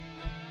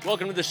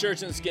Welcome to the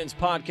Shirts and Skins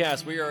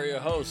podcast. We are your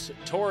hosts,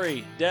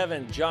 Tori,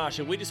 Devin, Josh,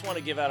 and we just want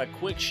to give out a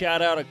quick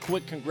shout out, a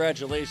quick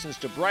congratulations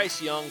to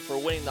Bryce Young for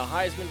winning the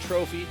Heisman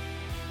Trophy.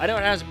 I know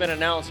it hasn't been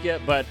announced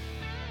yet, but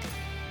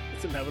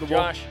it's inevitable.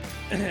 Josh,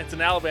 it's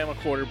an Alabama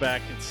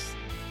quarterback.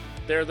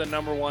 They're the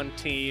number one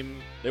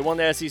team. They won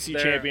the SEC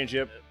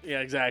championship. Yeah,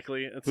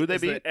 exactly. Who'd they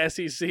beat? The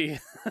SEC.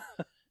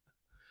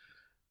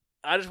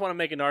 I just want to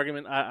make an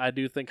argument. I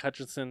do think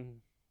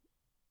Hutchinson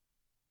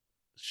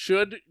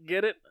should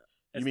get it.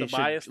 It's you mean the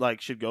bias.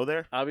 should go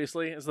there?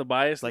 Obviously, it's the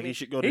bias. Like he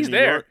should go to He's New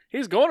there. York?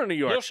 He's going to New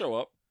York. He'll show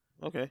up.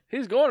 Okay.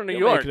 He's going to New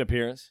He'll York. make an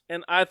appearance.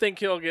 And I think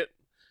he'll get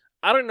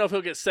 – I don't know if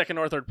he'll get second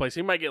or third place.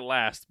 He might get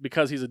last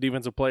because he's a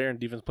defensive player and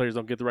defensive players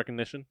don't get the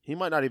recognition. He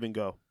might not even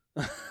go.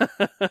 Why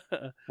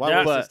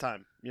Why waste his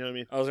time? You know what I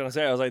mean? I was going to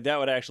say, that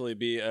would actually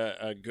be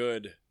a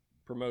good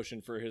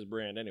promotion for his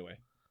brand anyway.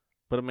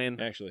 But, I mean,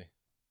 Actually.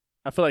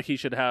 I feel like he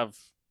should have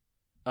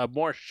a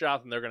more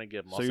shot than they're going to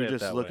give him. So you're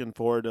just looking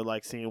forward to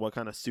seeing what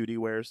kind of suit he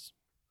wears?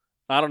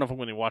 I don't know if I'm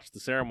going to watch the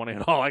ceremony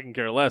at all. I can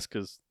care less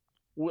because,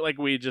 we already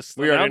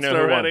announced know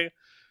who won. already.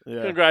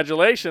 Yeah.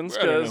 Congratulations,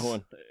 We already know who because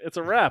won. it's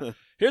a wrap.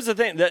 Here's the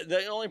thing.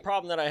 The only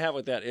problem that I have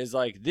with that is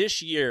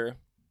this year,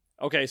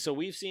 okay, so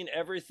we've seen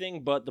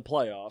everything but the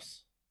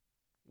playoffs.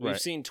 We've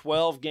Right. seen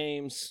 12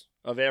 games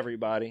of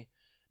everybody.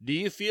 Do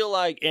you feel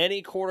like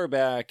any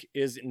quarterback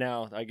is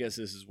now, I guess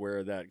this is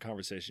where that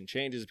conversation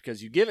changes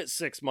because you give it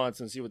 6 months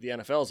and see what the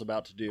NFL is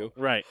about to do.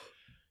 Right.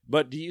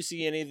 But do you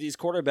see any of these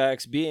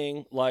quarterbacks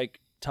being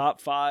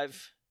top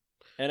 5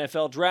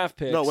 NFL draft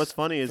picks No, what's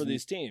funny for is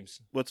these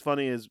teams?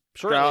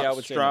 Stroud, I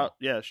would say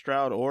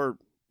Stroud or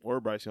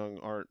Bryce Young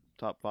aren't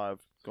top 5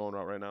 going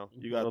out right now.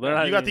 You got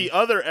Well, you got the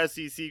other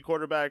SEC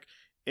quarterback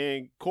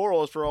in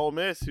Corals for Ole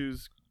Miss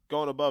who's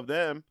going above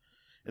them,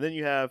 and then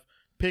you have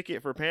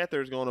Pickett for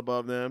Panthers going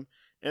above them,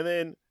 and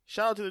then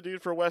shout out to the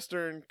dude for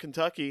Western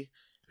Kentucky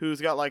who's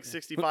got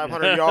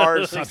 6,500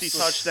 yards, 60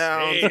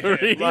 touchdowns,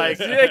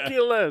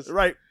 Ridiculous.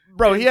 right.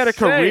 Bro, he had a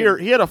Insane. career.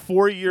 He had a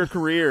 4-year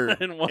career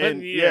In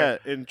 1 year.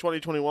 Yeah, in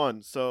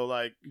 2021. So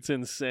It's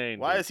insane.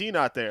 why dude. is he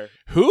not there?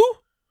 Who?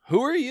 Who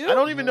are you? I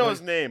don't even know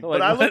his name, Like,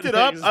 but I looked it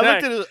up.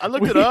 exact- I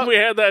looked it up. We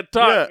had that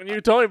talk, Yeah. and you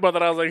told me about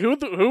that. I was like,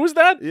 who was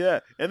that?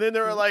 Yeah, and then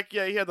they were like,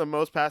 yeah, he had the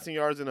most passing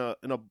yards in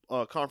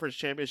a conference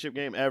championship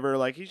game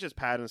ever. He's just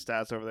padding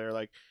stats over there,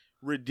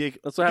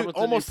 ridiculous. That's what happens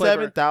when you almost play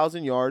for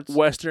 7,000 yards.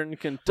 Western Bro,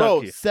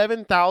 Kentucky.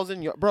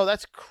 7,000 yards. Bro,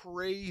 that's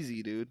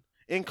crazy, dude.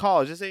 In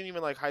college, this ain't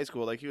even high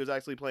school. He was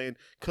actually playing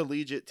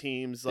collegiate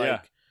teams.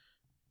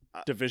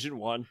 Division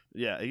 1.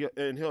 Yeah,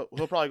 and he'll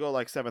probably go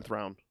 7th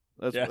round.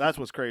 That's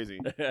what's crazy.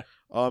 Yeah.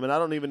 And I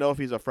don't even know if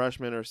he's a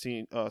freshman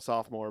or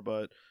sophomore,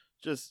 but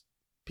just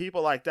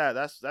people like that.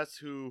 That's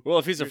who. Well,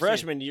 if he's a you're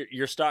freshman,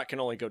 your stock can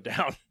only go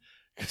down.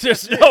 'Cause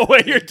there's no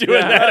way you're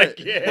doing that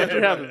again. Once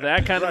you have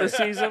that kind of a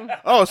season.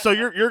 Oh, so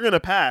you're gonna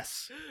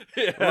pass,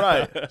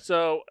 right?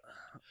 So,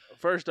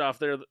 first off,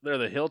 they're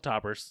the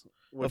Hilltoppers,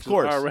 which Of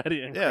course. is already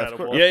Yeah, of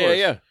incredible. course.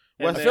 Yeah.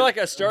 And I feel like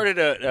I started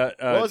a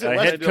What was it,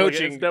 West- head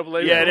coaching.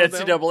 NCAA Yeah, with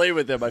them? NCAA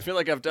with them. I feel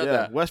like I've done Yeah,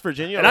 that. West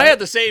Virginia, And I right? had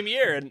the same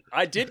year, and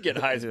I did get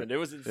Heisman. It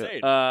was insane.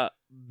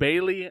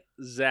 Bailey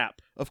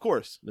Zapp. of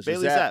course, Mr.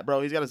 Bailey Zapp. Zapp,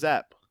 bro. He's got a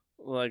zap,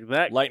 Like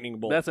that. Lightning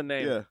bolt. That's a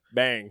name. yeah,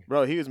 Bang.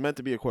 bro. He was meant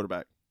to be a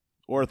quarterback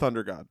or a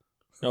Thunder God,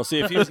 No, see,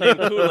 if he was named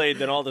Kool-Aid,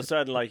 then all of a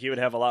sudden, he would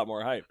have a lot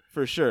more hype.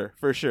 for sure.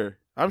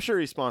 I'm sure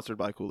he's sponsored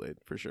by Kool-Aid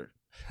for sure.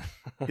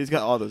 He's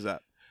got all the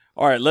zap.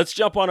 All right, let's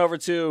jump on over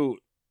to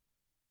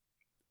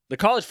the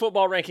college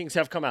football rankings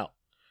have come out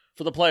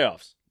for the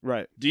playoffs.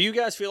 Right. Do you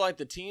guys feel like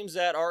the teams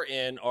that are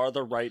in are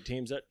the right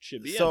teams that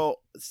should be in? So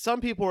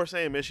some people were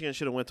saying Michigan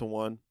should have went to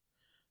 1.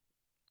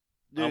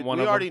 Dude, I'm one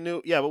we of already them.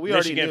 knew. Yeah, but we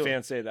Michigan already knew.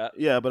 fans say that.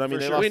 Yeah, but I mean, For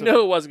they sure. lost We to-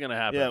 knew it wasn't going to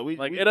happen. Yeah, we-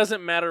 it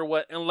doesn't matter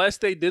what, unless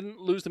they didn't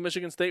lose to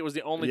Michigan State was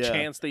the only Yeah.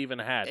 chance they even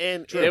had.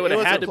 and They would it have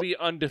was had a to be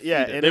undefeated.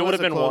 Yeah, and They it was would've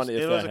a been close, one if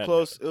it that was a had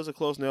close. It was a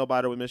close nail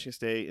biter with Michigan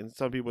State, and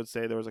some people would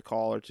say there was a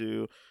call or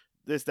two.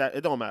 This, that,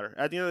 it don't matter.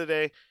 At the end of the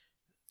day,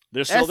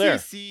 They're still there.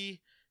 SEC.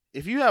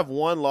 If you have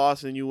one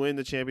loss and you win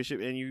the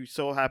championship, and you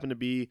so happen to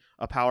be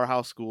a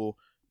powerhouse school,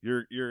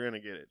 you're gonna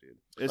get it, dude.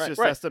 It's Right. just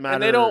Right. that's the matter.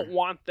 And they don't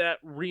want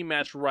that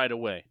rematch right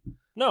away.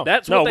 No,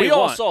 That's no, what they we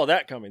all want. sall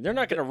that coming. They're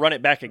not going to run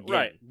it back again.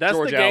 Right. That's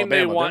Georgia, the game Alabama. they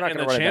They're want not in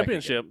gonna the run it back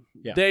again. championship.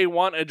 Yeah. They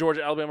want a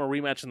Georgia-Alabama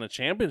rematch in the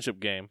championship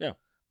game. Yeah.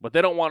 But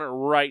they don't want it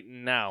right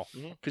now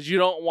Mhm. because you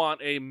don't want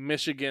a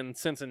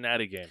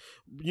Michigan-Cincinnati game.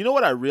 You know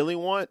what I really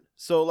want?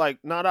 So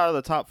not out of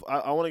the top.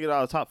 I want to get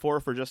out of the top 4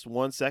 for just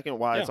 1 second.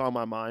 Why it's on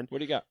my mind. What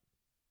do you got?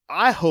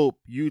 I hope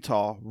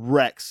Utah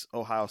wrecks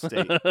Ohio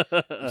State.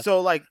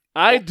 So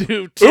I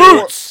do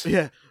too.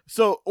 Yeah.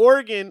 So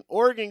Oregon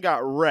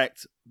got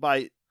wrecked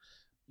by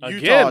Utah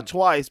Again.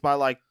 twice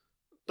by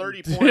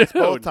 30 points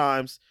both Dude.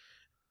 times.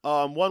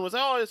 One was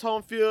it's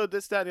home field,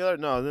 this, that, and the other.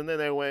 No, and then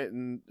they went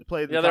and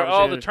played. Yeah, the they're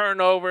all the conference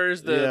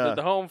turnovers, Yeah.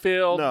 the home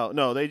field.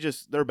 No,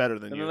 they're better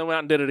than And you. then they went out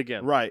and did it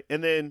again. Right.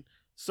 And then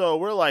so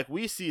we're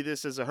we see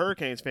this as a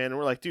Hurricanes fan, and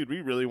we're like, dude,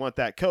 we really want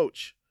that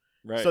coach.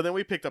 Right. So then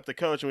we picked up the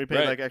coach, and we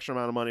paid Right. extra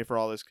amount of money for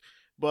all this.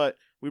 But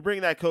we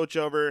bring that coach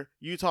over.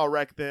 Utah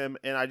wrecked them,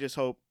 and I just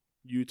hope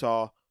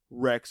Utah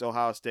wrecks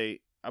Ohio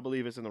State. I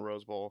believe it's in the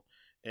Rose Bowl.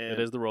 And, It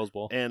is the Rose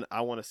Bowl. and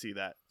I want to see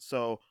that.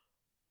 So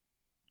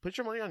put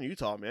your money on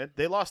Utah, man.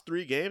 They lost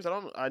 3 games.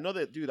 I know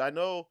that, dude. I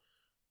don't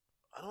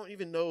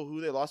even know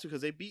who they lost to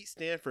because they beat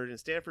Stanford and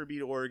Stanford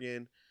beat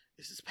Oregon.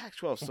 This is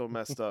Pac-12 so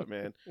messed up,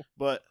 man.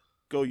 But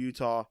go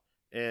Utah,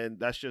 and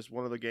that's just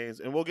one of the games.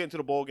 And we'll get into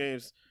the bowl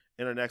games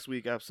in our next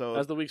week episode.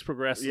 As the weeks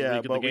progress,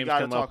 yeah, but we got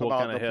to talk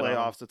about the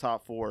playoffs, the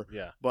top 4.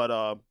 Yeah. But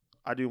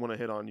I do want to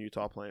hit on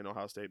Utah playing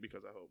Ohio State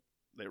because I hope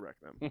they wreck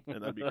them,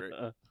 and that'd be great.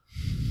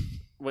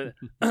 But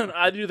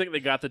I do think they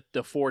got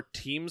the 4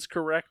 teams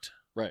correct.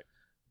 Right.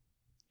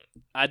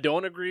 I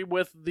don't agree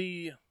with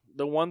the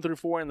 1 through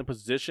 4 in the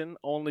position,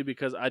 only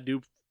because I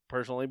do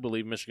personally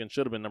believe Michigan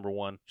should have been number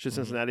 1. Should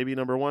Cincinnati be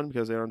number 1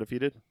 because they're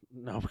undefeated?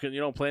 No, because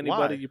you don't play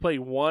anybody. Why? You play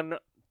one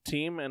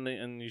team,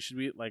 and you should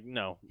be like,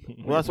 no.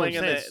 Well, that's what I'm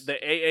playing in saying. the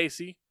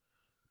AAC.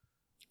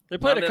 They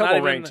played a Not couple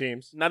even ranked the-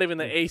 teams. Not even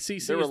the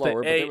ACC. They were it's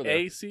lower, but they the were there.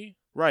 AAC.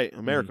 Right,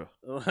 America.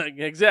 Like,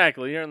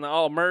 exactly. You're in the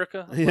All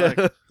America. Yeah.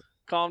 Like,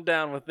 calm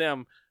down with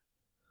them.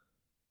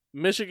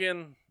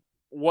 Michigan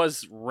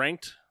was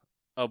ranked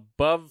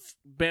above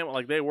Bama,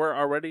 like they were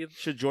already.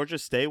 Should Georgia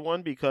stay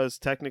 1 because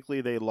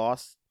technically they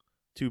lost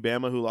to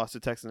Bama, who lost to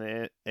Texas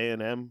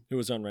A&M, Who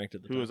was unranked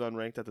at the who time? was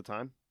unranked at the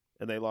time,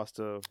 and they lost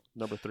to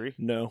number 3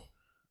 No.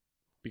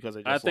 because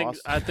they I just think.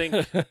 lost. I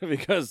think.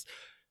 Because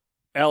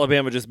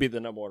Alabama just beat the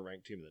number 1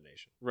 ranked team in the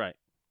nation. Right.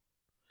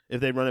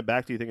 If they run it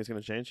back, do you think it's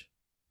going to change?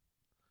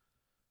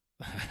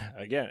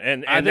 Again,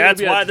 and I think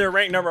that's it'd be why a- they're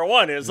ranked number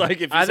 1. Is like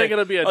if you I say, think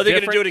it'll be a. "Are they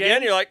going to different do it again?"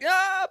 game. You're like,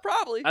 "Yeah,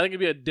 probably." I think it'd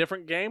be a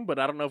different game, but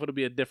I don't know if it'll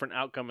be a different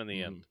outcome in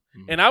the end.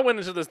 Mhm. And I went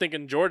into this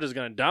thinking Georgia's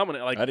going to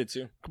dominate, like I did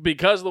too.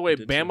 because of the way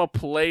did Bama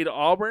played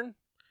Auburn.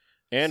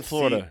 And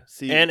Florida.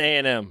 See, And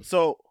A&M.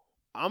 so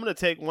I'm going to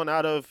take one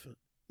out of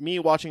me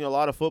watching a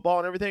lot of football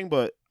and everything,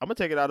 but I'm going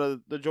to take it out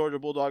of the Georgia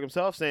Bulldog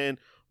himself saying,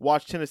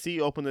 watch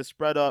Tennessee open this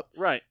spread up.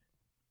 Right.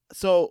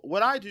 So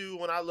what I do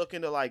when I look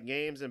into like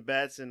games and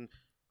bets, and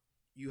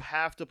you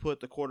have to put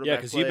the quarterback Yeah,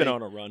 because you've play- been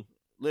on a run.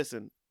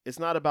 Listen, it's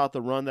not about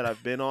the run that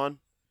I've been on.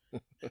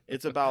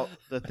 It's about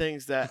the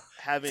things that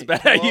haven't. It's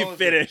about how you closed-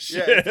 finish.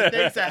 Yeah, it's the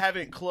things that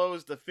haven't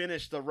closed to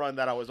finish the run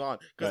that I was on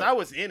because Right. I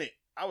was in it.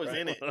 I was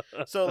in it.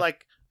 So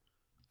like,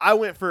 I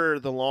went for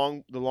the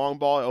long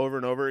ball over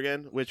and over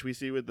again, which we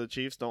see with the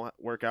Chiefs don't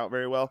work out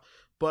very well.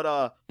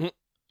 But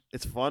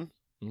it's fun.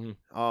 Mhm.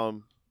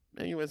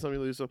 And you win some, you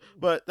lose some.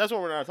 But that's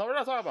what we're not talking. We're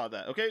not talking about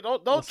that. Okay,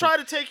 don't Listen. try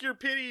to take your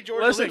pity,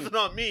 Georgia, Listen. leaving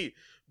on me.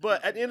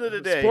 But at the end of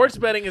the day, Sports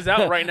betting is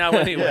out right now,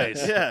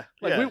 anyways. yeah,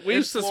 Like yeah. we've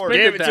It's Florida. suspended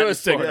Gave it that to in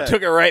us, Florida. Yeah.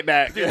 took it right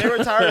back. Dude, they were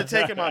tired of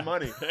taking my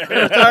money. They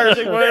were tired of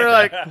taking. They were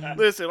like,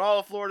 "Listen, all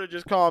of Florida,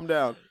 just calm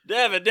down."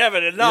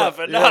 Devin, enough.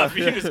 Yeah.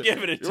 You just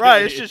giving it to Right?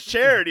 me. It's just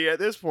charity at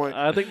this point.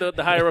 I think the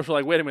higher ups were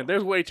like, wait a minute,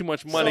 there's way too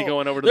much money So,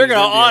 going over to they're these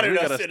gonna Indians. audit We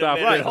us gotta in a stop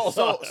minute. this. Hold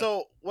So, on.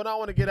 so what I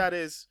want to get at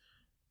is,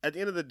 at the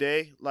end of the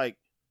day, like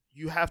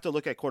you have to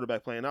look at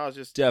quarterback play. And I was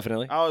just,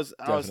 Definitely. I was,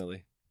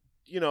 Definitely.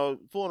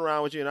 fooling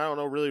around with you, and I don't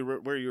know really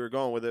where you were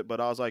going with it, but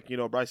I was like,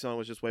 Bryce Young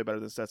was just way better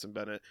than Stetson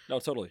Bennett. No,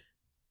 totally.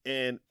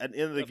 And at the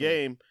end of the Definitely.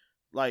 game,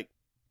 like,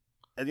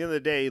 at the end of the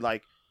day,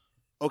 like,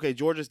 okay,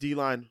 Georgia's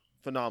D-line,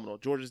 phenomenal.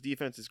 Georgia's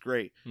defense is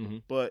great.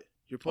 Mhm. But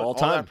you're putting All all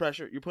time. that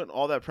pressure. You're putting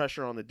all that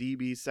pressure on the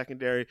DBs,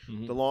 secondary,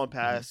 Mhm. the long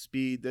pass,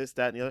 speed, this,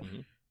 that, and the other.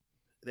 Mhm.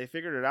 They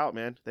figured it out,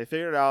 man. They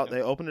figured it out.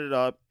 They opened it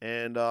up,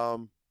 and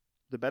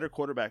the better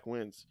quarterback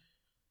wins.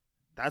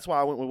 That's why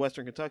I went with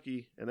Western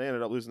Kentucky, and they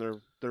ended up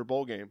losing their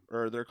bowl game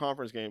or their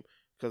conference game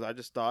because I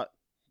just thought,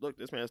 look,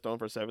 this man's throwing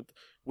for 7th,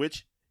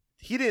 which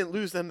he didn't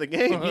lose them the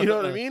game. You know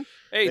what I mean?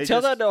 Hey, They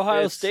tell just- that to Ohio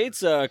it's-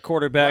 State's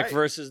quarterback Right.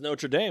 versus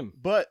Notre Dame.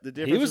 But the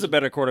difference He was the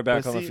better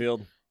quarterback but on the see-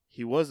 field.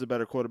 He was the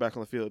better quarterback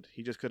on the field.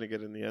 He just couldn't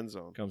get in the end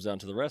zone. Comes down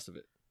to the rest of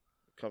it.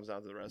 Comes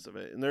down to the rest of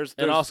it, and there's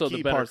And also key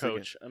the better parts that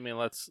coach. I mean,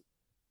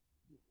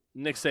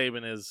 Nick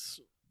Saban is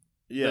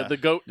Yeah, the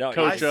GOAT No, I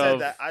coach said of.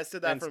 that. I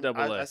said that from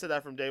NCAA. I said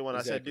that from day one. I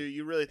said, Exactly. dude,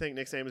 you really think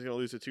Nick Saban's going to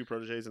lose to 2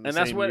 proteges in the And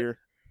that's same what- year?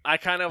 I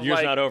kind of Year's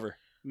like not over.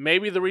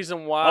 maybe the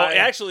reason Oh, why.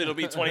 actually, it'll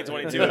be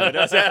 2022 if it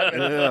does happen.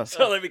 Yeah.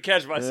 So let me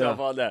catch myself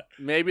on that.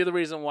 Maybe the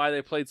reason why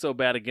they played so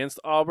bad against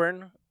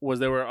Auburn was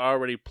they were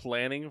already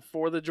planning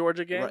for the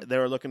Georgia game. Right, they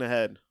were looking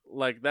ahead.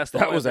 Like that's the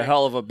That only was a thing.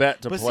 hell of a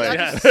bet to But see, play. I,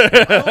 Yeah. just,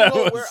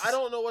 I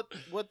don't know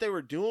what they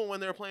were doing when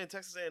they were playing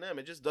Texas A&M.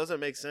 It just doesn't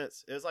make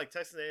sense. It was like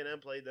Texas A&M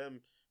played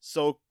them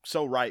so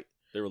right.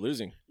 They were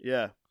losing.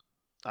 Yeah,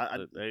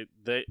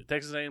 They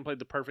Texas A&M played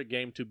the perfect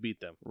game to beat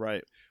them.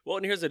 right. Well,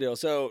 and here's the deal.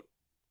 So,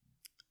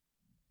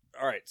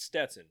 all right,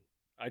 Stetson,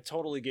 I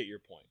totally get your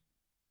point.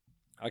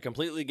 I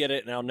completely get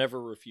it, and I'll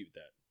never refute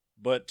that.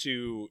 But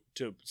to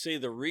say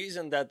the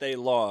reason that they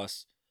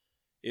lost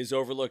is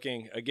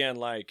overlooking, again,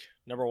 like,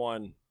 number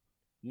one,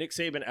 Nick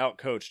Saban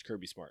outcoached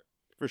Kirby Smart.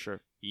 For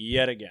sure.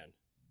 Yet again,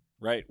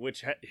 right?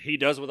 Which he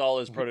does with all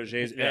his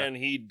proteges, Yeah. and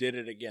he did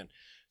it again.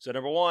 So,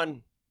 number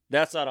one,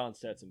 that's not on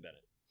Stetson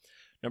Bennett.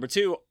 Number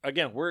two,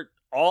 again, we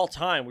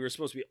were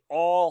supposed to be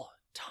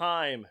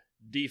all-time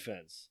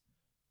defense.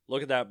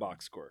 Look at that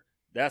box score.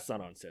 That's not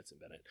on Stetson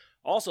Bennett.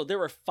 Also, there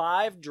were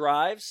 5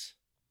 drives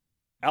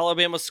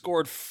Alabama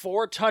scored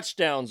 4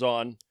 touchdowns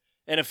on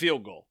and a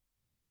field goal.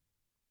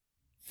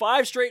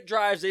 5 straight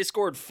drives, they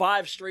scored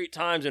 5 straight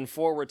times and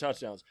 4 were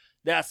touchdowns.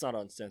 That's not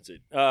on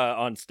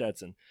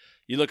Stetson.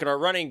 You look at our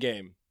running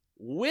game.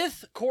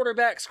 With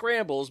quarterback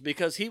scrambles,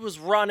 because he was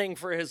running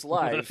for his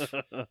life,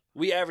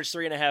 we averaged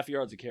 3.5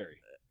 yards a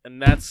carry.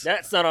 And that's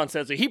not on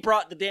Stetson. He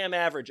brought the damn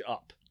average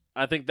up.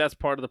 I think that's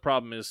part of the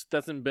problem is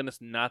Stetson Bennett's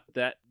not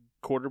that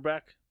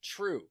quarterback.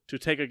 True. To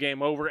take a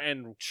game over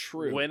and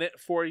win it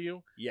for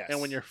you. Yes. And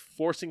when you're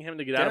forcing him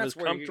to get out of his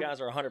comfort, you guys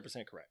are 100%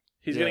 correct.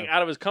 He's getting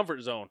out of his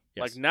comfort zone.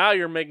 Yes. Like now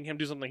you're making him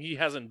do something he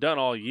hasn't done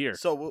all year.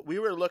 So we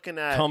were looking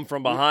at come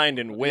from behind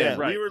and win. Yeah,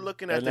 Right. we were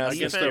looking at the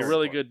against defense. a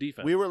really good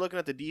defense. We were looking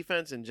at the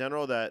defense in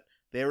general that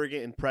they were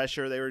getting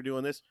pressure. They were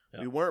doing this. Yeah.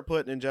 We weren't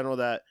putting in general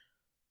that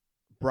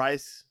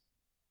Bryce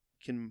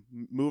can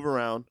move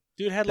around.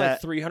 Dude had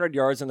like 300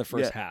 yards in the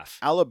first half.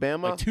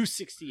 Alabama, like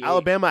 268.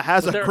 Alabama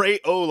has a great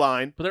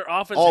O-line. But their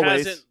offense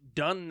Always. hasn't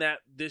done that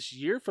this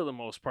year for the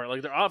most part.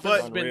 Like their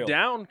offense has been Unreal.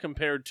 down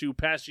compared to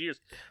past years.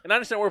 And I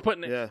understand we're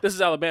putting it. Yeah. This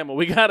is Alabama.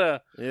 We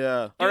gotta.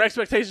 Yeah. Our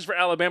expectations for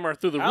Alabama are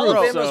through the roof.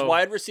 Alabama's so-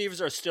 wide receivers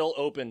are still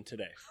open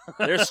today.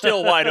 They're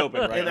still wide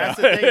open right And now. that's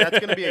the thing. That's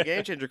going to be a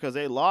game changer because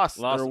they lost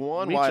their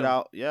one Meacham. wide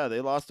out. Yeah,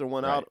 they lost their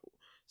one Right. out.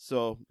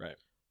 So Right.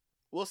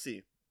 we'll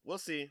see. We'll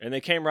see. And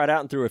they came right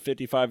out and threw a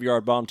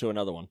 55-yard bomb to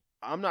another one.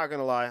 I'm not going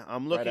to lie.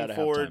 I'm Right looking out of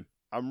forward. halftime.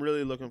 I'm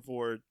really looking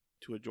forward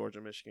to a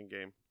Georgia-Michigan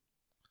game.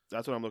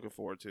 That's what I'm looking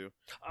forward to.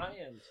 I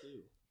am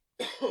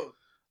too.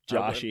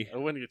 Joshy. I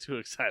wouldn't get too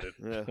excited.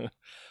 Yeah.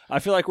 I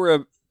feel like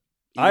we're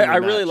I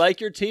really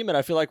like your team, and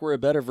I feel like we're a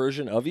better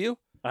version of you.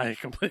 I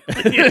completely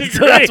agree.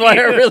 So that's why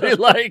I really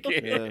like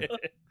it. Yeah.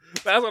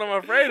 That's what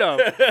I'm afraid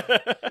of.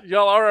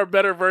 Y'all are a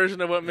better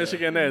version of what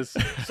Michigan is.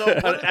 So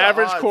what are An the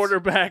average odds?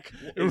 quarterback.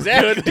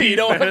 Exactly. Good You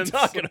know what I'm defense.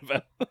 talking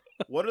about.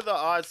 What are the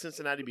odds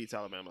Cincinnati beats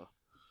Alabama?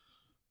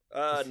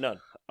 None.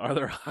 Are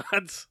there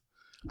odds?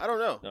 I don't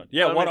know. None.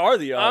 Yeah, I what mean, are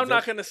the odds? I'm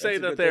not going to say That's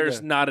a that good thing there's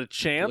to not a look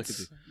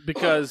chance at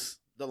because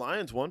The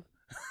Lions won.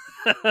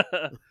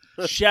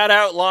 Shout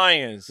out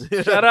Lions.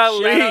 shout out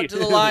Lee. Shout out to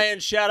the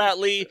Lions. Shout out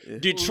Lee.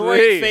 Detroit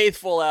Lee.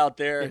 faithful out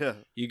there. Yeah.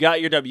 You got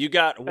your W. You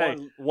got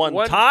one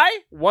one- tie.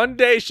 One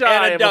day shy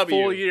And a of a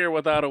W. full year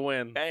without a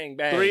win. Bang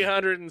bang.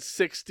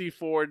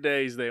 364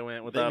 days they went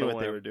They without knew a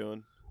what they were win.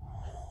 doing.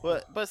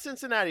 But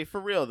Cincinnati,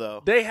 for real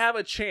though, They have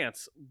a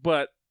chance,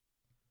 but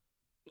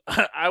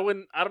I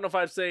wouldn't. I don't know if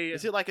I'd say.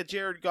 is it like a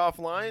Jared Goff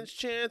Lions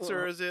chance,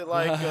 or is it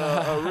like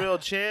a real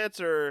chance,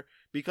 or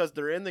because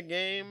they're in the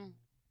game?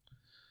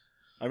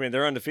 I mean,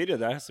 they're undefeated.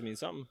 That has to mean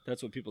something.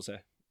 That's what people say.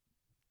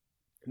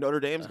 Notre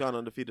Dame's gone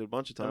undefeated a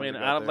bunch of I times. mean, they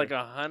got out of there.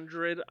 like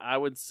 100, I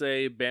would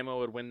say Bama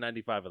would win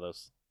 95 of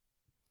those.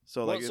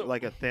 So Well, like so-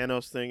 like a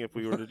Thanos thing if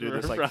we were to do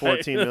this like Right.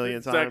 14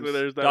 million times. Exactly.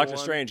 There's that Doctor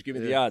one. Strange, give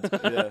me the Yeah. odds.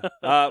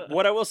 Yeah.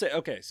 What I will say,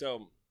 okay,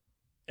 so,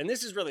 and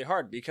this is really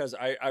hard because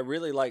I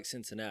really like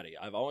Cincinnati.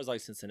 I've always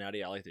liked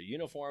Cincinnati. I like their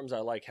uniforms. I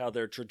like how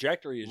their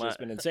trajectory has just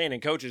been insane,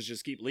 and coaches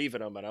just keep leaving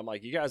them. And I'm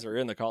like, you guys are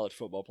in the college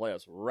football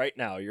playoffs right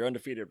now. You're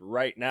undefeated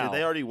right now. Did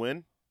they already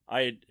win?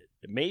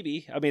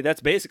 Maybe. I mean,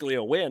 that's basically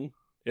a win,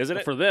 isn't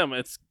it? For them,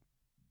 it's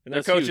And their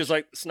that's coach huge. is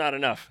like, it's not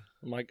enough.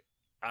 I'm like,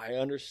 I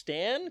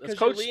understand that's because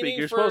coach you're speak. leaning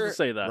You're for, supposed to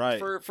say that.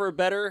 Right. for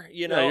better,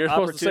 you know, Yeah, you're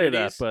supposed to say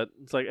that, opportunities. but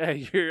it's like,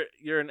 hey,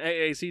 you're an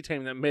AAC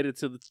team that made it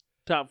to the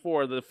top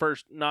 4, the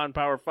first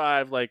non-power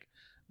 5. Like,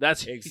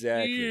 that's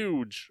Exactly.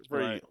 huge for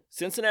Right. you.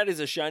 Cincinnati's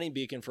a shining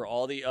beacon for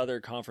all the other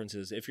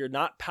conferences. If you're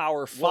not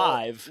Power Well-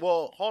 5,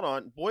 Well, hold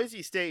on.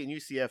 Boise State and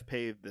UCF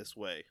paved this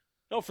way.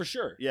 no, for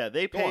sure. Yeah,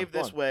 they Go on, paved go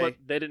this on. way. But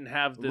they didn't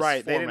have this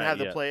Right, they didn't format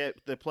have yet.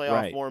 the playoff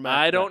Right. format.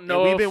 I don't And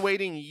know we've if- been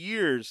waiting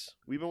years.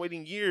 We've been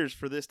waiting years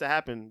for this to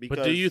happen because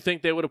But do you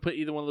think they would have put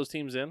either one of those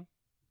teams in?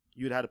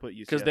 you'd have to put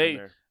UCF 'Cause in they-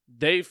 there.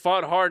 They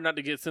fought hard not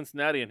to get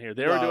Cincinnati in here.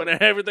 They were No, doing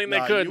everything they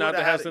Nah, could you not would've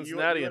to have had-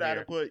 Cincinnati you in would've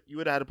had here. you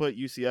would have had to put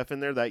UCF in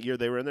there that year.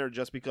 They were in there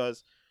just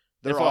because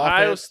their If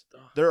Ohio,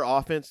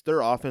 offense, their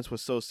offense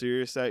was so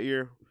serious that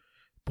year.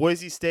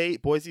 Boise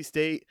State,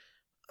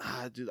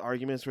 dude, the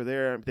arguments were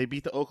there. They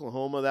beat the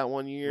Oklahoma that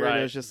one year, and Right.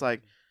 it was just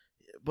like,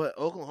 but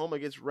Oklahoma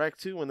gets wrecked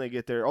too when they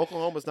get there.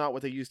 Oklahoma's not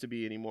what they used to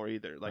be anymore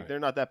either. Like Right. they're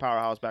not that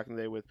powerhouse back in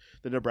the day with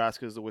the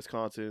Nebraskas, the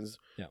Wisconsins,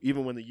 Yeah.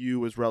 even when the U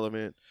was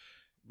relevant.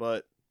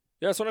 But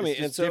Yeah, that's what I mean. it's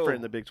And just so different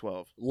in the Big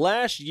 12.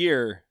 last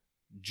year,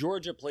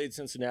 Georgia played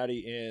Cincinnati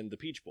in the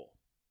Peach Bowl,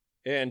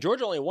 and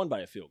Georgia only won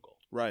by a field goal.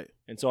 Right.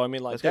 And so I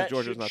mean, like That's 'cause that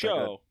Georgia's should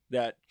not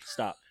that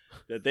show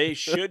that they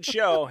should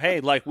show, hey,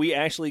 like we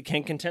actually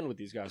can contend with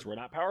these guys. We're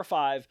not Power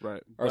 5.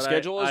 Right. Our but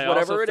schedule I is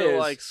whatever also it feel is,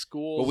 like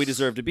schools, but we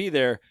deserve to be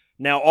there.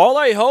 Now, all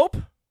I hope,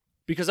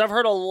 because I've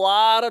heard a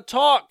lot of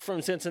talk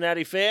from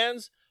Cincinnati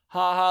fans,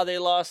 they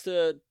lost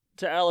to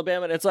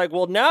Alabama. And it's like,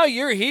 well, now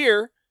you're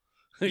here.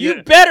 You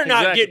Yeah, better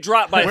not exactly. get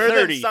dropped by Where are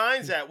 30. them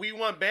signs at? We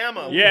want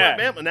Bama. Yeah.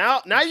 We want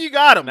Bama. Now you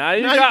got them. Now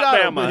you got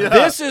 'em. Bama. Yeah.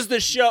 This is the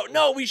show.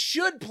 No, we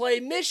should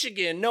play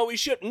Michigan. No, we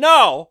should.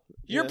 No,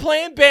 you're Yeah.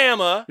 playing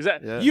Bama.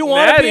 Exactly. Yeah. You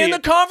want to be in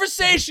Natty- the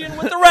conversation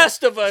with the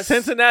rest of us.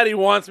 Cincinnati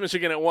wants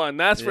Michigan at 1.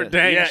 That's for Yeah.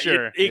 dang Yeah,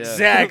 sure.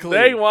 exactly.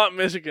 They want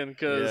Michigan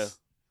because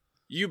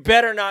You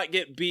better not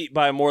get beat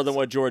by more than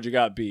what Georgia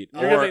got beat.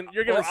 You're giving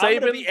I'm gonna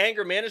Saban be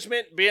anger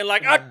management, being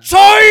like, I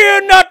told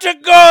you not to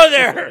go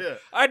there. Yeah.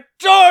 I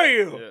told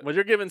you. Yeah. but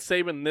you're giving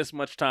Saban this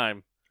much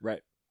time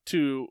Right.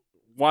 to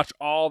watch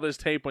all this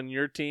tape on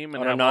your team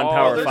and On a have non-power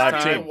all They're this not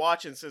five time. even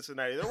watching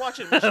Cincinnati. They're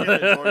watching Michigan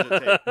and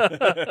Georgia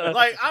tape.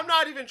 Like, I'm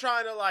not even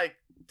trying to like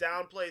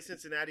downplay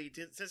Cincinnati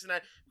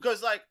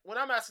because like when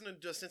I'm asking them,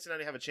 does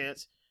Cincinnati have a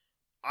chance?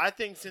 I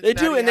think Cincinnati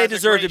do, and they has a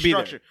deserve great to be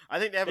there. structure. I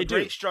think they have They a do.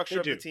 great structure They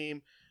of the do.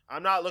 team.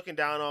 I'm not looking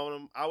down on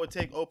them. I would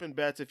take open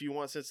bets if you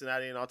want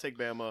Cincinnati, and I'll take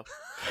Bama.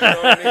 You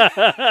know what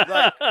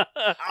I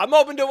mean? I'm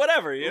open to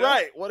whatever. You know?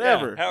 Right,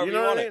 whatever. Yeah, however you know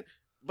you what want I mean?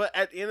 But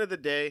at the end of the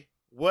day,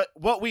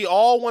 what we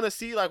all want to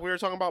see, like we were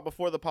talking about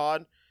before the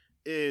pod,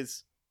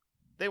 is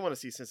they want to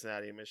see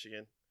Cincinnati and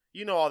Michigan.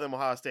 You know, all them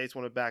Ohio States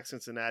want to back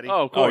Cincinnati.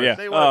 Oh, of course. yeah.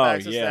 They want to Oh, back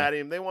yeah.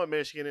 Cincinnati. They want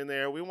Michigan in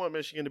there. We want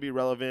Michigan to be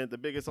relevant, the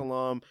biggest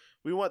alum.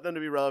 We want them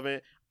to be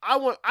relevant. I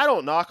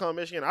don't knock on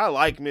Michigan. I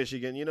like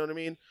Michigan. You know what I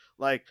mean?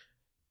 Like,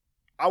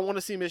 I want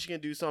to see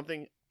Michigan do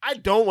something. I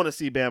don't want to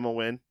see Bama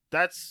win.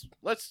 Let's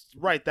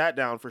write that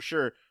down for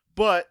sure.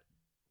 But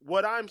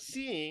what I'm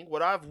seeing,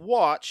 what I've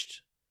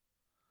watched,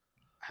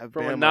 have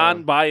From Bama, a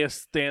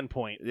non-biased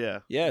standpoint, yeah,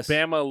 Yes.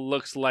 Bama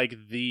looks like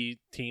the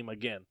team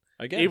again.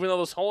 Again. Even though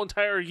this whole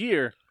entire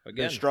year, their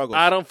Again. struggles.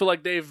 I don't feel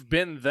like they've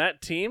been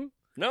that team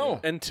No.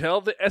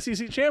 until the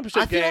SEC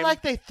championship I feel game.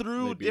 like they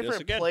threw They beat us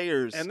different again.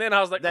 players And then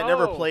I was like, that oh.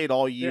 never played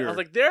all Yeah, year. I was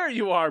like, there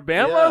you are,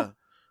 Bama. Yeah.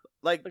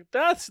 Like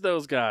That's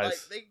those guys. Like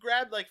they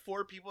grabbed like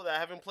 4 people that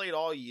haven't played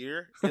all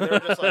year, and they're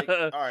just like,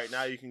 "All right,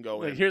 now you can go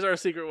Like, in." here's our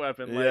secret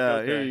weapon. Like, yeah,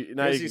 okay. here,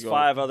 now Here's you these can go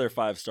 5 other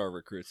 5-star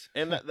recruits.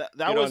 in. And that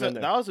Get was on in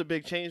there. that was a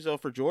big change though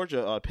for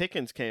Georgia.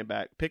 Pickens came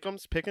back.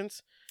 Pickens.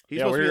 He's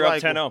Yeah, supposed to we be were up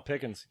like 10-0.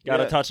 Pickens got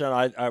a Yeah.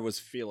 touchdown. I was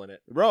feeling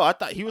it. Bro, I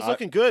thought he was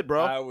looking good,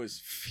 bro. I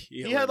was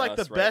feeling He had like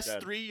the us right best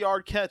then.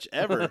 3-yard catch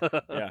ever.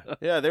 Yeah.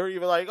 Yeah, they were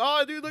even like,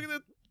 "Oh, dude, look at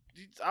that."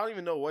 I don't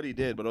even know what he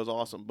did, but it was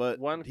awesome. But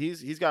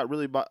he's got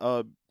really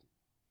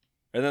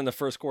And then the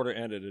first quarter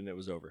ended and it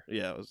was over.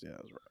 it was right.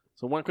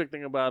 So one quick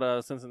thing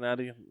about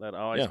Cincinnati that I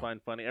always Yeah. find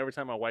funny. Every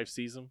time my wife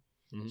sees them,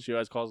 Mhm. she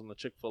always calls them the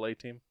Chick-fil-A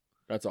team.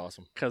 That's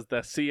awesome. Because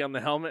that C on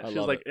the helmet, I she's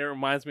love like, it. it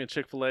reminds me of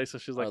Chick-fil-A. So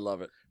she's I like,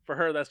 love it. for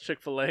her, that's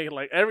Chick-fil-A.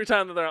 Like every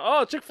time that they're,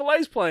 oh,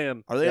 Chick-fil-A's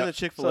playing. Are they Yeah. in the So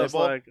Chick-fil-A it's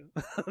bowl? like, Dude,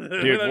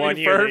 that'd one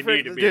be year they perfect.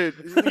 need to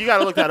be. Dude, you got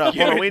to look that up.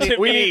 Give Hold on, it to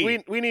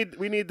me. we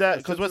need that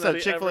because what's that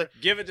Cincinnati Chick-fil-A?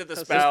 Give it to the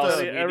Has spouse.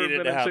 Cincinnati We ever need it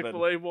been to a happen.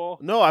 Chick-fil-A bowl?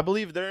 No, I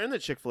believe they're in the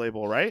Chick-fil-A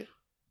bowl, right?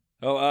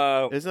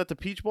 Oh, Isn't that the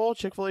Peach Bowl?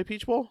 Chick-fil-A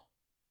Peach Bowl?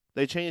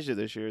 They changed it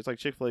this year. It's like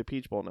Chick-fil-A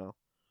Peach Bowl now.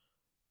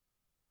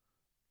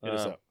 hit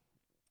us Uh, up.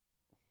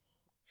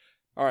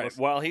 All right. let's-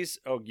 While he's,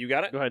 you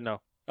got it? Go ahead,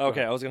 no.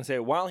 Okay, ahead. I was gonna say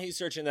while he's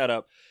searching that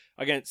up,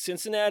 again,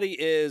 Cincinnati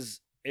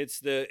it's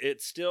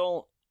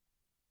still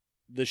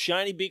the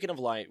shiny beacon of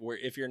light. Where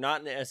if you're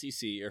not in the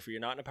SEC or if you're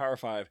not in a Power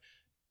 5,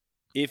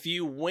 if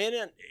you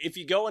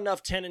go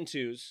enough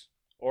 10-2s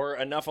or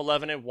enough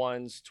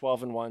 11-1s,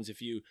 12-1s,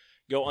 if you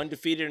go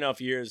undefeated enough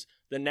years,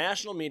 the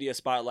national media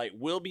spotlight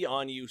will be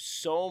on you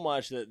so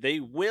much that they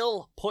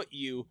will put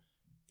you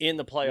in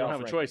the playoff. You don't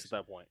have a choice rankings. at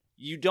that point.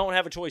 You don't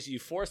have a choice. You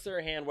force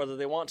their hand, whether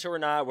they want to or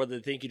not, whether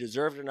they think you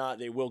deserve it or not,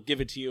 they will give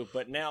it to you.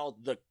 But now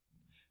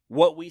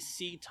what we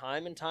see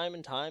time and time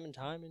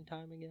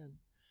again.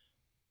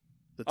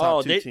 The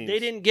top two they teams.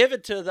 didn't give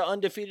it to the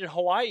undefeated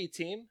Hawaii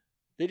team.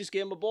 They just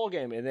gave them a bowl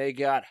game and they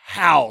got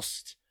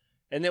housed.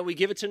 And then we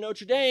give it to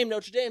Notre Dame.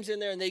 Notre Dame's in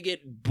there and they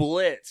get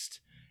blitzed.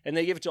 And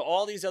they give it to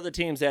all these other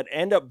teams that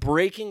end up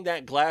breaking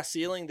that glass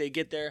ceiling. They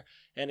get there.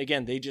 And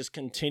again, they just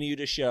continue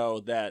to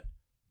show that,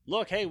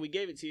 look, hey, we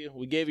gave it to you.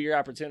 We gave you your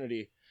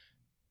opportunity.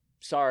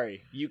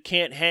 Sorry, you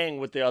can't hang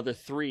with the other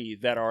 3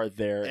 that are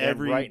there. And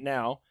right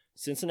now,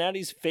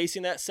 Cincinnati's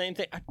facing that same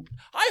thing.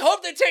 I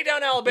hope they take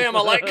down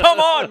Alabama. Like, come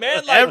on,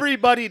 man. Like,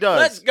 Everybody does.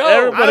 let's go.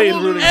 Everybody's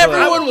rooting for that.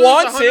 Everyone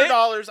wants it.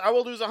 $100. I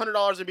will lose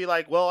 $100 and be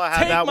like, well, I had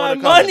Take that my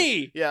one coming.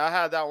 money. Yeah, I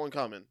had that one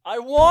coming. I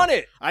want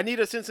it. I need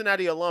a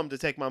Cincinnati alum to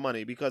take my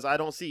money because I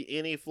don't see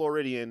any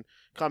Floridian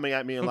coming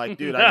at me and like,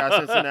 dude, I got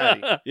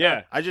Cincinnati.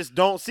 Yeah. I just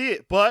don't see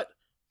it, but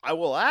I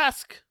will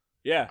ask.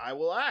 Yeah. I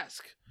will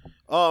ask.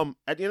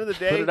 At the end of the Put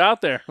day, it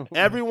out there.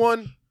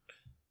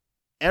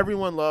 everyone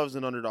loves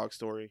an underdog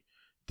story.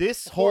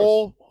 This Of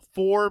whole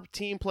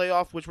 4-team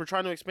playoff, which we're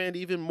trying to expand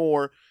even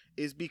more,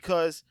 is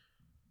because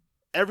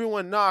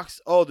everyone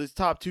knocks, the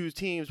top 2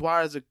 teams.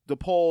 Why is the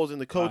polls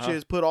and the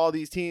coaches put all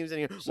these teams in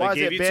here? So Why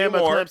they is gave it you 2 Bama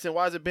more. Clemson?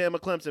 Why is it Bama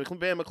Clemson?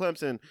 Bama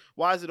Clemson?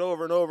 Why is it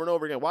over and over and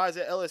over again? Why is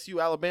it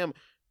LSU Alabama?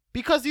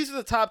 Because these are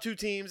the top 2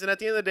 teams, and at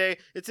the end of the day,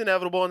 it's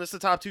inevitable, and it's the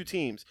top 2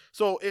 teams.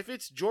 So if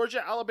it's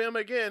Georgia, Alabama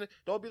again,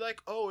 don't be like,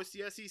 oh, it's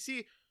the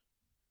SEC.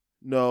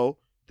 No,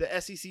 the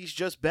SEC's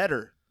just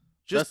better.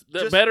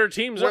 The better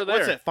teams are there.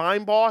 What's it?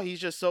 Feinbaugh, he's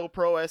just so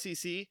pro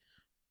SEC.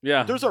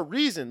 Yeah. There's a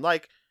reason.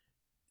 Like,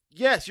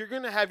 yes, you're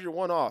gonna have your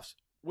one-offs.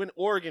 When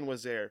Oregon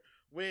was there,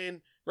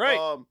 when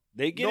Right.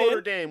 They get Notre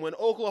in. Dame, when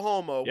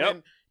Oklahoma,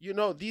 Yep.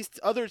 when these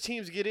other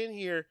teams get in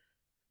here.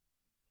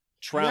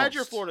 Trounced. You had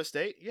your Florida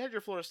State.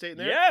 In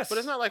there. Yes. But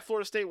it's not like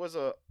Florida State was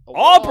a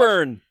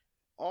Auburn.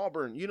 wash.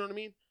 Auburn. You know what I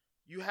mean?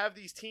 you have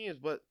these teams,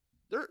 but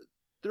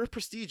they're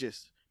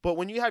prestigious. But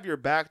when you have your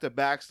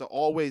back-to-backs, the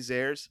always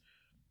theirs,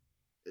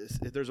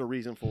 there's a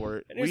reason for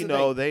it. And here's We the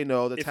know, thing. they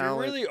know the If talent.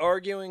 you're really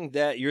arguing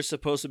that you're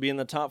supposed to be in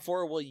the top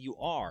 4, well, you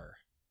are.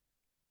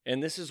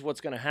 And this is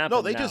what's going to happen.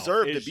 No, they now,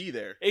 deserve is- to be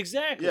there.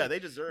 Exactly. Yeah, they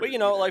deserve. But to you be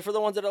know, there. like for the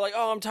ones that are like,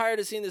 oh, I'm tired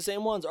of seeing the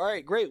same ones. All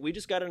right, great. We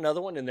just got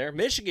another one in there.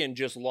 Michigan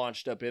just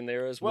launched up in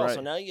there as well. Right. So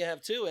now you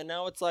have 2. And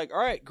now it's like, all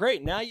right,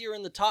 great. Now you're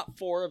in the top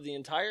 4 of the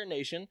entire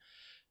nation.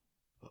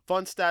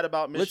 Fun stat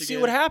about Michigan. Let's see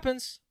what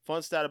happens.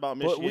 Fun stat about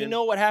Michigan. But we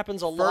know what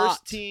happens a First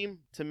lot. team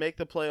to make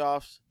the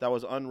playoffs that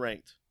was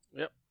unranked.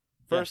 Yep.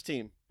 First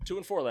team.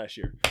 2-4 last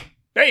year.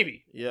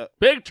 Baby. Yeah.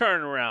 Big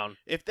turnaround.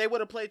 If they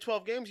would have played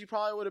 12 games, you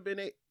probably would have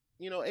been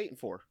 8-4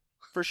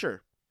 for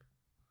sure.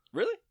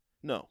 Really?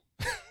 No,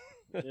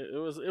 It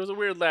was a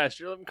weird last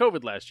year.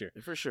 COVID last year.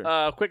 for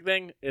sure. Quick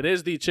thing. It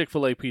is the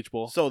Chick-fil-A Peach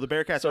Bowl. So the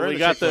Bearcats So are in we the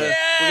got the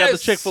Chick-fil-A. we got the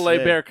Yes! Chick-fil-A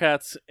Yeah.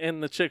 Bearcats in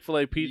the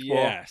Chick-fil-A Peach Bowl.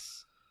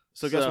 Yes.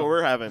 So guess So- what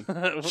we're having?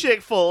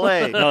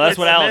 Chick-fil-A. No, that's It's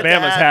what meant to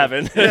Alabama's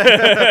happen.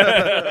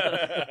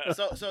 having.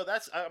 So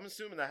that's I'm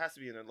assuming that has to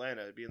be in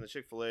Atlanta. It'd be in the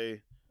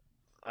Chick-fil-A.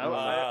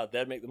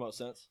 That'd make the most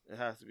sense. It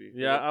has to be.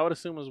 Yeah, I would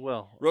assume as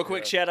well. Real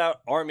quick, Yeah. shout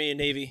out Army and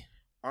Navy.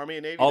 Army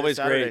and Navy. Always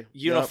this Saturday. great.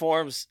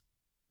 Uniforms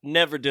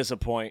never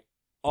disappoint.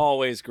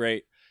 Always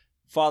great.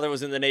 Father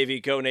was in the Navy.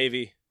 Go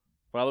Navy.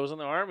 Father was in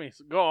the Army.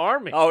 So go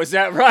Army. Oh, is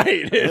that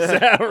right? Is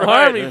that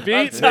right? Army I'm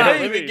beats telling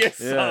you, Let Navy. me get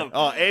Yeah. some.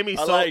 Oh, Amy's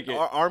I so like it.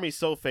 Army's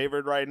so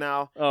favored right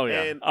now. Oh,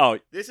 yeah. And Oh,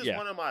 this is yeah.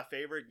 one of my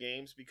favorite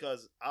games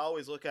because I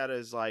always look at it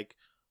as like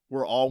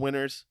we're all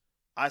winners.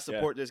 I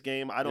support this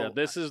game. I don't.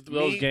 this is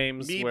those me-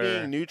 games Me where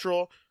being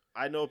neutral,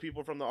 I know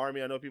people from the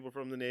Army. I know people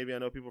from the Navy. I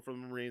know people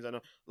from the Marines. I know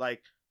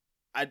like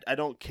I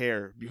don't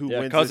care who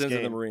yeah, wins cousins this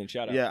in the game. Marine.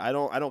 Shout out. Yeah, I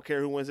don't care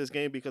who wins this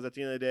game because at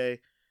the end of the day,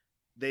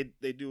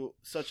 they do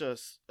such a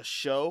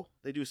show.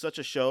 They do such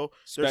a show.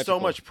 There's so Spectacle.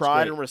 much It's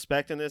pride great. and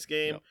respect in this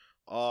game.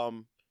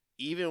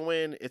 Even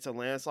when it's a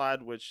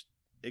landslide, which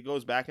it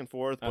goes back and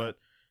forth, but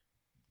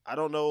I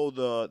don't know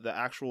the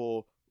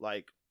actual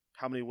like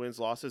how many wins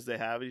losses they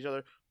have each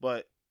other,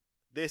 but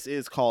this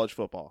is college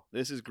football.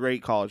 This is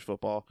great college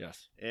football.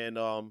 Yes. And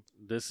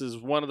this is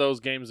one of those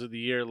games of the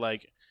year.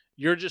 Like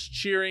you're just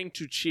cheering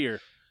to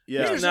cheer.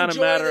 yeah, It's Just not a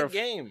enjoy matter the of-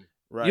 game.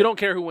 right. You don't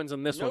care who wins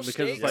in this No one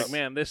because it's like, stakes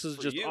man, this is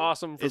for just you.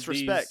 awesome for It's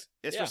respect.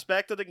 It's Yeah.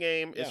 respect of the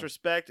game. It's Yeah.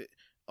 respect.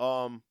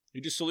 You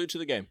just salute to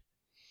the game.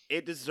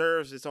 It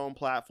deserves its own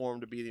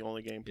platform to be the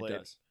only game It played.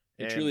 does.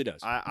 It And truly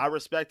does. I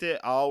respect it.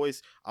 I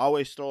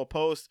always throw a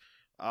post.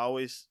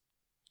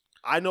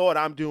 I know what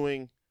I'm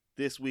doing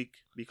this week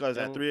because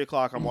at And-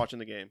 3:00 I'm watching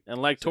the game.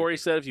 And like Tori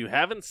said, if you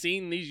haven't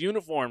seen these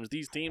uniforms,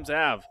 these teams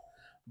have.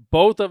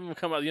 Both of them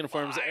come out with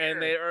uniforms, Fire.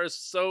 and they are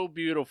so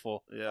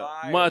beautiful. Yeah.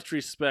 Much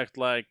respect.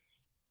 Like,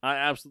 I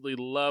absolutely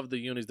love the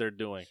unis they're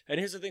doing. And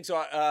here's the thing. So,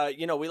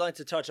 we like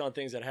to touch on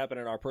things that happen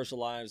in our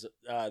personal lives,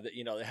 that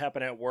that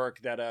happen at work,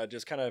 that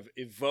just kind of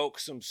evoke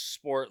some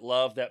sport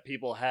love that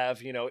people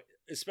have.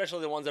 Especially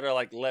the ones that are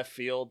like left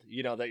field.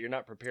 That you're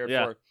not prepared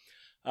Yeah.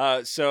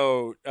 for.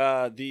 So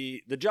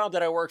the job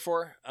that I work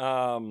for,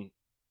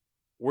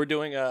 we're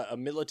doing a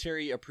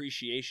military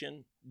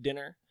appreciation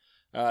dinner,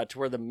 to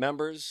where the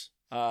members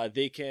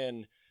they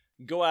can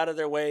go out of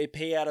their way,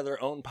 pay out of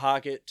their own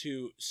pocket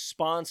to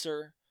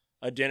sponsor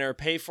a dinner,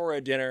 pay for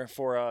a dinner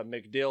for a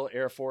MacDill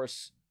Air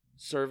Force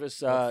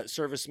servicemen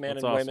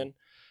that's and awesome. women.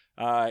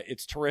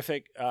 It's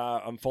terrific.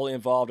 I'm fully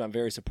involved. I'm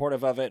very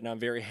supportive of it, and I'm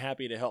very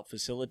happy to help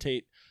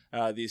facilitate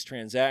these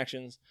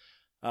transactions.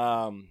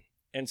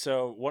 And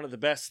so one of the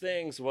best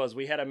things was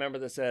we had a member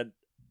that said,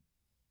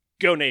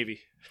 "Go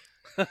Navy."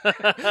 Even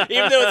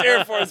though it's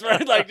Air Force,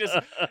 right? Like just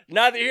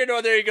neither here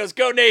nor there. He goes,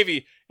 "Go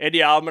Navy," and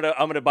yeah, I'm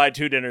gonna buy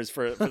 2 dinners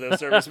for those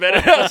servicemen.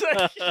 And I was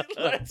like,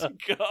 "Let's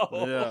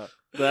go." Yeah.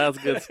 That's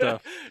good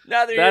stuff.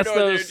 Neither here That's nor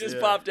there. those- Just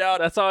yeah. popped out.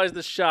 That's always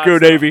the shot. Go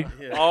Navy.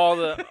 Yeah.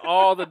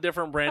 All the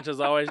different branches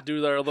always do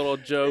their little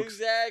jokes.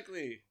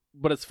 Exactly.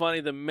 But it's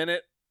funny, the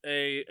minute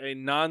a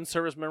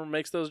non-service member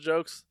makes those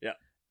jokes, Yeah.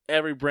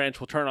 every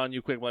branch will turn on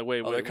you quick. Like, wait,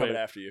 Oh, they're wait, coming wait.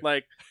 after you.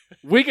 Like,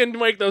 we can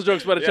make those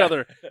jokes about each Yeah.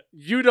 other.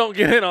 You don't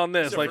get in on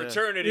this. It's a Like,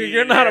 fraternity.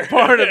 you're not a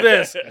part of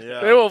this.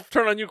 Yeah. They will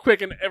turn on you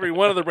quick in every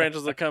one of the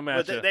branches that come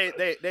at But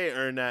you. they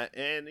earn that,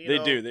 and They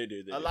do. They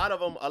do. A lot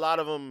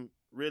of them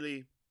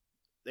really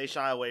they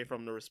shy away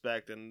from the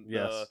respect, and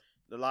Yes.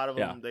 a lot of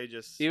them they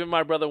just Even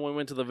my brother, when we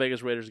went to the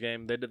Vegas Raiders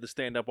game, they did the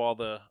stand up all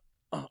the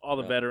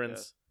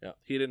veterans. yeah.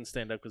 He didn't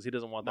stand up because he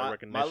doesn't want that My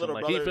recognition. little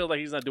Like he brother- feels like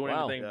he's not doing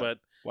Wow. anything, Yeah. but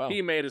Wow.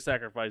 he made a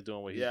sacrifice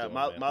doing what he's yeah. doing.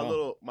 My man.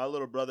 my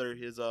little brother,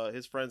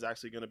 his friend's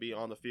actually going to be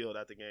on the field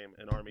at the game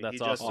in Army. That's he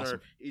just awesome.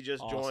 served- He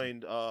just Awesome.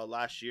 joined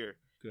last year.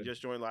 Good. He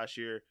just joined last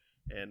year,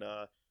 and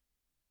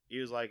he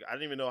was like, I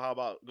didn't even know how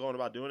about going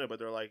about doing it, but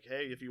they're like,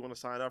 hey, if you want to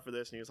sign up for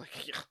this, and he was like,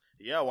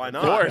 yeah, why Of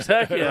not? course,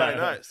 heck Why yeah.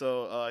 not?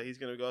 So he's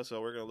gonna go.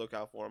 So we're gonna look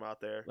out for him out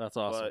there. That's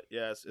awesome. But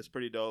yeah, it's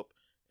pretty dope.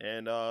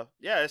 And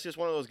it's just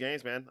one of those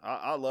games, man.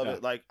 I love Yeah.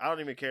 it. Like I don't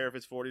even care if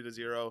it's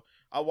 40-0.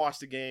 I'll watch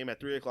the game at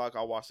 3:00.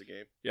 I'll watch the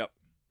game.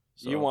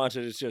 So, You want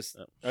it. It's just,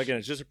 again,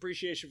 it's just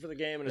appreciation for the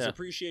game, and it's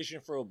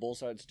appreciation for what both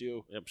sides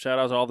do. Yep. Shout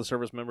out to all the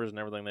service members and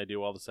everything they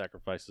do, all the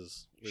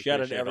sacrifices.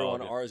 Shout out to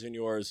everyone, ours and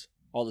yours,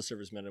 all the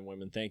servicemen and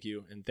women. Thank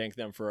you, and thank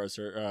them for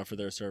for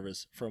their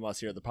service from us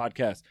here at the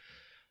podcast.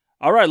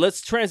 All right,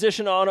 let's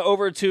transition on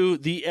over to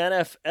the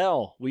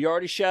NFL. We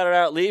already shouted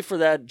out Lee for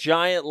that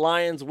giant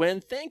Lions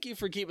win. Thank you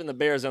for keeping the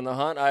Bears in the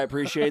hunt. I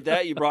appreciate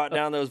that. You brought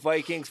down those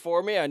Vikings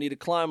for me. I need to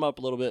climb up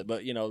a little bit,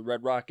 but,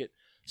 Red Rocket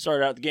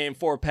started out the game,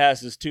 4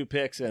 passes, 2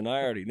 picks, and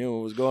I already knew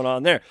what was going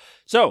on there.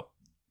 So,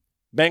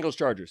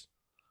 Bengals-Chargers.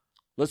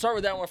 Let's start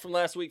with that one from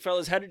last week,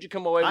 fellas. How did you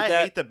come away with that?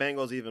 I hate the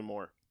Bengals even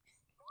more.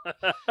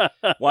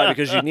 Why?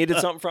 Because you needed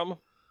something from them?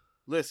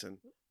 Listen,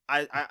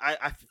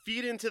 I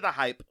feed into the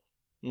hype.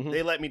 Mm-hmm.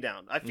 They let me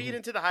down. I feed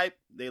into the hype.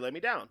 They let me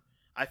down.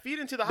 I feed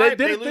into the They hype.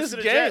 did They it lose this to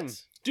the game.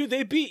 Jets. Dude,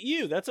 they beat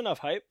you. That's enough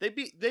hype. They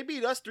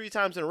beat us 3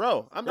 times in a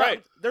row. I'm Right.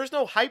 not. There's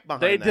no hype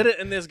behind They that. did it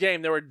in this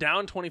game. They were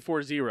down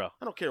 24-0.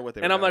 I don't care what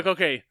they. And were I'm like, down.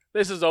 okay,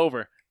 this is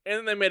over. And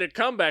then they made a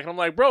comeback. And I'm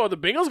like, bro, are the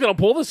Bengals going to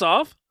pull this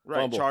off?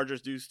 right? Fumble.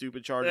 Chargers do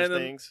stupid Chargers And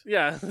then, things.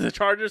 yeah, the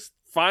Chargers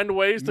find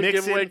ways to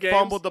give away Mixon games.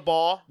 fumbled the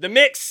ball. The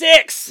mix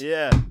 6.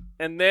 Yeah,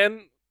 And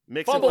then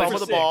Mixon Fumbled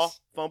fumbled for the ball. 6.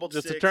 Fumbled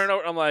just 6. a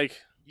turnover. I'm like,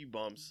 You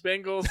bums.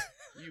 Bengals,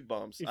 You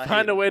bums. you I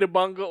find hate a it. way to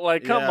bungle.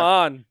 Like, come Yeah.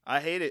 on. I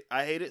hate it.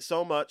 I hate it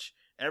so much.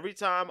 Every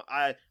time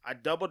I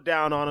doubled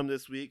down on them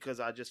this week because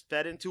I just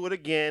fed into it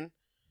again.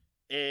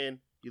 And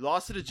you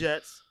lost to the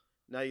Jets.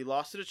 Now you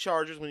lost to the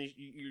Chargers when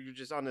you're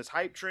just on this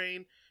hype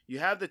train. You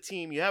have the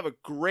team. You have a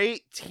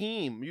great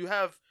team. You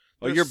have.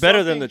 Oh, there's you're better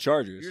than something- the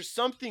Chargers. There's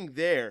something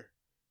there.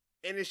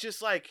 And it's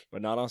just like,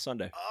 But not on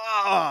Sunday.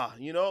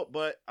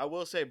 but I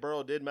will say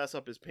Burrow did mess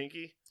up his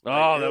pinky.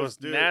 Oh, it that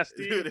was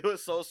nasty. Dude, it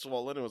was so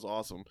swollen. It was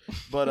awesome.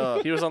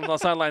 But He was on the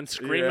sideline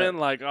screaming,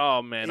 like,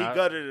 oh, man. he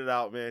gutted it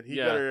out, man. He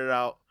Yeah. gutted it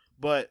out.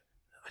 But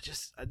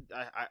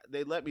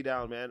they let me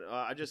down, man.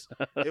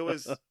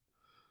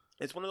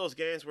 It's one of those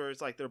games where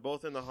it's like they're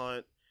both in the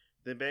hunt.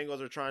 The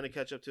Bengals are trying to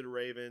catch up to the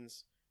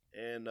Ravens,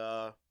 and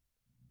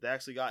they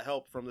actually got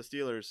help from the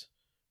Steelers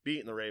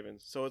beating the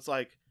Ravens. So it's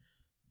like,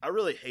 I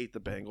really hate the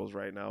Bengals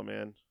right now,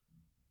 man.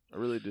 I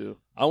really do.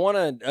 I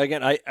want to,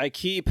 again, I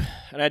keep,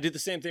 and I did the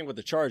same thing with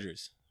the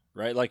Chargers,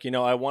 right? Like,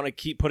 I want to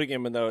keep putting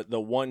them in the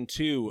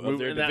 1-2 of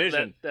their in that-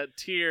 division. That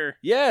tier.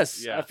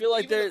 Yes. Yeah. I feel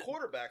like Even they're, the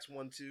quarterbacks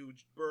 1-2,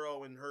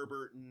 Burrow and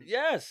Herbert. And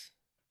yes.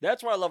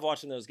 That's why I love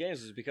watching those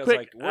games, is because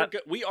Quick,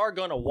 we are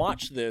going to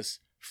watch this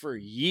for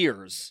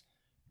years.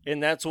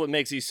 And that's what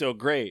makes these so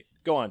great.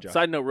 Go on, John.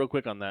 Side note, real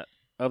quick on that.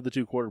 Of the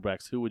 2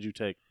 quarterbacks, who would you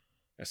take?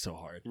 That's so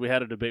hard. We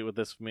had a debate with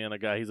this man, a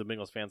guy. He's a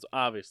Bengals fan, so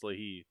obviously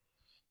he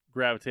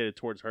gravitated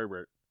towards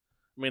Herbert.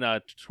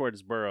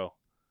 Towards Burrow.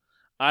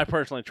 I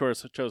personally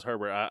chose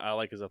Herbert. I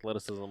like his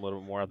athleticism a little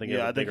bit more. I think he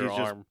has a bigger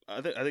arm.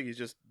 I think he's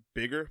just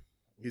bigger.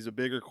 He's a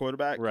bigger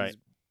quarterback. Right. He's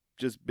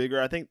just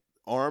bigger. I think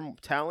arm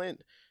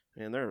talent,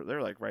 man,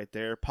 they're like right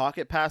there.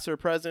 Pocket passer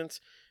presence.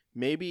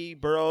 Maybe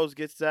Burrows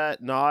gets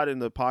that nod in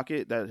the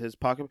pocket,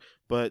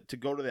 but to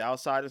go to the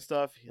outside and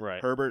stuff,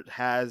 Right. Herbert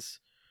has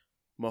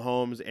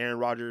Mahomes, Aaron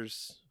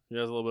Rodgers, He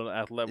has a little bit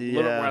of little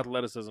more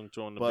athleticism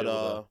to him. but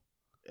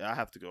I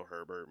have to go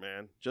Herbert,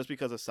 man, just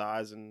because of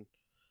size and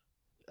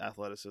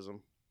athleticism.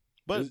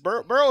 But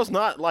Burrow's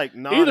not like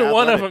either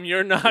one of them,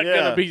 you're not Yeah.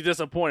 gonna be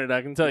disappointed.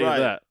 I can tell you Right.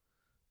 that.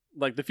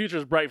 Like the future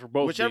is bright for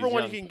both. Whichever these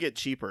one young- you can get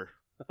cheaper.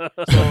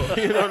 So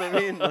you know what I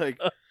mean? Like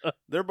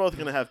they're both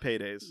gonna have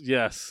paydays.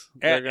 Yes,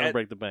 they're gonna At-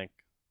 break the bank.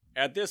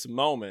 At this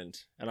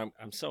moment, and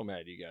I'm so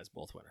mad you guys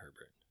both went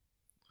Herbert.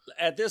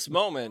 At this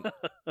moment,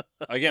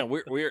 again,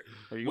 we're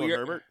Are you going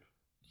Herbert?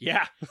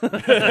 yeah.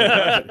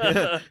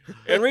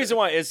 And reason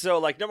why is so,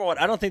 like, number one,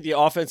 I don't think the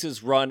offense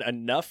is run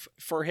enough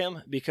for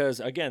him because,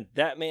 again,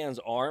 that man's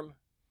arm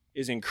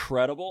is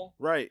incredible.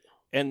 Right.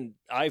 And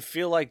I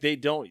feel like they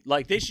don't,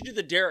 like, they should do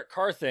the Derek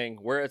Carr thing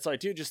where it's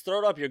like, dude, just throw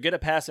it up. You'll get a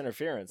pass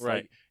interference. Right.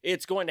 Like,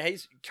 it's going to,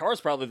 Carr's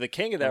probably the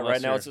king of that Unless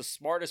right now. you're- It's the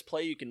smartest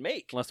play you can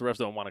make. Unless the refs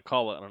don't want to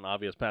call it on an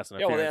obvious pass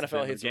Yeah, well, the interference. NFL at the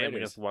end hates of the game ratings.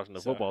 against the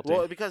Washington So- football team.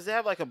 Well, because they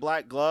have like a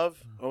black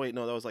glove. Oh wait,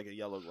 no, that was like a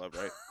yellow glove,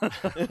 right?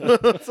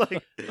 It's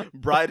like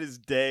bright as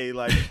day,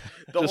 like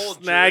the Just whole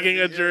snagging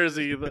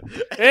jersey. a jersey.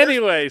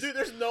 Anyways, Dude,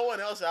 there's no one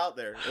else out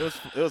there.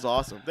 It was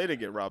awesome. They didn't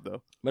get robbed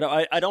though. But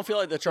I don't feel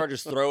like the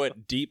Chargers throw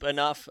it deep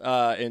enough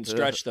and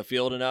stretch the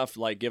field enough,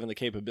 like, given the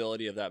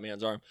capability of that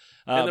man's arm.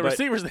 and the but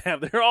receivers they have,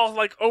 they're all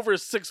like over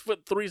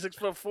 6'3",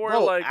 6'4".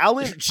 Bro, Like,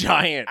 Allen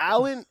giant.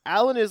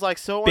 Allen is like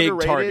so Big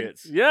underrated.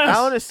 targets. yes,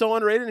 Allen is so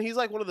underrated, and he's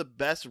like one of the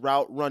best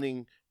route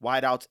running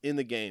wideouts in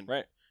the game.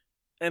 Right.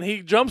 and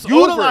he jumps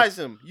Utilize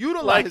him.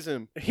 Utilize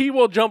him. over. He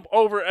will jump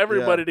over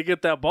everybody to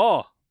get that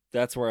ball.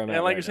 That's where I'm at.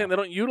 And like right you're saying, now.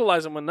 they don't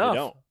utilize him They enough.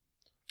 don't.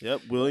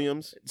 Yep,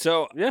 Williams.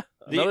 So Yeah,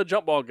 The- another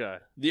jump ball guy.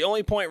 the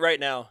only point right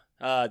now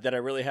that I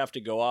really have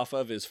to go off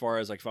of as far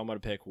as, like, if I'm going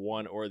to pick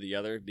one or the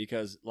other,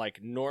 because like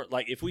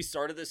if we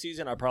started the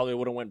season, I probably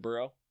would have went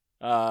Burrow.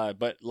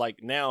 But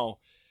like now,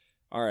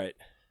 all right,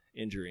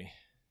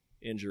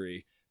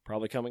 injury,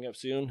 probably coming up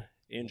soon.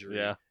 Injury.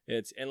 Yeah.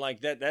 And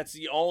like that's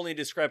the only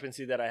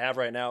discrepancy that I have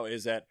right now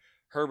is that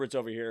Herbert's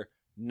over here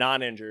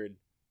non-injured,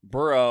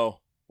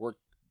 Burrow,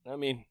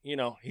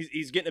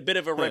 he's getting a bit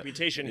of a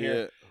reputation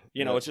here.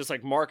 Yeah. It's just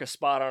like mark a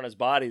spot on his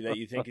body that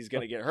you think he's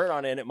going to get hurt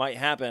on, and it might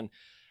happen.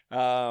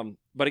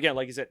 But again,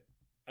 like you said,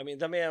 I mean,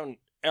 the man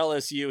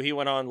LSU, he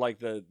went on like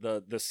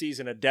the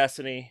season of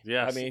destiny.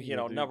 Yes, I mean,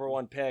 number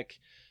one pick,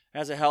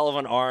 has a hell of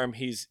an arm.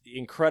 He's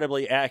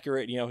incredibly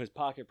accurate. His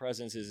pocket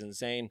presence is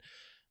insane.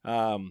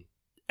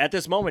 At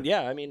this moment,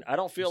 yeah, I mean, I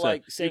don't feel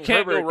like saying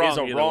Herbert is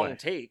a wrong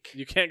take.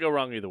 You can't go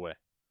wrong either way.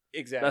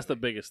 Exactly. That's the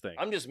biggest thing.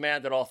 I'm just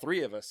mad that all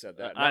three of us said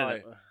that.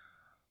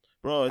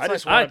 Bro, I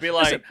just want to be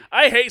like, listen,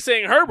 I hate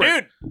saying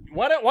Herbert. Dude,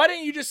 why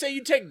didn't you just say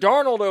you take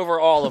Darnold over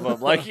all of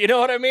them? Like, you know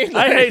what I mean?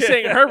 I hate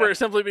saying Herbert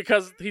simply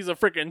because he's a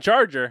freaking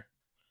Charger.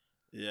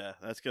 Yeah,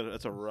 that's good.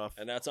 That's a rough.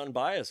 And that's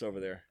unbiased over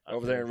there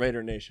in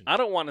Raider Nation. I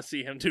don't want to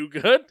see him do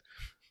good.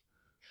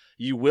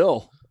 You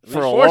will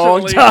for a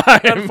long time.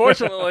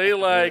 Unfortunately,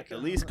 like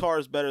at least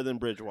Carr's better than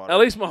Bridgewater. At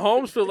least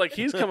Mahomes feels like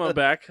he's coming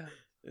back.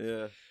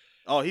 Yeah.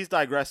 Oh, he's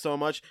digressed so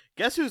much.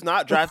 Guess who's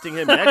not drafting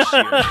him next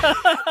year?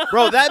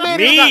 Bro, that man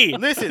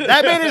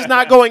that man is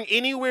not going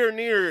anywhere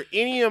near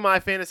any of my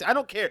fantasy. I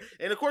don't care.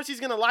 And of course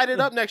he's going to light it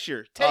up next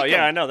year. Take him.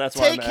 Yeah, I know. That's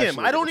why Take him.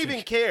 I don't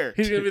even care.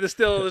 He's going to be the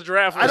steal of the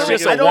draft. I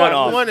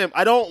don't want him.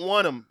 I don't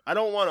want him.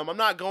 I'm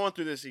not going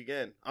through this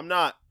again. I'm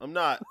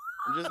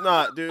just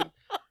not, dude.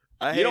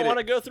 You don't want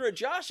to go through it.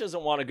 Josh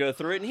doesn't want to go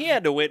through it, and he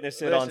had to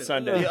witness it on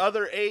Sunday. The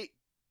other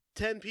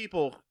 10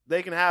 people,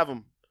 they can have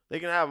him. I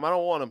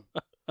don't want him.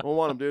 I don't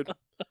want him, dude.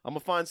 I'm going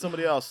to find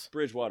somebody else.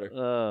 Bridgewater.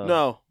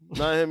 No,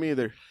 not him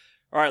either.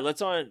 All right,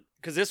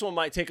 because this one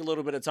might take a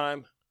little bit of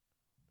time.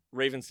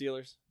 Ravens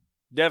Steelers.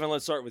 Devin,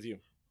 let's start with you.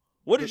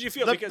 What did you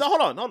feel?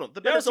 Hold on.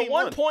 The better was a team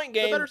one-point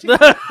game. The better team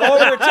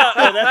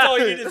overtime. That's all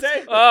you need to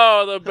say?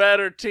 Oh, the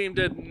better team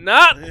did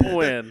not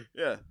win.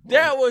 Yeah.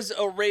 That was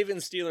a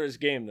Ravens Steelers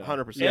game, though.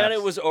 100%. And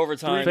it was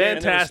overtime.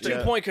 Fantastic.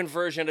 2-point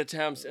conversion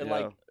attempts.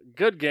 And,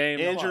 good game.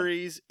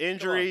 Injuries.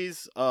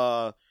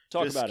 Talk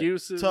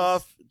excuses.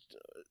 Tough.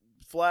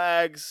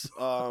 Flags.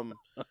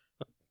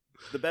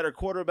 The better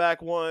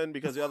quarterback won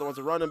because the other one's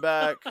a running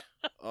back.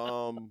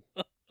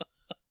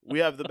 We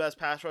have the best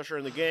pass rusher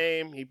in the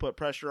game. He put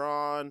pressure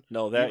on.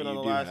 No, that you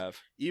do have.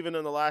 Even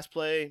in the last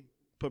play,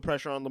 put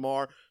pressure on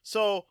Lamar.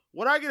 So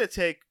what I get to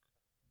take,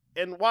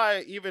 and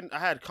why even I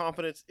had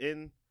confidence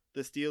in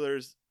the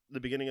Steelers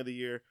the beginning of the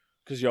year.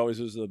 Because you always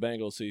lose to the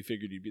Bengals, so you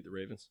figured you'd beat the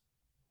Ravens.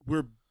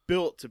 We're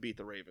built to beat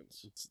the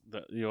Ravens.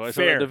 You always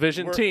have a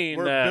division team.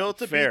 We're built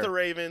to beat the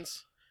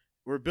Ravens.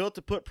 We're built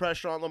to put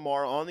pressure on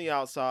Lamar on the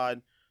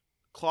outside,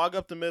 clog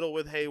up the middle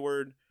with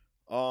Hayward.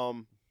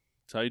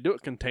 That's how you do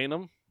it. Contain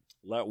them.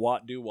 Let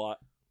Watt do Watt.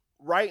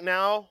 Right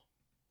now,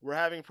 we're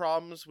having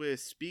problems with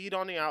speed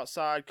on the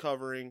outside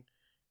covering,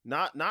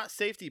 not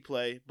safety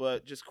play,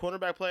 but just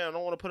cornerback play. I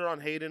don't want to put it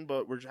on Hayden,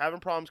 but we're having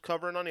problems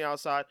covering on the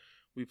outside.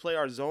 We play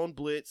our zone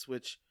blitz,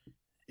 which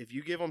if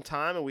you give them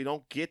time and we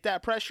don't get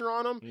that pressure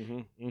on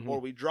them, or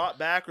we drop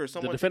back or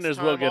someone the defenders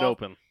takes will time get off,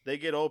 open. They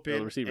get open,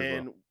 the receivers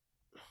and will.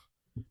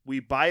 we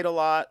bite a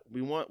lot.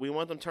 We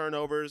want them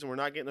turnovers, and we're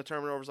not getting the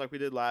turnovers like we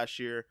did last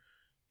year.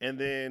 And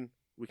then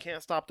we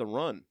can't stop the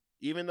run.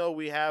 Even though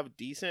we have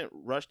decent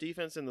rush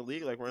defense in the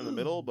league, like we're in the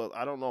middle, but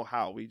I don't know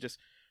how. We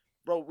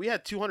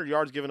had 200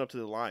 yards given up to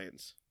the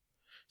Lions.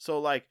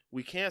 So,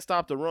 we can't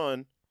stop the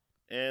run,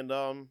 and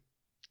the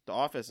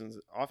offense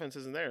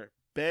isn't there.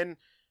 Ben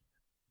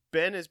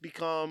has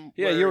become...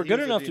 Yeah, you were good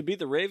enough to beat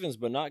the Ravens,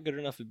 but not good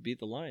enough to beat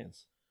the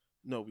Lions.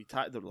 No, we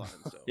tied the Lions,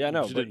 though. Yeah,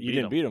 no, but you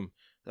didn't beat them.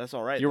 That's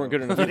all right. You weren't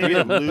good enough. We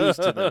didn't lose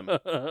to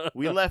them.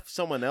 We left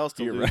someone else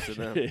to lose to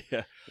them.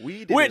 Yeah.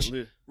 We didn't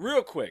lose.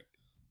 Real quick,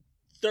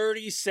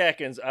 30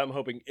 seconds, I'm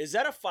hoping. Is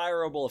that a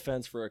fireable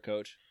offense for a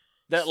coach?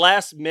 That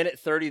last minute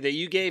 30 that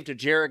you gave to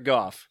Jared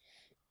Goff.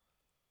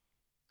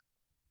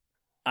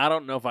 I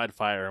don't know if I'd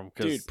fire him.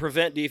 Dude,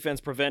 prevent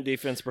defense. It's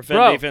defense on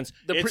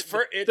the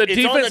in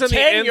the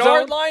end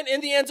 10-yard zone? line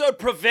in the end zone.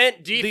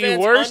 Prevent defense The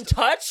worst,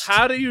 untouched.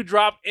 How do you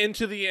drop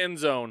into the end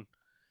zone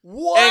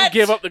What? and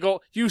give up the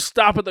goal? You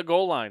stop at the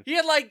goal line. He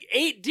had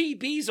 8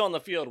 DBs on the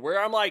field where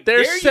I'm like,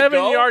 They're there you 7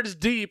 go. yards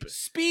deep.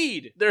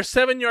 Speed. They're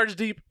 7 yards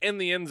deep in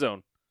the end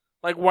zone.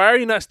 Why are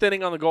you not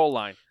standing on the goal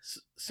line?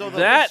 So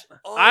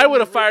I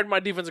would have fired my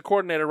defensive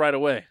coordinator right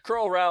away.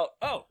 Curl route.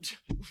 Oh.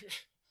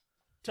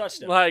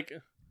 Touchdown.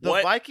 The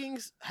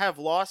Vikings have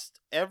lost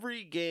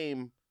every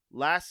game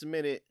last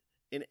minute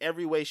in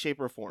every way, shape,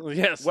 or form.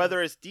 Yes.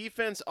 Whether it's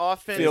defense,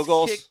 offense, field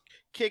goals,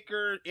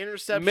 kicker,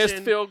 interception, missed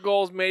field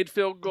goals, made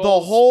field goals, the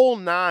whole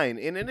 9.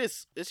 And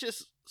it's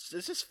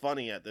just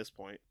funny at this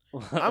point.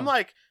 I'm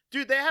like,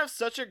 dude, they have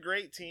such a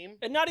great team.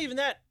 And not even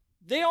that.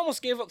 They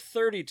almost gave up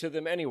 30 to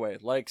them anyway.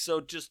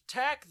 So just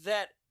tack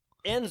that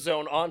end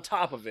zone on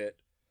top of it.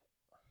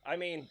 I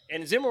mean,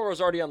 and Zimmer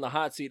was already on the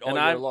hot seat all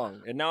year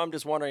long. And now I'm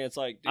just wondering, it's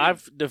like, dude,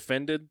 I've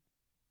defended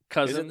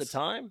Cousins. Is it the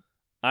time?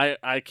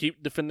 I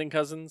keep defending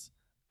Cousins,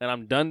 and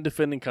I'm done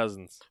defending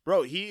Cousins.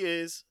 Bro,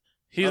 he's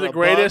the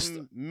greatest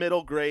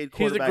middle grade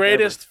quarterback. He's the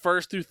greatest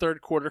first through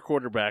third quarter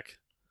quarterback.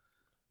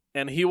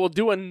 And he will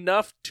do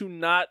enough to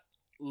not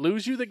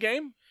lose you the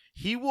game.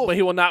 He will, but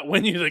he will not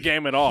win you the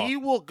game at all. He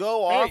will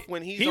go off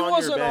when he's on your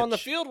bench. He wasn't on the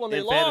field when they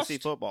in lost. fantasy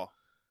football.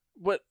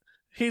 But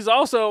he's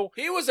also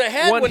He was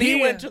ahead when he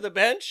went to the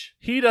bench.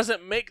 He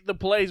doesn't make the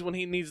plays when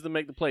he needs to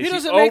make the plays. He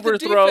doesn't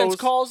overthrows. make the defense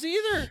calls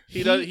either.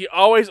 He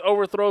always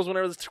overthrows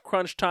whenever it's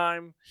crunch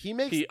time. He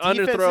makes he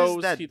defenses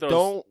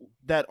underthrows.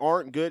 that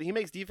aren't good. He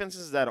makes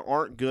defenses that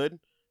aren't good,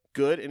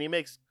 and he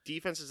makes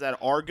defenses that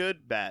are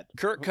good bad.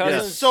 Kirk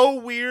Cousins. It's so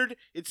weird.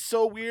 It's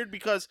so weird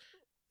because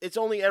it's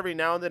only every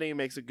now and then he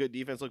makes a good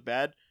defense look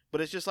bad,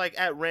 but it's just like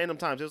at random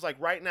times. It's like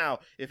right now,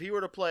 if he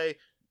were to play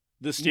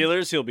the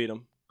Steelers, he'll beat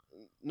them.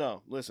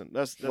 No, listen.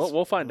 That's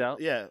we'll find out.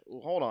 Yeah,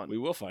 hold on. We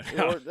will find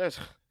out.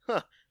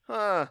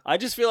 Huh. I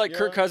just feel like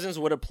Kirk Cousins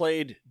would have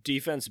played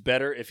defense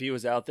better if he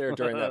was out there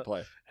during that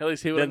play. At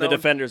least he would have the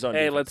defenders on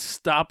Hey, defense. let's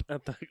stop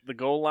at the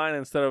goal line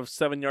instead of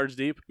 7 yards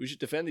deep. We should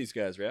defend these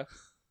guys, yeah?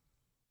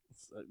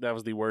 That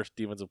was the worst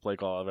defensive play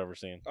call I've ever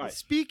seen. All right.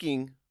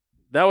 Speaking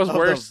that was of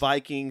worse.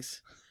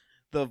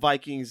 the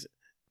Vikings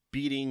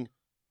beating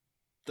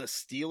the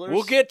Steelers.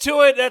 We'll get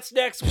to it. That's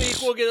next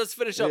week. Let's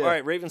finish up. Yeah. All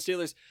right, Ravens,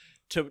 Steelers.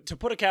 To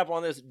put a cap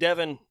on this,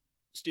 Devin,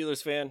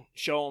 Steelers fan,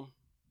 show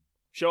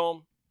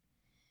him.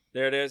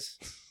 There it is.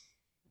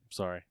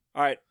 Sorry.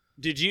 All right.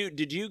 Did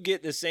you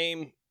get the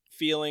same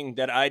feeling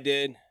that I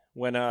did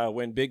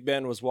when Big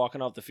Ben was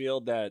walking off the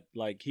field, that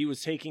like he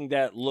was taking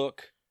that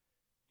look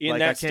in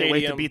that stadium? I can't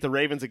wait to beat the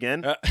Ravens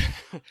again.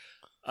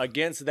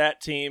 Against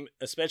that team,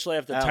 especially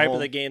after the type of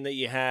the game that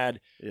you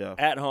had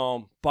at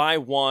home, by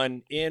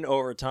one in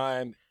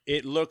overtime.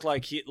 It looked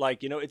like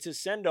it's a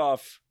send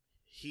off.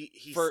 He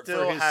still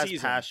for his has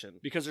season. Passion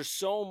because there's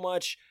so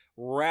much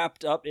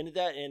wrapped up into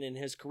that, and in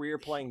his career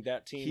playing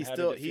that team, he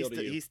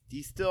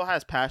still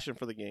has passion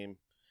for the game.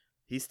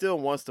 He still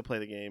wants to play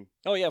the game.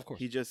 Oh yeah, of course.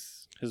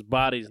 His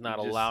body's not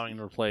allowing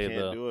him to play.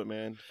 Can't do it,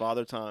 man.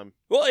 Father time.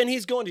 Well, and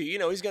he's going to.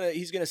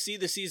 He's gonna see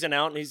the season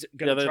out, and he's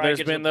gonna try to there's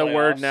get been to the the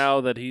word playoffs.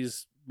 now that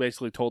he's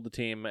basically told the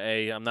team,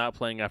 "Hey, I'm not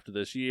playing after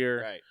this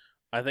year." Right.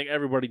 I think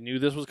everybody knew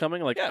this was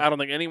coming. I don't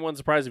think anyone's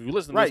surprised. If you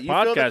listen to this You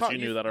feel podcast, you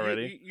knew that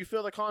already. You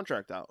feel the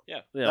contract out.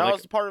 Yeah. That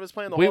was part of his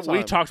plan the whole time.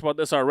 We talked about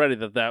this already,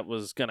 that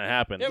was going to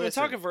happen. Yeah, we've been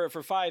talking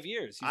for 5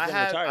 years. He's been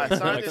I retired.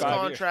 signed his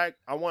contract.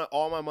 I want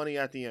all my money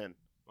at the end.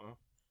 Uh-huh.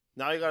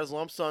 Now he got his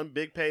lump sum,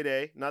 big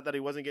payday. Not that he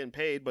wasn't getting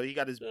paid, but he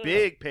got his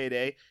big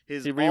payday. He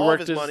all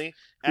reworked of his money.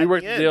 He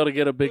worked the deal to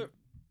get a big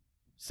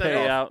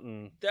payout.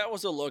 And that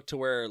was a look to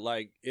where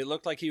it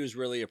looked like he was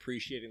really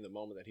appreciating the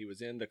moment that he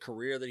was in, the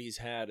career that he's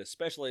had,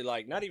 especially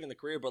not even the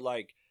career, but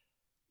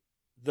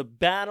the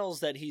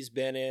battles that he's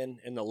been in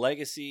and the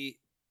legacy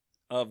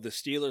of the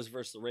Steelers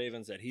versus the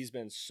Ravens that he's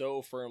been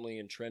so firmly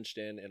entrenched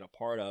in and a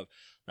part of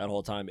that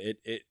whole time.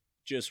 It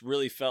just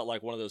really felt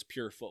like one of those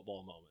pure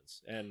football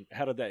moments. And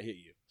how did that hit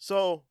you?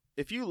 So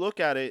if you look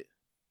at it,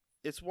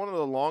 it's one of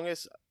the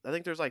longest. I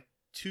think there's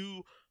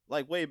two,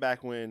 way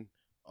back when,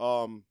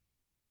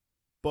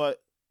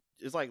 but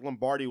it's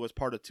Lombardi was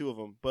part of two of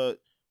them. But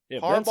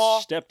Harbaugh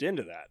Vince stepped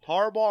into that.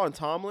 Harbaugh and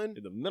Tomlin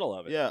in the middle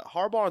of it. Yeah,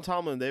 Harbaugh and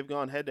Tomlin, they've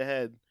gone head to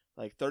head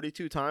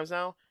 32 times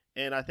now,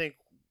 and I think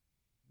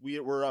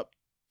we're up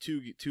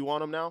 2 on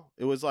them now.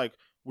 It was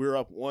we were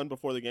up 1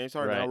 before the game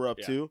started. Right. Now we're up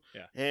 2,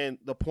 and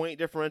the point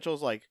differential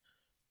is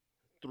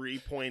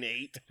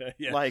 3.8.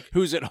 Yeah.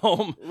 Who's at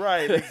home?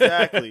 Right,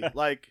 exactly.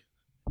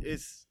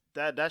 It's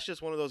that's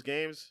just one of those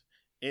games.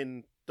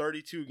 In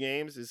 32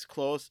 games is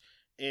close.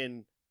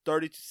 In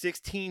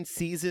 16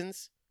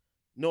 seasons.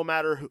 No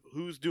matter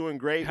who's doing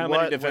great, how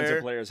many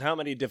defensive players, how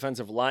many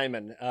defensive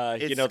linemen,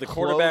 the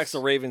quarterbacks the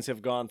Ravens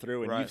have gone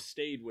through and you've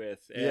stayed with,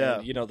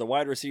 and the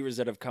wide receivers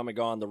that have come and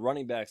gone, the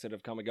running backs that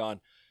have come and gone,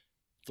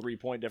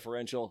 3-point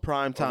differential,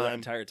 prime time, the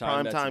entire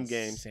time, prime time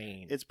game.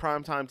 Insane. It's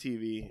prime time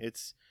TV.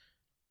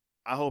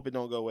 I hope it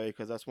don't go away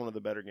because that's one of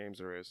the better games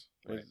there is.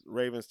 Right.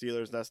 Ravens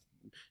Steelers. That's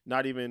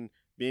not even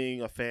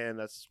being a fan.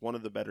 That's one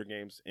of the better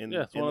games in.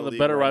 Yeah, it's in one the of the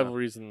better right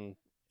rivalries in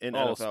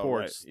NFL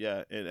sports. Right?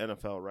 Yeah, in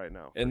NFL right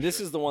now. And this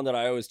is the one that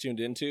I always tuned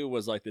into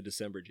was the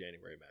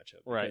December-January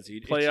matchup. Right.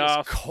 Playoff. It's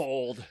just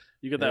cold.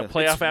 You get that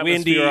playoff it's atmosphere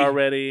windy,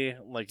 already.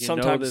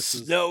 Sometimes this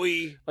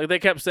snowy. Is, they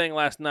kept saying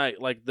last night,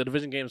 the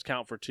division games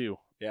count for 2.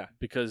 Yeah.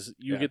 Because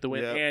you get the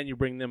win and you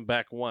bring them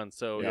back 1.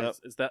 So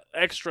it's that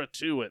extra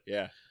to it.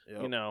 Yeah.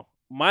 Yep.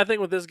 My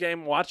thing with this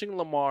game, watching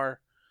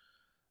Lamar,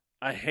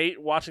 I hate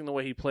watching the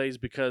way he plays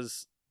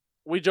because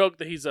we joke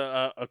that he's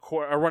a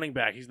running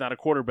back. He's not a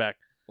quarterback.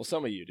 Well,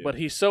 some of you do. But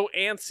he's so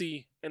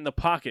antsy in the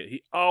pocket.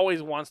 He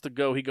always wants to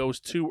go. He goes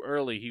too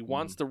early. He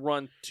wants to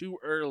run too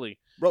early.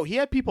 Bro, he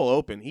had people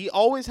open. He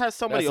always has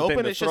somebody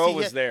open. The throw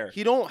was there.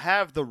 He don't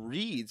have the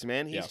reads,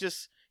 man.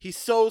 He's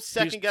so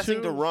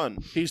second-guessing to run.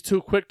 He's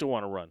too quick to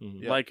want to run.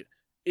 Mm-hmm.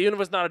 Even if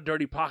it's not a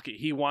dirty pocket,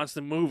 he wants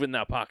to move in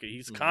that pocket.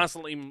 He's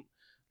constantly,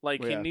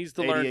 he needs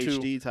to learn to.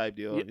 ADHD type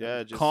deal.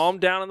 Just calm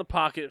down in the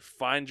pocket,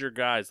 find your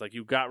guys.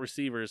 You've got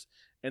receivers.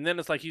 And then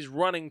it's he's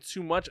running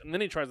too much, and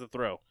then he tries to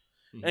throw.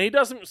 And he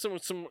does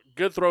some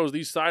good throws,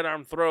 these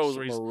sidearm throws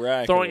where he's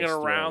throwing it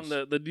around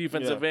the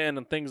defensive end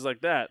and things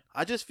like that.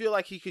 I just feel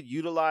like he could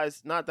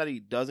utilize, not that he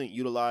doesn't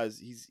utilize,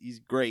 he's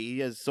great. He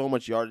has so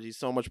much yardage. He's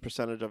so much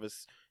percentage of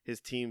his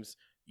team's,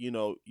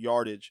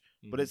 yardage.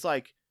 But it's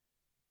like,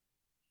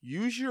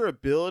 use your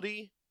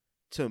ability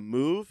to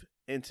move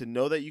and to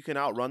know that you can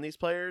outrun these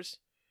players.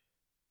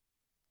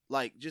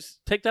 Like, just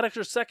take that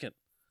extra second.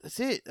 That's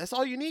it. That's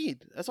all you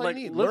need. That's all you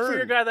need. Look for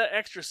your guy that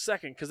extra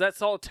second, because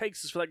that's all it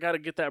takes is for that guy to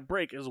get that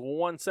break is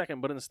 1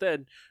 second. But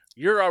instead,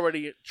 you're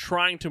already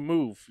trying to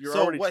move. You're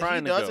already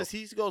trying to go. So what he does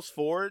is he goes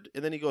forward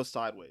and then he goes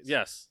sideways.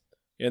 Yes.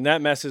 And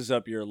that messes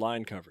up your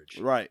line coverage.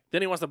 Right.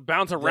 Then he wants to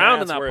bounce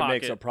around in that pocket. That's where pocket.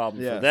 it makes a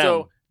problem for them.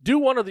 So do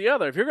one or the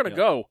other. If you're going to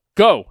go.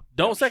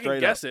 Don't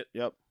second guess it.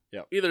 Yep.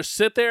 Either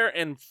sit there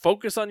and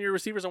focus on your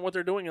receivers on what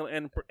they're doing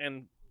and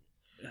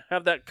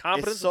have that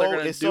confidence that they're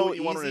going to do what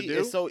you want them to do.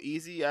 It's so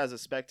easy as a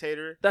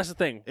spectator. That's the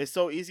thing. It's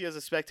so easy as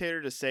a spectator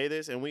to say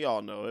this, and we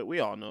all know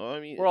it. I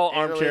mean, we're all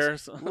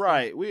armchairs,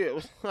 right?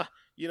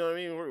 You know what I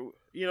mean?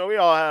 We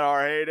all had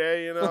our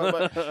heyday,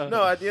 But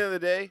no, at the end of the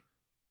day,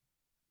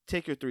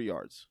 take your 3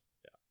 yards.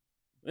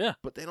 Yeah.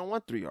 But they don't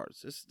want 3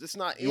 yards. It's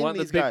not you in want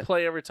these the big guys.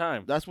 play every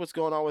time. That's what's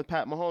going on with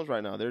Pat Mahomes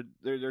right now.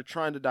 They're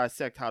trying to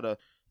dissect how to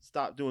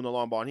stop doing the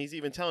long ball, and he's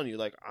even telling you,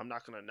 like, I'm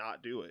not gonna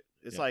not do it.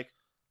 It's like,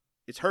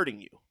 it's hurting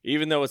you.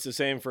 Even though it's the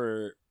same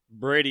for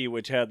Brady,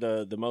 which had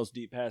the most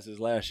deep passes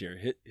last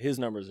year, his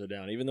numbers are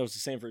down. Even though it's the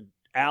same for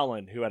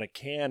Allen, who had a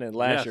cannon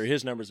last year,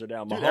 his numbers are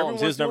down. Mahomes,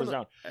 his numbers are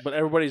down. But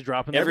everybody's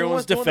dropping.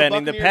 Everyone's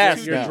defending the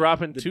pass. You're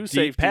dropping 2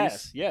 safeties.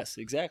 Pass. Yes,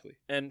 exactly.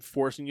 And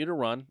forcing you to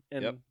run.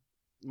 And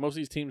most of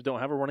these teams don't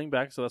have a running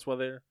back, so that's why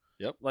they're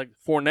like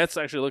Fournette's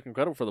actually looking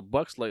incredible for the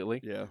Bucs lately.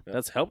 Yeah.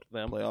 That's helped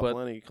them. Playoff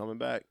Lenny coming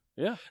back.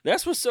 Yeah.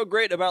 That's what's so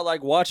great about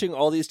like watching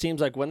all these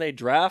teams, like when they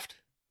draft,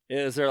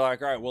 is they're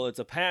like, all right, well, it's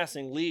a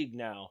passing league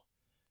now,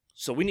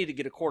 so we need to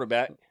get a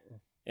quarterback,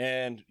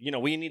 and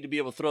we need to be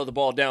able to throw the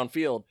ball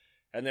downfield.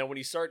 And then when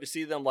you start to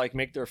see them like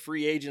make their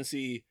free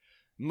agency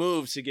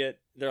moves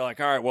they're like,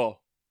 all right,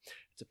 well,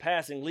 it's a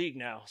passing league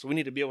now, so we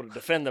need to be able to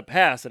defend the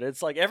pass. And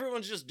it's like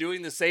everyone's just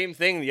doing the same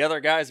thing the other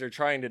guys are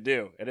trying to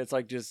do, and it's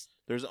like just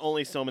there's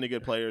only so many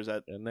good players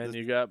and then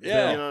you got you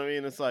know what I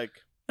mean? It's like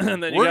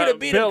and then we're gonna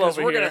beat them because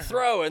we're gonna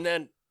throw, and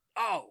then.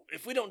 Oh,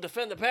 if we don't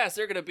defend the pass,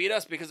 they're going to beat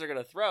us because they're going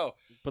to throw.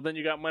 But then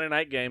you got Monday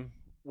night game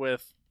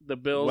with the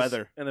Bills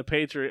and the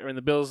Patriots,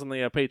 the Bills and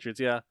the Patriots.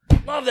 Yeah,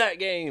 love that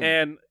game.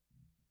 And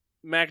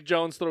Mac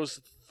Jones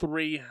throws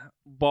 3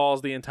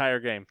 balls the entire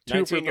game.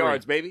 19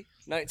 yards, baby.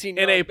 19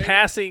 in a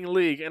passing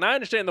league. And I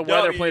understand the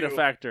weather played a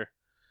factor.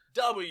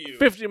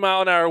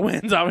 50-mile-an-hour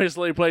winds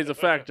obviously plays a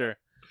factor.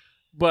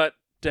 But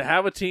to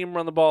have a team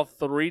run the ball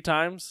 3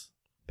 times.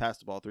 Pass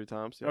the ball 3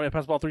 times. Yeah.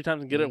 Pass the ball 3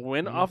 times and get a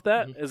win off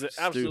that is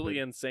absolutely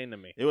insane to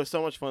me. It was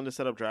so much fun to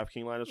set up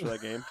DraftKings lineups for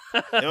that game.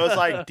 It was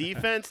like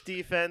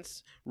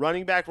defense,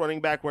 running back.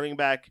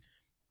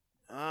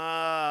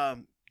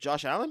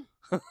 Josh Allen?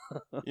 You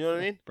know what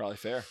I mean? Probably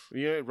fair.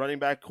 Running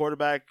back,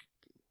 quarterback.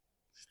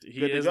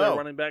 He is that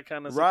running back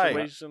kind of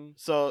situation. Right.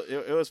 So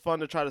it was fun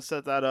to try to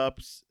set that up,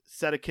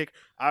 set a kick.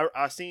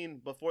 I seen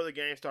before the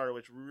game started,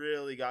 which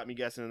really got me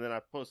guessing, and then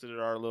I posted it in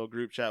our little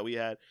group chat we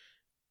had,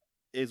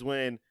 is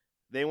when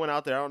they went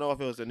out there. I don't know if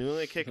it was the New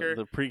England kicker.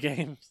 The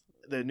pregame.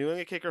 The New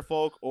England kicker,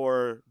 Folk,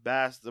 or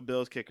Bass, the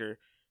Bills kicker.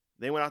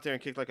 They went out there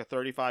and kicked like a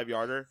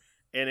 35-yarder.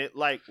 And it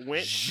like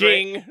went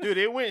straight. Dude,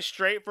 it went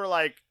straight for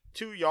like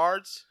 2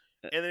 yards.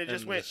 And then it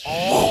just went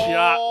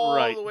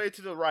all the way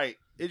to the right.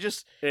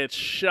 It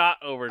shot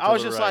over to the right. I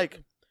was just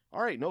like,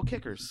 all right, no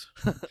kickers.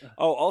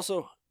 Oh,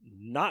 also,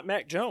 not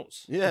Mac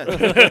Jones. Yeah.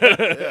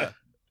 Yeah.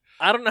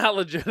 I don't know how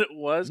legit it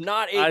was.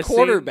 Not a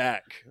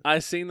quarterback. I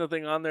seen the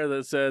thing on there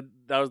that said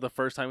that was the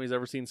first time he's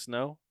ever seen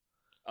snow.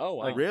 Oh,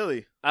 wow. Like,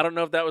 really? I don't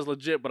know if that was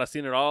legit, but I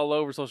seen it all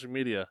over social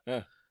media.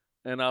 Yeah.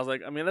 And I was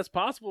like, I mean, that's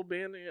possible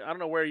being, I don't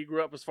know where you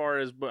grew up as far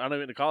as, but I know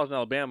you went to college in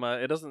Alabama.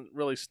 It doesn't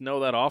really snow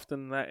that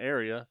often in that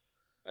area.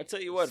 I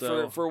tell you what,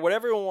 for what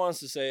everyone wants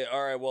to say,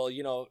 all right,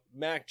 well,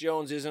 Mac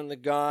Jones isn't the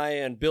guy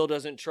and Bill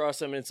doesn't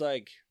trust him. It's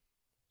like,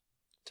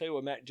 tell you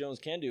what Mac Jones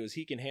can do is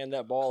he can hand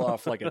that ball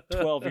off like a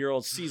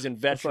 12-year-old seasoned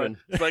veteran.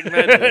 It's like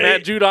Matt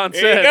Judon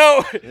said. There you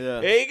go.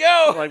 Yeah. There you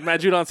go. Like Matt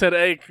Judon said,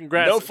 hey,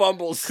 congrats. No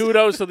fumbles.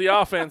 Kudos to the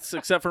offense,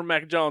 except for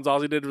Mac Jones. All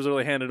he did was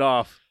really hand it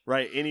off.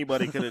 Right.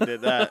 Anybody could have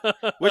did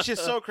that, which is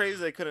so crazy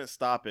they couldn't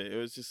stop it.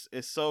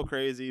 It's so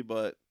crazy,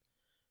 but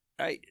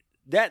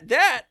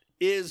that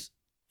is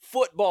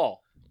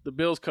football. The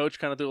Bills coach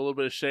kind of threw a little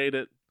bit of shade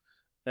at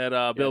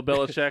Bill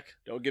Belichick.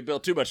 Don't give Bill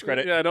too much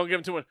credit. Yeah, don't give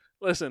him too much.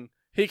 Listen,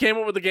 he came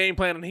up with the game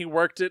plan and he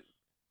worked it.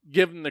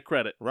 Give him the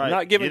credit. Right. I'm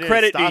not giving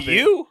credit to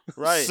you,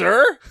 right,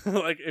 sir.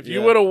 Like if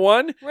you would have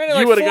won,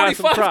 you would have got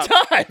some props.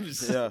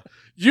 Times. Yeah.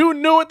 You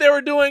knew what they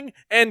were doing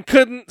and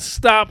couldn't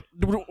stop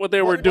what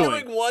they were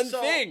doing. One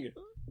thing.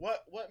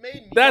 What made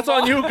me? That's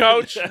on you,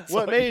 coach.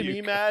 What made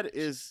me mad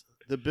is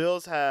the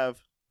Bills have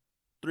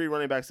 3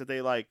 running backs that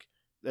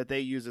they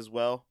use as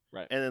well.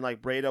 Right. And then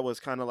like Breda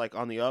was kind of like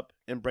on the up,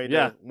 and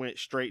Breda went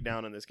straight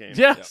down in this game.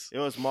 Yes. It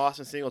was Moss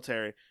and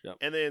Singletary. Yep.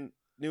 And then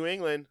New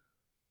England,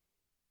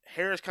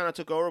 Harris kind of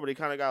took over, but he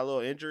kind of got a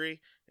little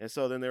injury, and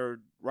so then they were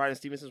riding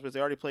Stevenson, but they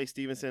already play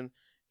Stevenson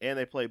and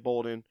they play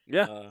Bolden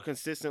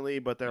consistently,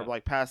 but they're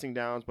like passing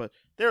downs, but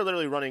they're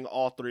literally running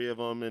all three of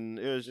them, and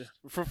it was just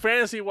for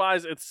fantasy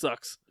wise, it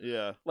sucks.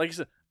 Yeah, like you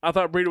said, I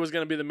thought Breida was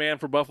going to be the man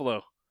for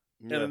Buffalo,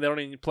 and then they don't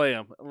even play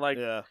him. Like,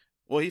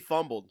 well, he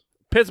fumbled.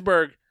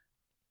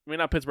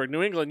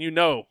 New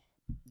England.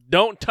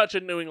 Don't touch a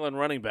New England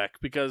running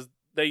back because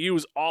they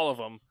use all of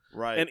them.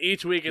 Right, and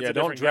each week it's a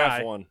don't different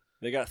draft guy. One.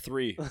 They got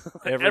 3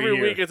 every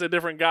year. week. It's a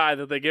different guy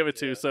that they give it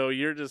to. So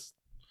you're just.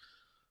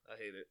 I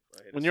hate it.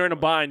 When you're in a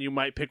bind, you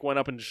might pick one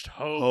up and just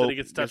hope that he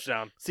gets a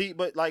touchdown. See,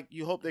 but like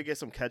you hope they get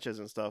some catches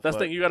and stuff. That's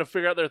the thing. You got to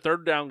figure out their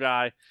third down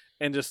guy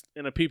and just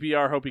in a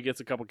PPR hope he gets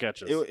a couple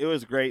catches. It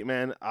was great,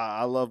 man.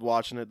 I loved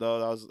watching it though.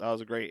 That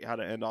was a great how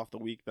to end off the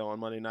week though on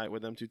Monday night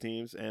with them two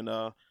teams, and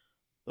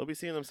they'll be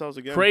seeing themselves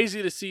again.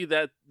 Crazy to see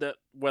that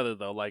weather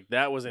though. Like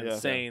that was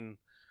insane. Yeah.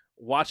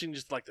 Watching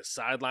just like the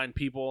sideline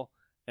people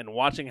and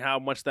watching how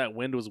much that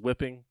wind was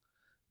whipping.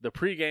 The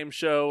pregame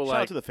show, shout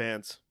out to the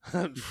fans.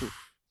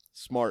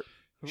 Smart.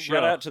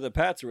 Shout out to the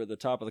Pats who are at the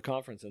top of the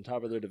conference and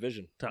top of their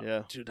division. Top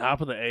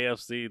of the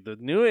AFC. The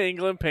New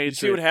England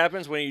Patriots. You see what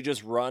happens when you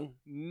just run?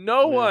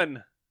 No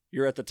one.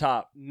 You're at the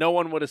top. No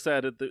one would have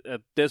said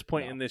at this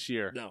point in this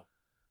year. No.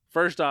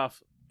 First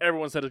off,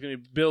 everyone said it's going to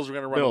be Bills were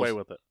going to run away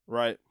with it.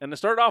 Right. And it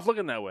started off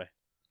looking that way.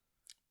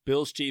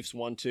 Bills, Chiefs,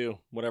 1-2,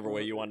 whatever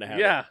way you want to have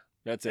it. Yeah.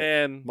 That's it.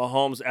 And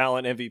Mahomes,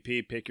 Allen,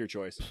 MVP, pick your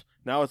choice.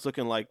 Now it's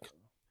looking like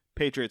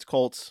Patriots,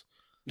 Colts.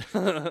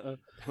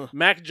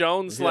 Mac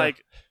Jones,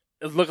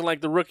 is looking like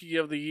the rookie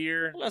of the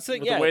year with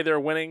the way they're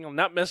winning.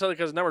 Not necessarily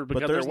because of numbers, but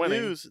because they're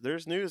winning.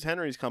 There's news.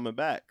 Henry's coming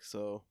back.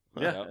 So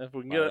if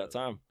we can get that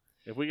time.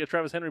 If we get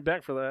Travis Henry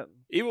back for that.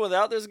 Even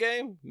without this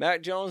game,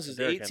 Mac Jones is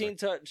 18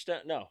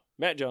 touchdowns. No,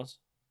 Matt Jones.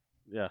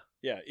 Yeah.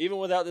 Yeah, even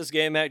without this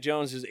game, Mac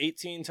Jones is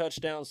 18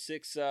 touchdowns,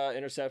 6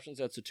 interceptions.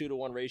 That's a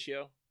 2-to-1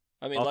 ratio.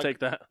 I mean, I'll take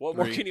that. What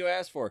more can you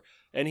ask for?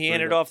 And he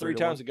handed off 3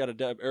 times and got a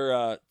W,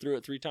 or threw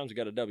it 3 times and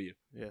got a W.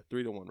 Yeah,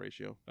 3-to-1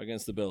 ratio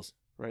against the Bills.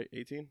 Right,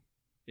 18?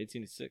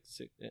 18 to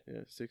 6. Yeah,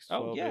 6,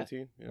 12,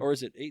 18. Yeah. Or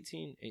is it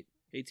 18,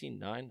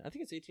 9? I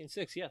think it's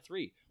 18-6. Yeah,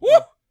 3. Woo!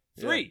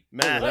 3.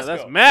 Math.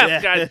 That's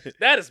math, guys.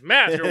 That is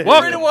math. You're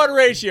welcome. 3-to-1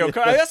 ratio.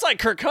 That's like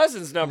Kirk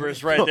Cousins'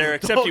 numbers right there,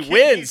 except he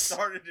wins.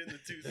 Started in the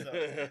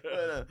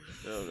 2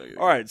 stuff.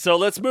 All right, so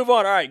let's move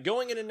on. All right,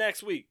 going into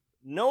next week.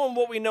 Knowing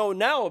what we know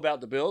now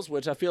about the Bills,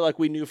 which I feel like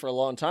we knew for a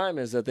long time,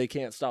 is that they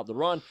can't stop the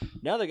run.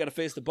 Now they got to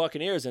face the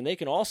Buccaneers, and they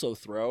can also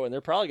throw, and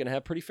they're probably going to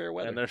have pretty fair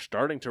weather. And they're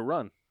starting to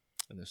run.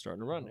 And they're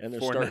starting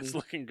Fournette's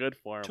looking good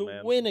for them,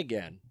 to win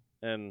again.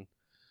 And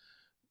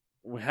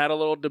we had a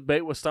little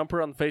debate with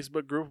Stumper on the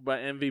Facebook group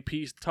about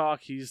MVP talk.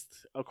 He's,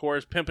 of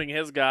course, pimping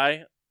his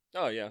guy.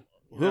 Oh, yeah.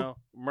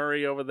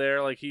 Murray over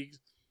there, like he.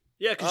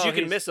 Yeah, because you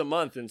can miss a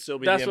month and still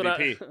be the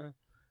MVP.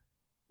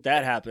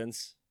 That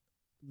happens.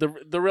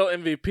 The real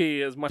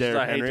MVP, as much Derrick as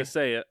I Henry? hate to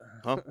say it,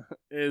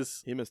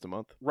 is he missed a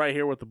month right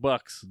here with the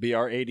Bucks.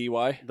 Brady.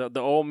 The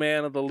old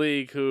man of the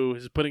league who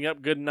is putting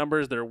up good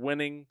numbers. They're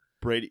winning.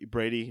 Brady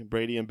and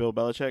Bill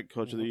Belichick,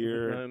 Coach of the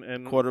Year,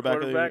 and quarterback.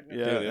 Of the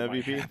year. Yeah,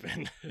 dude,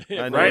 MVP.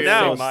 I know, right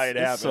now, it might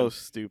happen. It's so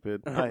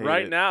stupid.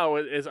 Right now,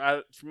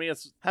 for me,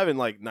 it's having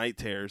like night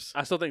tears.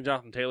 I still think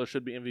Jonathan Taylor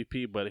should be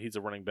MVP, but he's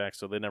a running back,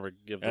 so they never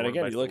give. And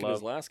again, you look at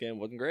his last game,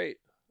 wasn't great.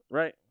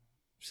 Right.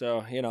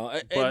 So, and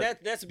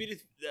that's a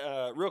beautiful.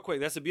 Real quick,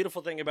 that's the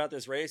beautiful thing about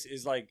this race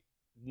is like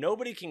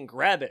nobody can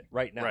grab it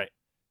right now. Right.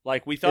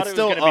 Like we thought it was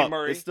going to be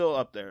Murray. It's still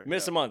up there.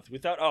 Miss a month. We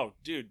thought, oh,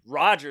 dude,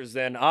 Rodgers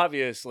then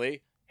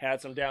obviously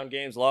had some down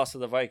games, lost to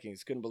the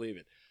Vikings. Couldn't believe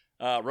it.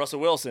 Russell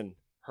Wilson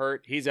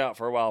hurt. He's out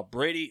for a while.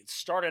 Brady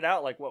started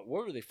out like what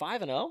were they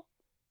 5-0?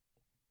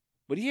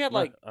 But he had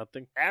I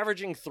think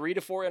averaging 3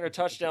 to 4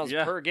 touchdowns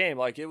per game.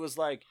 Like it was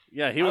like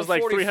he was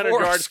like 300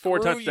 yards, 4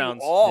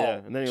 touchdowns. Yeah,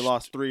 and then he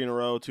lost 3 in a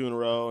row, 2 in a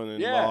row, and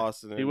then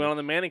lost. And then he went on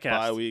the Manning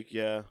cast. Bye week,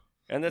 yeah.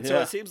 And then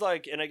so it seems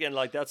like, and again,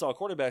 like that's all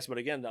quarterbacks. But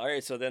again, all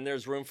right. So then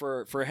there's room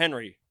for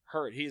Henry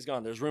hurt. He's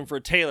gone. There's room for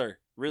Taylor.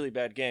 Really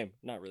bad game.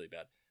 Not really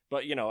bad.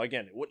 But,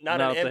 again,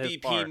 not an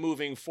MVP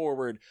moving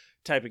forward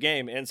type of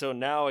game. And so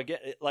now, again,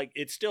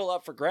 it's still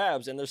up for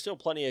grabs, and there's still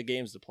plenty of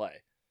games to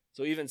play.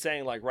 So even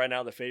saying, like, right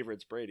now the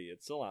favorite's Brady,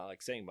 it's still not,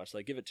 like, saying much.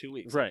 Like, give it 2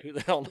 weeks. Right. Like, who the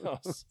hell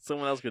knows?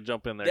 Someone else could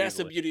jump in there That's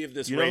easily. the beauty of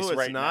this race race right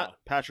right now.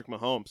 Patrick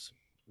Mahomes.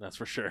 That's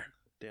for sure.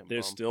 Damn,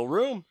 there's still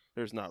room.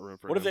 There's not room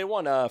for What him. if they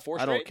won 4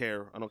 straight? I don't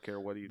care. I don't care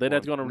what he They'd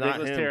have to go on a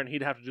ridiculous tear, and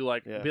he'd have to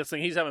do,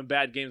 he's having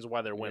bad games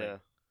while they're winning. Yeah.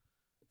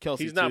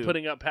 Kelsey, he's not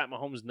putting up Pat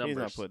Mahomes' numbers. He's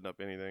not putting up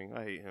anything.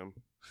 I hate him.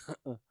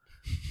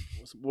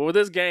 Well, with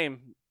this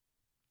game,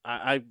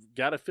 I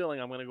got a feeling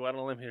I'm going to go out on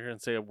a limb here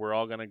and say we're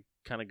all going to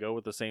kind of go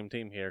with the same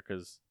team here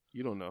because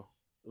you don't know.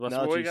 That's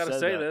what we got to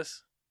say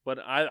this. But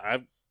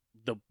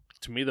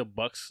to me, the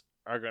Bucks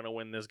are going to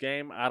win this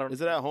game. I don't.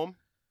 Is it at home?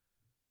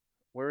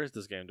 Where is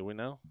this game? Do we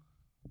know?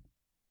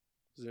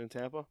 Is it in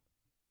Tampa?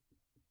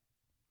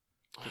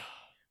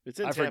 It's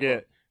in I Tampa.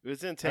 forget. If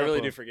it's in Tampa, I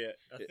really do forget.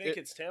 I think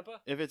it's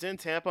Tampa. If it's in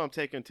Tampa, I'm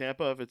taking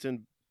Tampa. If it's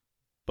in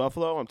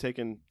Buffalo, I'm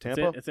taking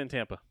Tampa. It's in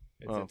Tampa.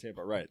 It's in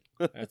Tampa, right?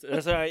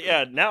 That's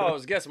yeah. Now I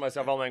was guessing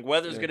myself. I'm like,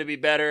 weather's going to be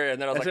better,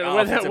 and then I was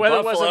like,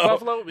 weather was in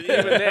Buffalo. But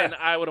even then,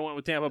 I would have went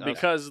with Tampa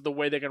because of the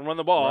way they can run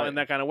the ball in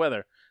that kind of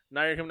weather.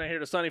 Now you're coming out here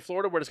to sunny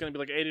Florida, where it's going to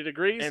be like 80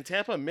 degrees, and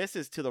Tampa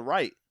misses to the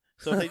right.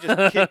 So if they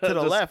just kicked to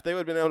the left, they would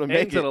have been able to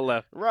make it to the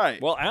left. Right.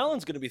 Well,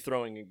 Allen's going to be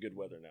throwing in good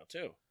weather now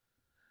too.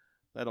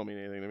 That don't mean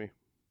anything to me.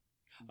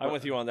 I'm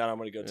with you on that. I'm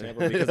going to go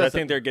Tampa because I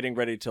think they're getting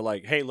ready to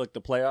like, hey, look,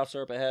 the playoffs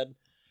are up ahead.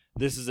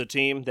 This is a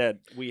team that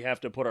we have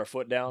to put our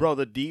foot down. Bro,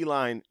 the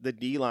D-line's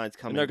coming.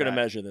 And they're going to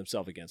measure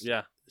themselves against.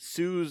 Yeah.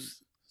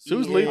 Sue's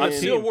leading. I'm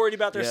still worried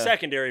about their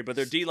secondary, but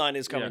their D-line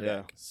is coming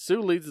back.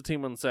 Sue leads the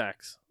team on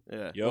sacks.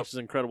 Yeah. Which is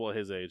incredible at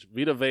his age.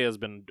 Vita Vea has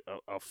been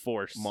a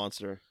force.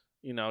 Monster.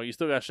 You know, you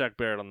still got Shaq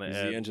Barrett on the He's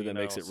edge. the engine that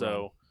makes it run.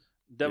 So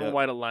Devin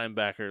White at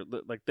linebacker.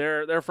 Like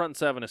their front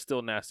seven is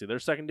still nasty. Their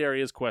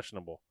secondary is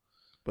questionable.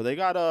 But they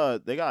got I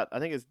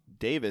think it's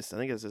Davis. I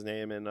think it's his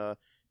name, and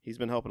he's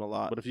been helping a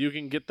lot. But if you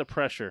can get the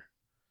pressure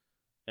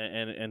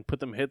and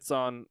put them hits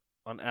on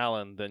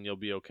Allen, then you'll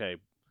be okay.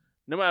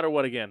 No matter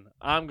what, again,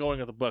 I'm going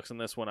with the Bucs in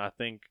this one. I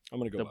think I'm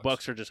going to go. The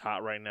Bucs are just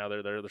hot right now.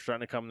 They're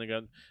starting to come and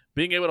go.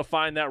 Being able to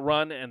find that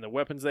run and the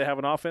weapons they have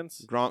in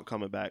offense. Gronk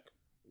coming back.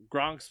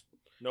 Gronk's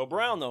no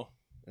Brown though.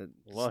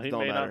 Well, he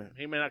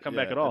may not come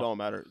back at all. It don't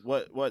matter.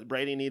 What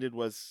Brady needed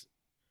was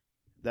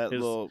that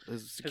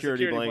his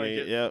security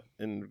blanket. Yep,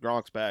 and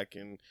Gronk's back,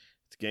 and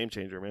it's a game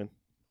changer, man.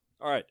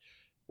 All right,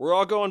 we're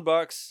all going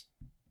Bucs.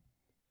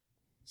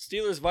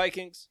 Steelers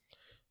Vikings.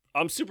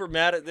 I'm super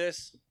mad at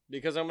this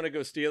because I'm going to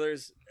go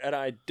Steelers, and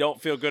I don't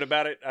feel good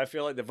about it. I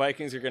feel like the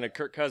Vikings are going to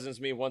Kirk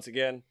Cousins me once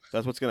again.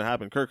 That's what's going to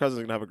happen. Kirk Cousins is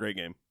going to have a great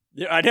game.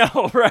 Yeah, I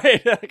know,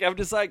 right? I'm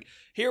just like,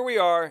 here we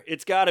are.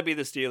 It's got to be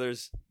the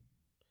Steelers.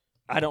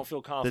 I don't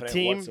feel confident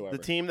whatsoever.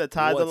 The team that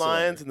tied the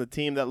Lions and the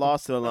team that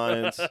lost to the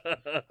Lions.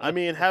 I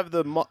mean, have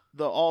the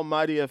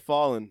almighty have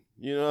fallen.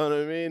 You know what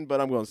I mean?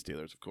 But I'm going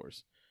Steelers, of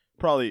course.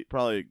 Probably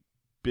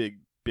big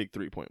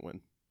 3-point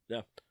win.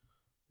 Yeah.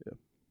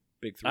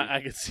 Big 3. I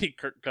could see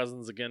Kirk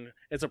Cousins again.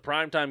 It's a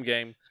primetime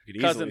game.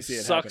 Cousins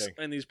sucks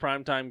in these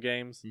primetime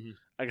games. Mm-hmm.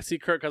 I can see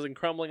Kirk Cousins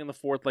crumbling in the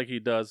fourth like he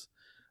does.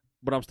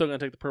 But I'm still going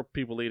to take the Purple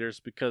People Eaters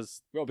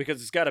because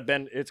it's got to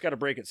bend. It's got to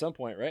break at some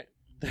point, right?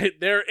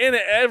 They're in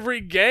it every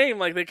game.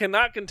 Like they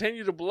cannot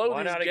continue to blow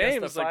Why these not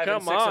games. The like 5 come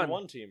and 6 on, and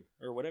 1 team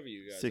or whatever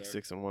you guys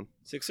 6-6-1.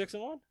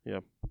 6-6-1. Yeah.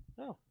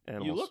 Oh,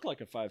 Animals. you look like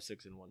a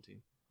 5-6-1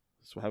 team.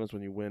 That's what happens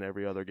when you win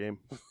every other game.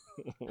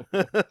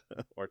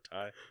 Or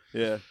tie.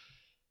 Yeah.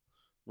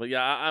 But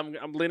yeah,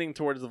 I'm leaning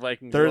towards the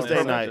Vikings.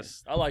 Thursday night.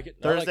 I like it.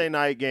 Thursday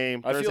night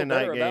game. I Thursday feel night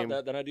better game. about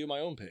that than I do my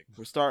own pick.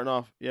 We're starting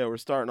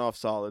off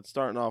solid.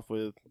 Starting off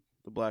with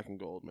the black and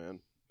gold,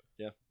 man.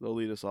 Yeah. They'll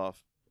lead us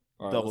off.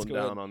 All right, doubling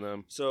down on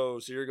them. So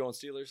you're going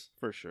Steelers?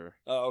 For sure.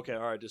 Oh, okay.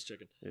 All right, just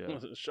checking. Yeah.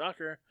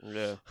 Shocker.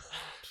 Yeah.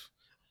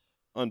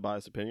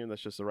 Unbiased opinion.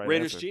 That's just the right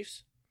Raiders answer.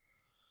 Chiefs?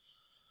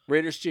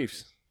 Raiders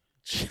Chiefs.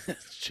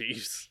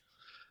 Chiefs.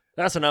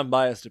 That's an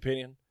unbiased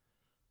opinion.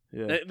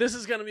 Yeah. This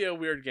is going to be a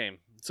weird game.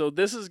 So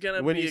this is going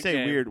to be When you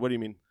say weird, what do you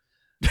mean?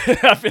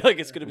 I feel like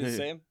it's going to be the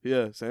same.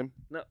 Yeah, same.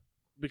 No,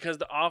 because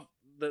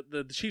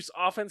the Chiefs'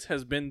 offense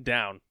has been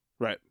down.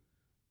 Right.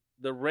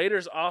 The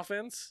Raiders'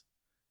 offense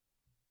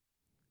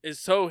is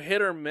so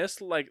hit or miss.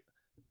 Like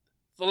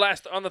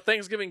on the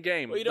Thanksgiving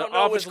game, well, you don't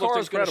know which car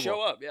is going to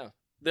show up. Yeah,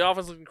 the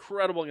offense looked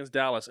incredible against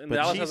Dallas, and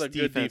Dallas has a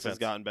good defense. Has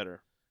gotten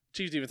better.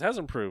 Chiefs' defense has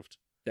improved.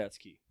 That's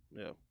key.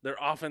 Yeah, their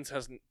offense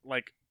has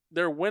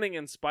they're winning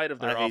in spite of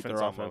their offense. I hate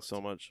their offense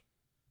so much.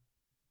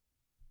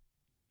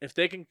 If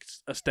they can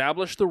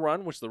establish the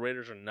run, which the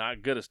Raiders are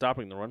not good at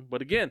stopping the run,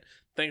 but again,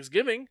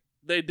 Thanksgiving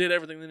they did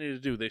everything they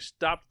needed to do. They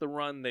stopped the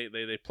run. They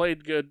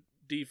played good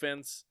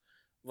defense,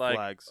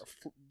 flags,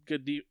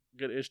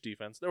 good-ish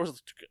defense. There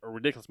was a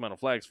ridiculous amount of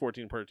flags,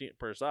 14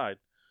 per side.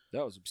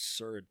 That was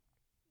absurd.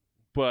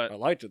 But I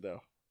liked it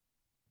though.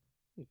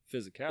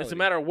 Physicality. It's a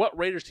matter of what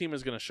Raiders team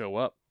is going to show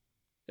up.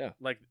 Yeah,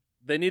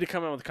 they need to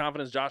come in with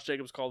confidence. Josh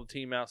Jacobs called the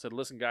team out. Said,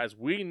 "Listen, guys,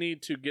 we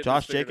need to get."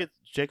 Josh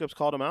Jacobs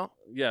called him out.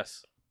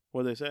 Yes.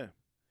 What did they say?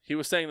 He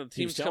was saying that the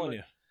team's telling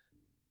you.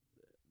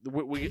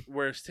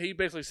 Where he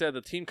basically said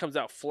the team comes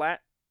out flat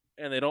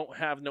and they don't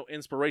have no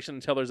inspiration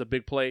until there's a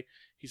big play.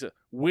 He said,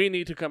 we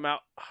need to come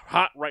out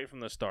hot right from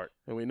the start.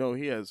 And we know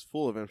he has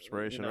full of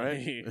inspiration,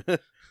 right?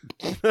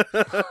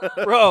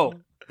 Bro.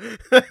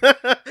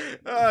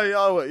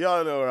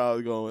 y'all know where I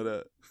was going with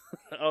that.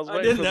 I was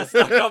waiting for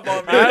stuck up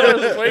on me. I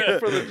was waiting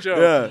for the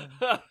joke.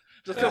 Yeah.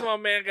 Just because my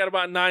man got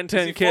about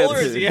 9-10 kids. Full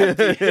or is he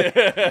empty?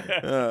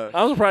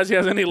 I'm surprised he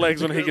has any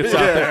legs when he gets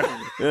out there.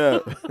 Yeah.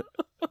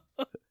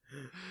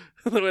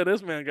 The way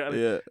this man got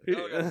it.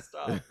 Yeah.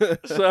 Stop.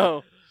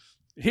 So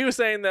he was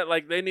saying that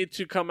they need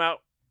to come out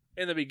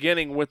in the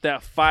beginning with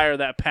that fire,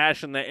 that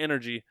passion, that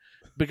energy,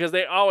 because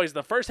they always,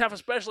 the first half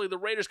especially, the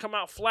Raiders come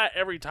out flat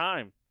every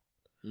time.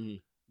 Mm-hmm.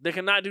 They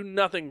cannot do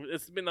nothing.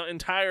 It's been the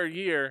entire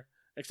year,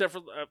 except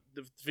for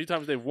the few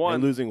times they've won.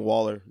 And losing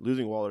Waller.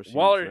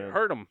 Waller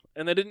hurt them,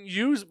 and they didn't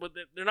use. But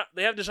they're not.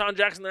 They have Deshaun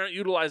Jackson. They're not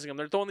utilizing him.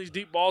 They're throwing these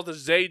deep balls to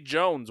Zay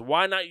Jones.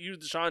 Why not use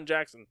Deshaun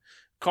Jackson?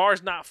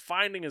 Carr's not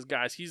finding his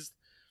guys. He's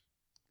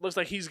looks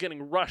like he's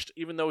getting rushed,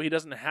 even though he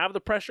doesn't have the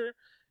pressure.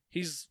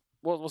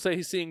 We'll say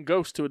he's seeing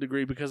ghosts to a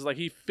degree because like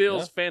he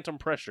feels phantom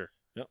pressure.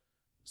 Yep.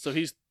 So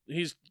he's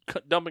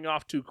dumping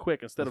off too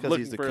quick instead of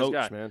looking for coach,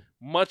 his guy. Man.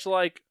 Much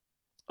like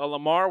a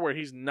Lamar, where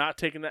he's not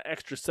taking that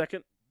extra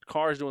second.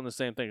 Carr's doing the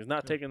same thing. He's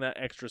not taking that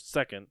extra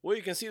second. Well,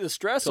 you can see the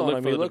stress on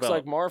him. He looks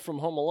like Mar from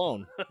Home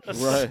Alone.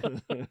 Right.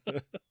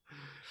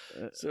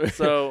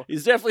 So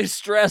he's definitely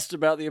stressed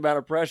about the amount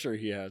of pressure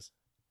he has.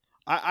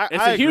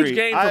 It's a huge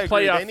game for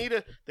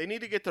playoff. They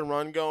need to get the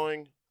run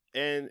going,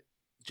 and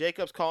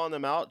Jacobs calling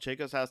them out.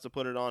 Jacobs has to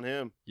put it on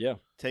him. Yeah.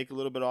 Take a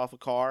little bit off of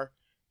Carr,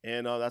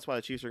 and that's why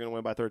the Chiefs are going to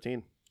win by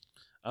 13.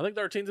 I think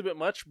 13's a bit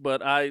much,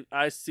 but I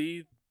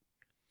see –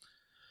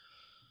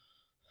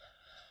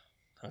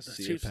 I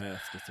see a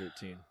path to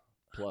 13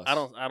 plus. I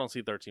don't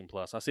see 13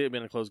 plus. I see it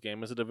being a close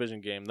game. It's a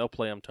division game. They'll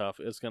play them tough.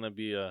 It's going to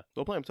be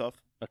they'll play them tough.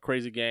 A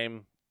crazy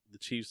game. The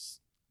Chiefs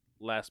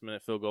last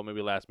minute field goal,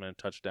 maybe last minute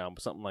touchdown,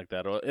 but something like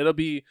that. It'll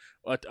be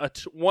a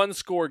one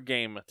score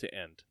game to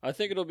end. I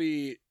think it'll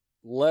be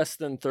less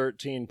than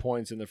 13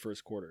 points in the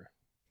first quarter.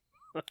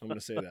 I'm going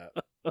to say that.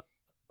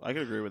 I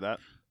can agree with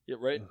that. Yeah,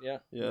 right? Yeah.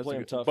 Yeah, play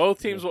them tough.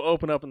 Both teams will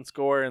open up and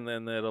score, and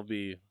then it'll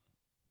be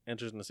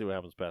interesting to see what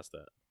happens past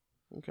that.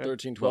 Okay.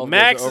 13-12. Well,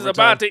 Max is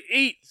about to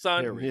eat,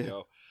 son. Here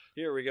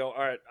we go. All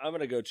right, I'm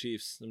going to go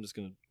Chiefs. I'm just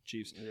going to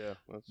Chiefs. Yeah.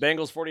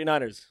 Bengals,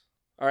 49ers.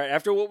 All right,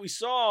 after what we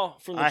saw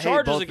from the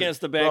Chargers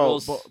against the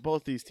Bengals.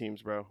 Both these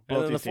teams, bro.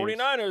 And then the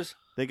 49ers.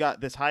 They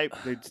got this hype.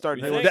 They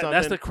started doing something.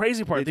 That's the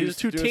crazy part. These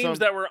two teams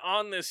that were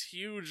on this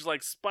huge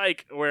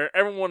spike where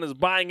everyone is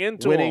buying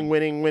into them.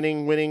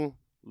 Winning.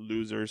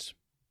 Losers.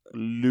 At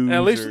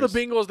least with the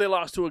Bengals, they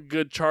lost to a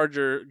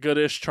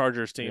goodish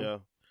Chargers team. Yeah.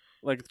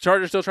 Like, the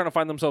Chargers still trying to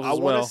find themselves as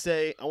well.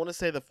 I want to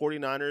say the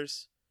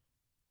 49ers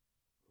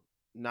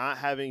not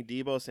having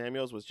Deebo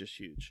Samuels was just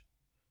huge.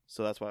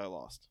 So that's why I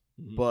lost.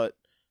 Mm-hmm. But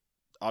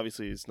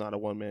obviously it's not a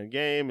one-man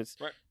game. It's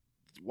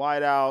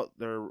wide out.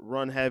 They're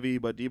run heavy,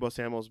 but Deebo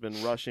Samuel's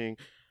been rushing.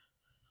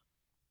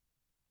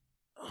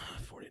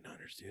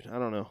 49ers, dude. I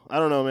don't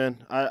know,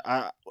 man.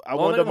 I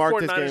wanted to mark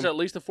this game. At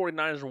least the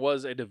 49ers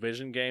was a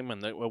division game,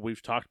 and what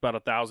we've talked about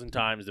 1,000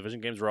 times. Division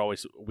games are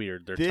always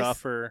weird. They're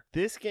tougher.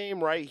 This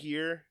game right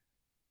here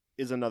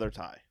is another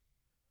tie.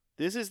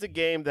 This is the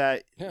game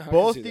that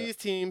both these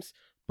teams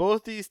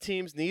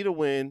need to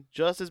win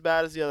just as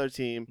bad as the other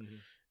team. Mm-hmm.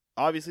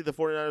 Obviously, the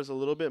 49ers a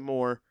little bit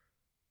more,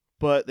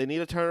 but they need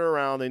to turn it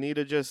around. They need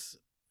to just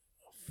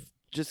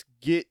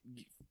get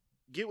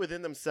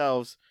within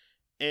themselves,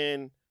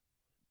 and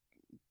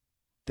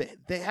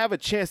they have a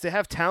chance. They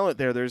have talent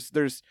there. There's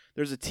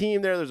a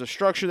team there. There's a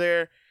structure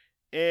there,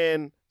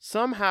 and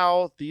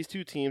somehow these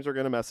two teams are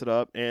going to mess it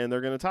up, and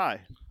they're going to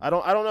tie. I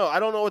don't know. I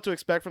don't know what to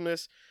expect from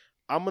this.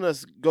 I'm going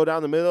to go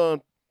down the middle,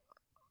 and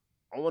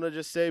I want to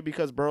just say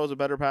because Burrow's a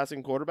better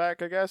passing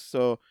quarterback, I guess.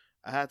 So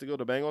I have to go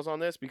to Bengals on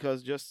this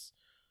because just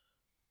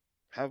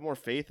have more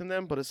faith in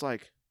them. But it's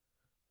like,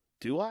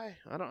 do I?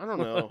 I don't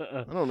know.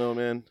 I don't know,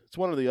 man. It's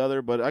one or the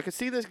other. But I could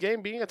see this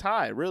game being a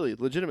tie, really,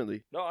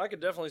 legitimately. No, I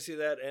could definitely see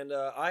that. And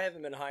I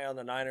haven't been high on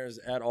the Niners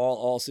at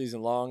all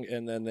season long.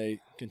 And then they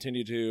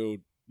continue to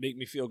make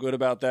me feel good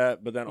about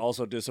that, but then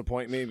also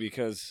disappoint me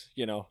because,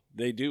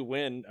 they do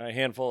win a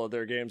handful of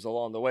their games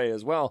along the way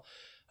as well.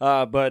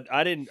 But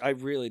I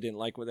really didn't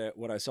like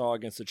what I saw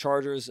against the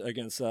Chargers,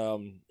 against a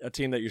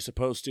team that you're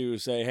supposed to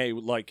say, hey,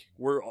 like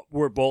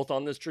we're both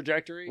on this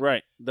trajectory.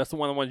 Right. That's the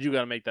ones you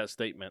got to make that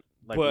statement.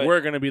 Like, but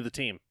we're going to be the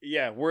team.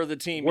 Yeah, we're the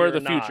team. We're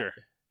the future.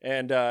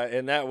 And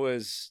that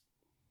was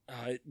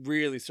it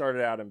really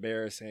started out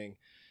embarrassing.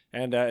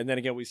 And then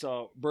again, we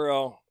saw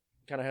Burrow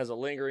kind of has a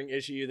lingering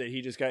issue that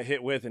he just got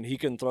hit with, and he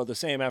couldn't throw the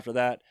same after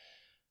that.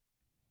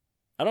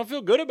 I don't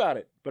feel good about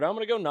it, but I'm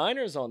going to go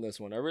Niners on this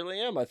one. I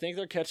really am. I think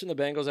they're catching the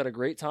Bengals at a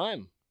great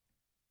time.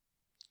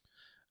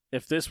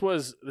 If this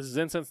is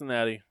in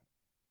Cincinnati,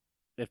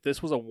 if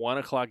this was a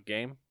 1:00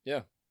 game,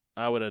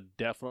 I would have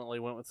definitely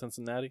went with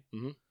Cincinnati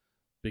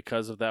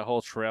because of that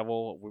whole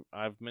travel.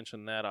 I've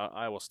mentioned that.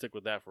 I will stick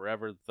with that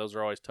forever. Those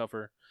are always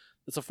tougher.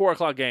 It's a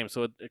 4:00 game,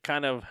 so it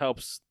kind of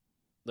helps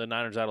the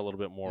Niners out a little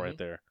bit more right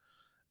there.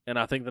 And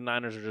I think the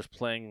Niners are just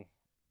playing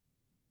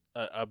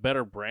a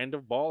better brand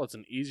of ball. It's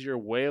an easier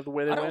way of the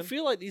way they win. I don't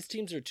feel like these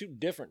teams are too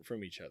different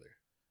from each other.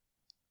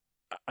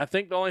 I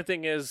think the only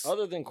thing is,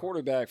 other than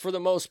quarterback, for the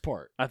most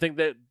part, I think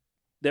that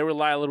they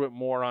rely a little bit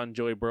more on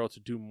Joey Burrow to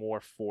do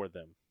more for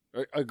them.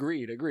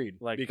 Agreed.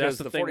 Like, because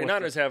the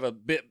 49ers have a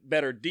bit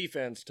better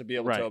defense to be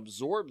able to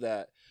absorb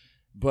that.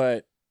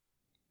 But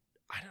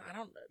I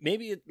don't.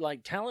 Maybe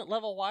like talent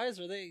level wise,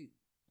 are they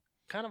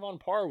kind of on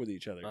par with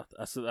each other?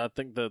 I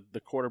think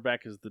the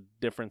quarterback is the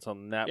difference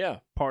on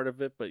that part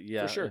of it. But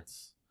for sure.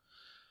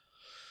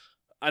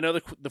 I know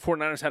the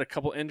 49ers had a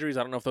couple injuries.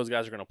 I don't know if those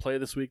guys are going to play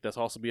this week. That's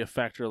also be a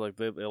factor. Like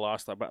they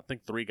lost about, I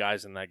think, 3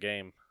 guys in that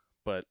game.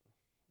 But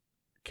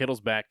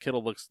Kittle's back.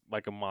 Kittle looks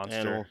like a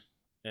monster.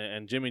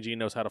 And Jimmy G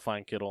knows how to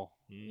find Kittle.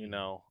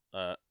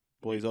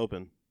 Boy, he's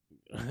open.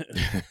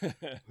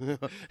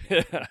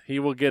 He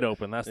will get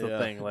open. That's the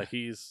thing. Like,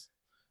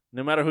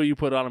 no matter who you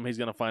put on him, he's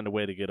going to find a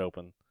way to get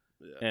open.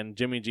 Yeah. And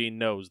Jimmy G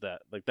knows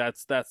that. Like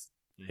that's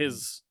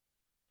his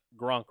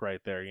Gronk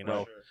right there. You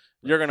know,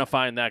 you're gonna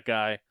find that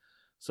guy.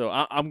 So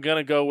I'm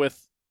gonna go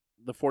with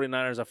the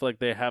 49ers. I feel like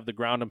they have the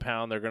ground and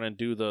pound. They're going to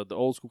do the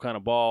old school kind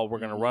of ball. We're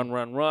going to run,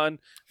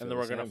 and then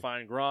we're going to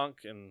find Gronk.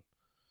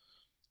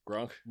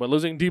 But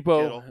losing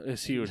Depot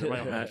is huge. There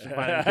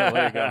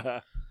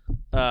you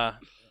go.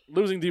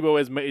 Losing Depot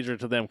is major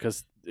to them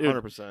because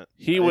 100%.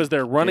 He was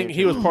their running.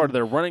 He was part of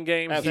their running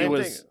game.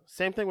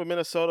 Same thing with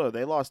Minnesota.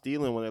 They lost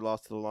Thielen when they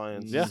lost to the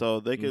Lions. Yeah.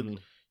 So they could,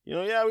 we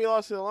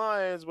lost to the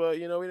Lions, but we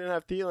didn't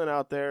have Thielen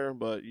out there.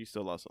 But you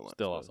still lost to the Lions.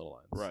 Still lost to the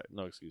Lions. Right.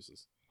 No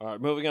excuses. All right,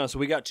 moving on. So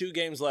we got 2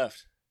 games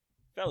left.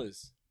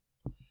 Fellas,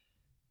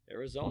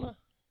 Arizona,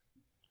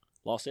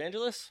 Los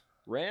Angeles,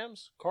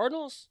 Rams,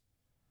 Cardinals.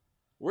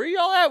 Where are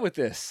y'all at with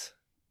this?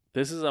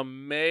 This is a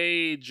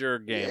major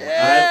game.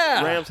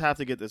 Yeah. Rams have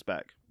to get this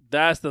back.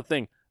 That's the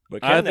thing.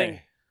 But can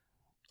they?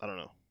 I don't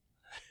know.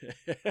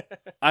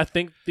 I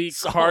think the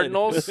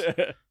Cardinals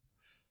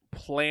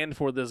planned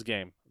for this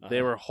game.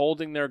 They were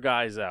holding their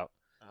guys out.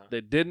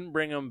 They didn't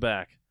bring them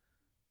back.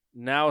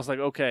 Now it's like,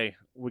 okay,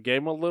 we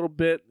gave them a little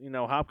bit.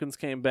 Hopkins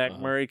came back.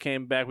 Murray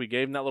came back. We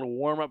gave them that little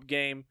warm-up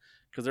game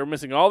because they were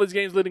missing all these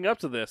games leading up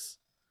to this.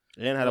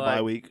 And had a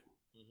bye week.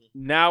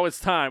 Now it's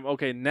time.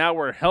 Okay, now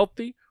we're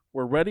healthy.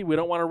 We're ready. We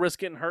don't want to risk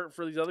getting hurt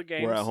for these other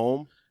games. We're at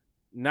home.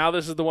 Now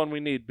this is the one we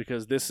need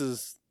because this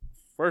is,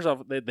 first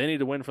off, they need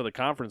to win for the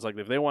conference. Like,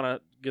 if they want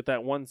to get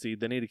that 1 seed,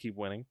 they need to keep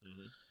winning.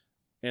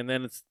 And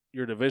then it's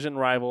your division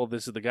rival.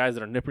 This is the guys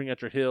that are nipping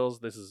at your heels.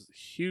 This is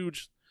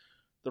huge.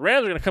 The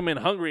Rams are going to come in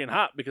hungry and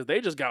hot because they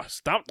just got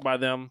stomped by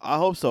them. I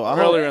hope so.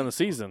 Earlier in the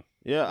season.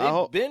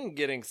 Yeah, they've been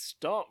getting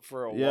stomped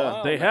for a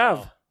while. They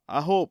have.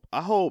 I hope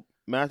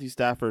Matthew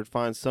Stafford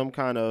finds some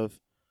kind of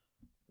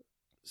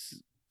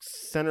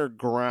center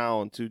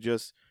ground to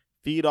just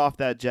feed off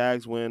that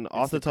Jags win,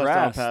 off the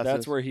touchdown passes.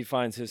 That's where he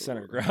finds his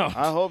center ground.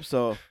 I hope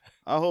so.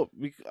 I hope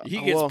he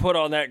gets put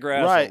on that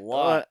grass a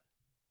lot.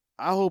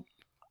 I hope.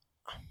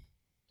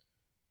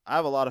 I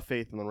have a lot of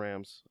faith in the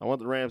Rams. I want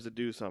the Rams to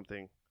do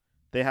something.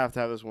 They have to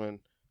have this win.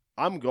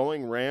 I'm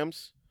going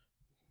Rams.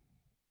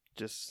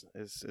 Just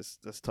it's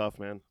tough,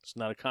 man. It's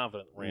not a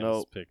confident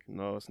Rams pick.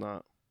 No, it's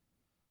not.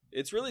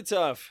 It's really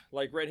tough.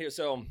 Like right here.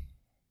 So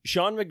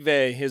Sean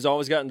McVay has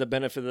always gotten the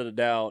benefit of the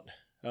doubt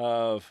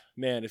of,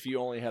 man, if you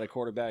only had a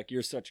quarterback,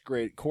 you're such a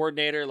great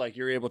coordinator. Like,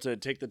 you're able to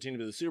take the team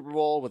to the Super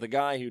Bowl with a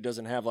guy who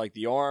doesn't have like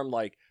the arm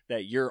like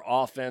that your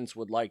offense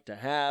would like to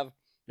have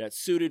that's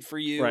suited for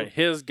you. Right.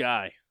 His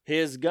guy,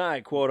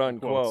 quote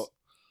unquote.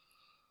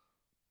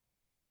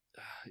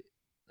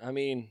 I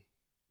mean,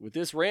 with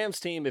this Rams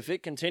team, if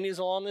it continues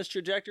along this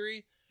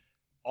trajectory,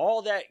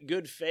 all that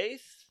good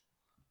faith,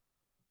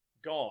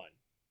 gone.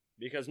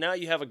 Because now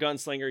you have a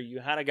gunslinger. You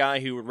had a guy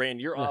who ran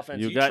your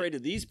offense. You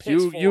traded these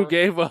picks for. You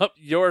gave up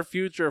your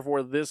future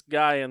for this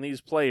guy and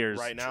these players.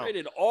 Right now.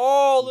 Traded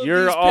all of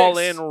You're these all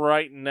picks. in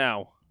right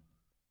now.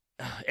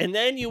 And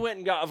then you went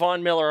and got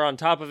Von Miller on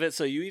top of it,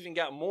 so you even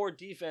got more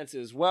defense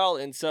as well.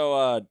 And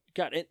so,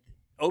 got it.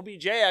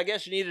 OBJ, I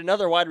guess you need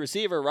another wide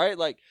receiver, right?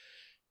 Like,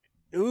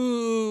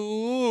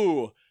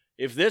 ooh,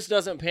 if this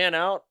doesn't pan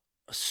out,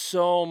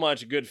 so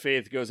much good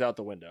faith goes out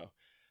the window.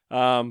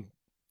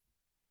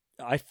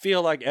 I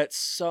feel like at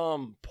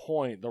some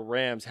point the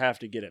Rams have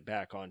to get it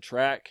back on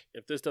track.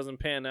 If this doesn't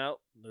pan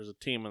out, there's a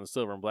team in the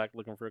silver and black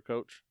looking for a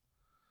coach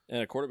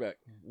and a quarterback.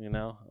 We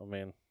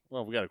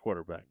got a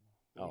quarterback.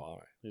 Oh,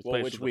 all right.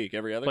 Well, which week?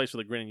 Every other? Plays for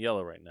the green and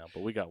yellow right now,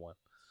 but we got one.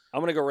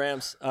 I'm gonna go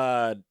Rams.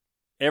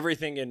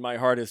 Everything in my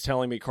heart is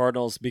telling me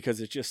Cardinals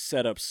because it's just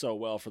set up so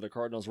well for the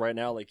Cardinals right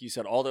now. Like you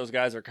said, all those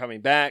guys are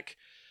coming back.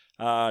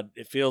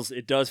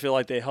 It does feel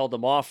like they held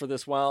them off for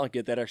this while.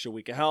 Get that extra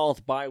week of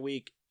health, bye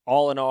week.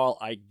 All in all,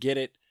 I get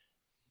it.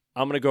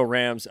 I'm going to go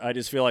Rams. I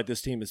just feel like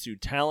this team is too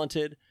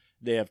talented.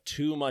 They have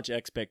too much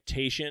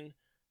expectation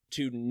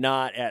to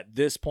not, at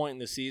this point in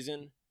the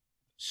season,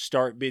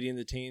 start beating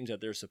the teams that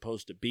they're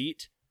supposed to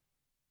beat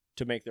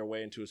to make their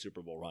way into a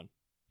Super Bowl run.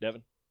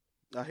 Devin?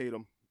 I hate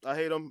them. I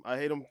hate them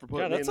for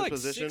putting me in this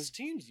position. That's like 6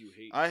 teams you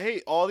hate. I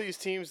hate all these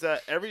teams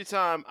that every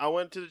time I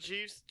went to the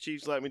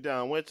Chiefs let me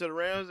down. Went to the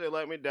Rams, they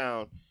let me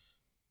down.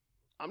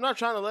 I'm not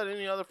trying to let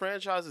any other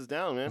franchises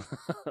down, man.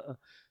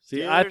 See,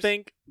 Steelers, I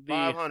think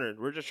 500.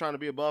 We're just trying to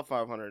be above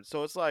 500.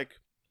 So it's like,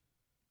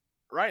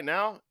 right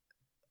now,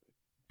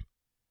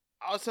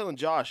 I was telling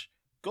Josh,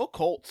 go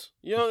Colts.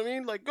 You know what I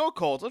mean? Like, go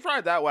Colts. Let's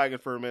ride that wagon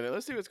for a minute.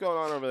 Let's see what's going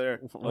on over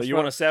there. Oh, you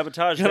want to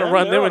sabotage them? You're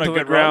going to run them into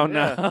the ground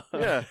now.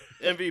 Yeah.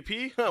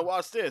 MVP?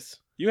 Watch this.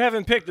 You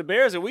haven't picked the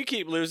Bears and we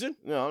keep losing.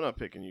 No, I'm not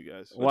picking you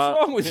guys. What's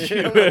wrong with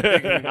you?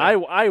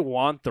 I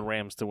want the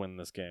Rams to win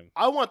this game.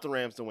 I want the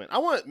Rams to win. I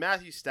want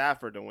Matthew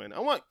Stafford to win. I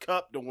want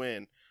Kupp to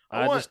win.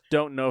 I just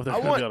don't know if they're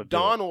going to be able to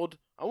do it.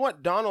 I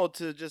want Donald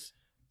to just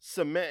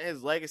cement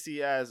his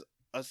legacy as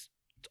a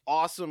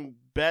awesome,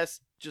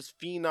 best, just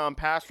phenom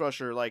pass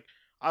rusher. Like,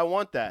 I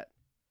want that.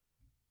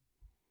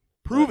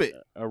 Prove it.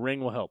 A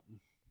ring will help.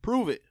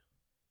 Prove it.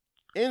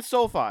 In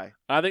SoFi.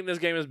 I think this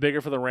game is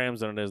bigger for the Rams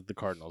than it is the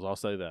Cardinals. I'll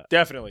say that.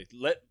 Definitely.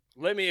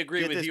 Let me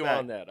agree with you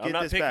on that. I'm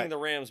not picking back. the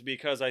Rams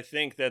because I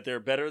think that they're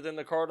better than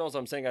the Cardinals.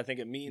 I'm saying I think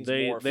it means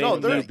more.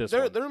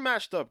 They're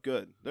matched up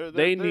good.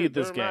 They need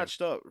this game. They're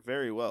matched up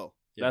very well.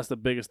 Yeah. That's the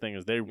biggest thing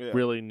is they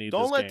really need.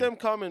 Don't this let game. them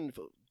come and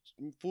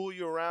fool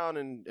you around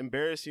and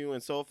embarrass you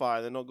in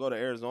SoFi. Then they'll go to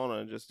Arizona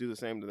and just do the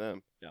same to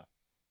them. Yeah,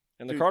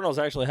 and the Cardinals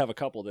actually have a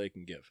couple they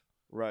can give.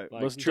 Right.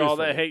 Like, listen to all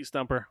that hate,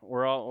 Stumper.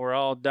 We're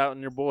all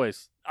doubting your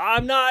boys.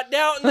 I'm not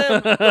doubting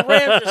them. The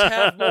Rams just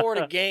have more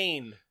to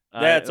gain.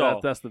 That's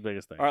all. That's the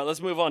biggest thing. All right,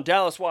 let's move on.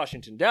 Dallas,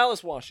 Washington,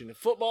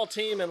 football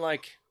team, and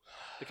like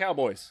the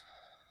Cowboys.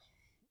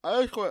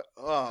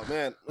 Oh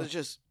man, let's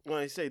just when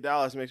I say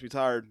Dallas, it makes me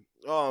tired.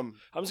 I'm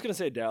just gonna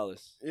say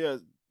Dallas. Yeah,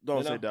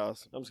 don't say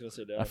Dallas. I'm just gonna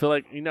say Dallas. I feel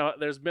like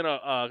there's been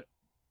a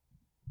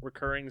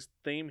recurring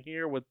theme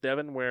here with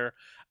Devin where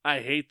I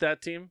hate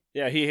that team.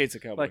 Yeah, he hates the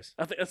Cowboys. Like,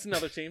 I think that's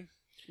another team.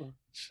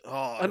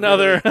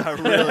 Another. I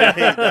really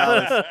hate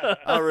Dallas.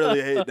 I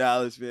really hate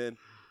Dallas, man.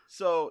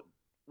 So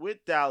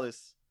with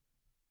Dallas,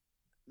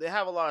 they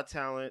have a lot of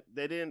talent.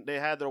 They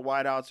had their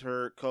wideouts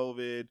hurt,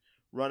 COVID,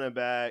 running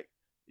back,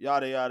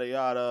 yada yada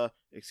yada,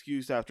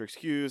 excuse after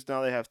excuse.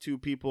 Now they have two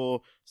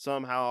people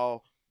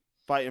somehow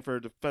fighting for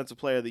Defensive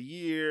Player of the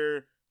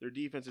Year. Their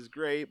defense is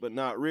great, but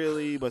not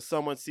really. But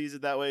someone sees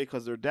it that way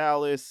because they're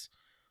Dallas.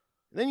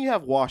 And then you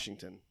have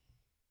Washington.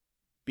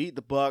 Beat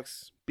the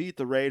Bucks, beat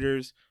the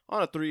Raiders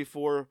on a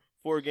 3-4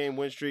 game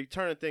win streak,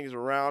 turning things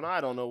around. I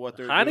don't know what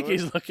they're doing.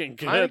 Heineke's looking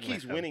good.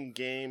 Heineke's winning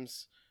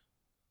games.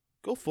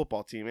 Go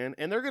football team, man.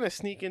 And they're going to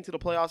sneak into the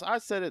playoffs. I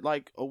said it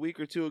like a week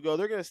or two ago.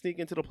 They're going to sneak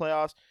into the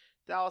playoffs.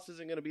 Dallas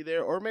isn't going to be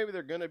there, or maybe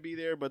they're going to be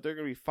there, but they're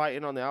going to be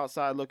fighting on the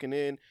outside looking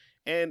in,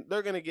 and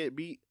they're going to get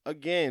beat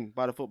again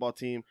by the football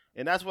team.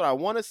 And that's what I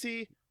want to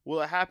see.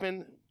 Will it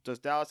happen? Does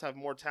Dallas have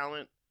more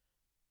talent?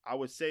 I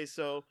would say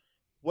so.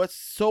 What's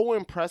so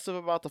impressive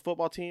about the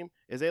football team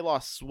is they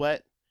lost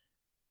Sweat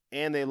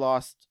and they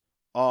lost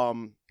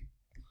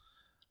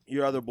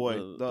your other boy.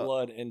 The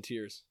blood and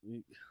tears.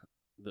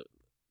 The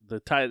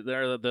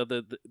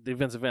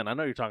defensive end. I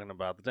know you're talking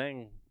about the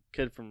dang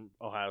kid from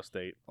Ohio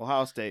State.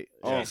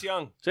 Chase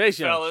Young. Chase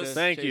Young. Fellas.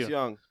 Thank Chase you.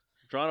 Young.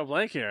 Drawing a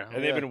blank here.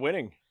 And they've been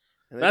winning.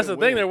 That's the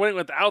thing. They're winning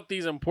without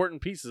these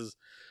important pieces,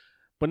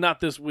 but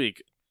not this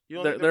week.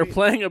 They're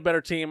playing a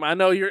better team. I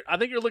know I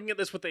think you're looking at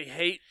this with a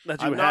hate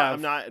that you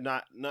have. I'm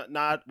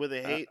not with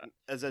a hate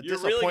as a You're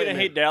disappointment. really gonna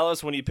hate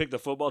Dallas when you pick the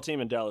football team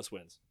and Dallas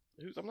wins.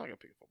 I'm not gonna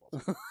pick the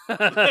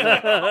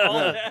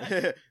football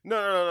team.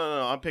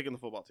 No. I'm picking the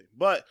football team.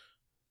 But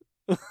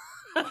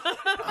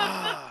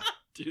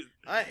dude,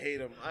 I hate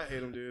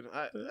him, dude.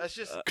 That's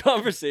just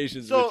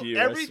conversations with you.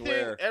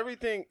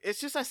 Everything.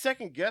 It's just I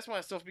second guess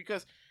myself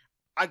because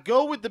I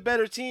go with the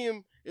better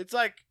team. It's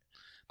like.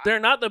 They're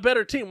not the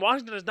better team.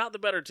 Washington is not the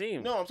better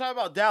team. No, I'm talking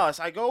about Dallas.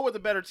 I go with the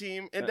better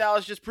team, and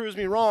Dallas just proves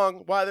me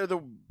wrong why they're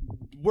the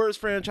worst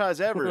franchise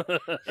ever.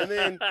 And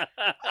then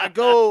I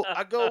go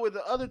with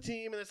the other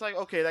team, and it's like,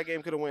 okay, that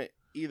game could have went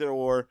either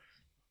or.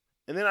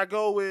 And then I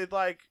go with,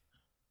 like,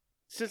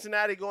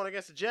 Cincinnati going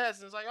against the Jets,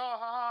 and it's like, oh,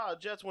 ha,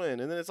 Jets win.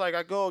 And then it's like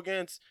I go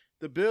against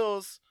the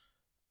Bills,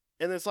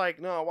 and it's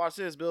like, no, watch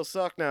this. Bills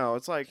suck now.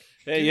 It's like,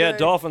 hey, yeah,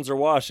 Dolphins are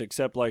washed,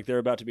 except like they're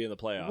about to be in the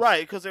playoffs.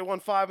 Right, because they won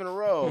 5 in a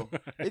row.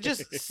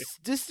 This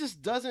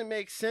just doesn't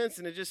make sense,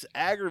 and it just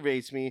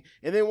aggravates me.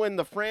 And then when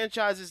the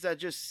franchises that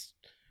just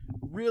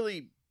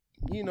really,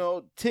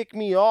 tick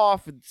me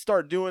off and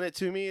start doing it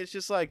to me, it's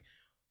just like,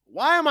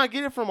 why am I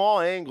getting it from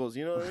all angles?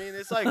 You know what I mean?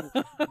 It's like,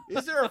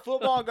 is there a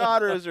football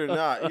god or is there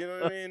not? You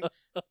know what I mean?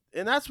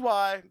 And that's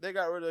why they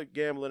got rid of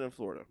gambling in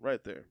Florida,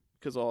 right there,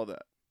 because of all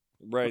that.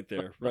 Right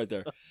there.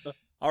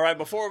 All right,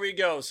 before we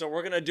go, so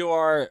we're going to do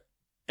our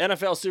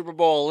NFL Super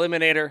Bowl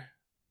Eliminator.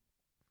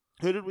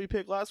 Who did we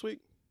pick last week?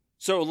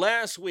 So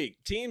last week,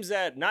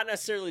 not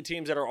necessarily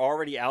teams that are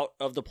already out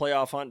of the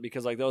playoff hunt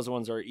because like those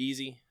ones are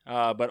easy,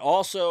 but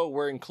also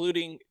we're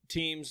including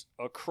teams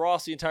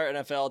across the entire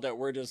NFL that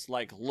we're just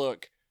like,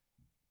 look,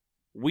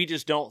 we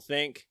just don't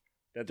think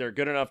that they're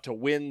good enough to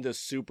win the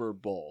Super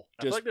Bowl.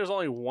 I feel like there's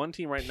only one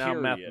team right now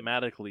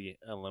mathematically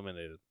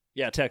eliminated.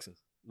 Yeah, Texans.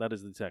 That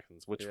is the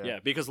Texans. Yeah,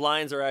 because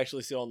Lions are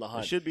actually still in the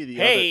hunt. It should be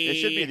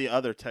the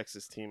other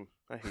Texas team.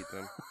 I hate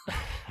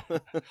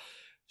them.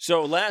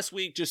 So last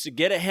week, just to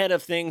get ahead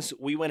of things,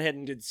 we went ahead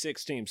and did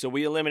 6 teams. So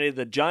we eliminated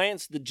the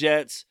Giants, the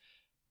Jets,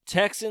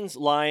 Texans,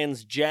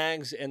 Lions,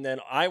 Jags, and then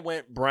I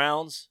went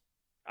Browns.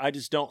 I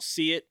just don't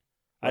see it.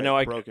 Right, I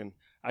know broken.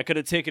 I could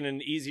have taken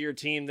an easier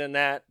team than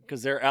that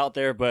because they're out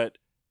there, but,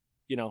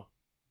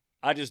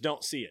 I just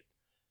don't see it.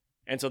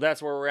 And so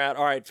that's where we're at.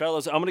 All right,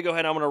 fellas, I'm going to go ahead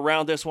and I'm going to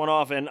round this one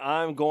off, and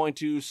I'm going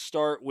to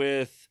start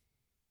with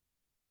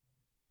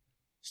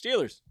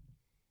Steelers.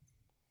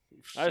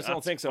 I just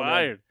don't think so,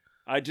 man.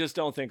 I just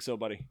don't think so,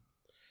 buddy.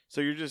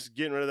 So you're just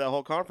getting rid of that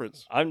whole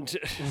conference?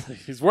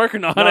 He's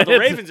working on it. The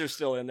Ravens are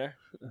still in there.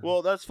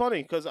 Well, that's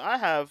funny because I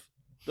have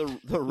the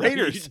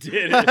Raiders. You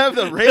did. I have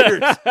the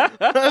Raiders. I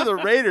have the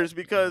Raiders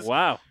because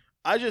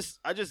I just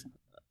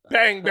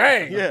bang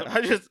bang. Yeah,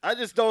 I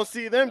just don't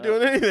see them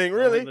doing anything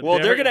really. Well,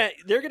 they're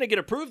gonna get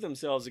to prove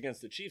themselves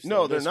against the Chiefs.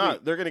 No, they're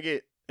not. They're gonna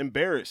get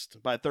embarrassed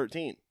by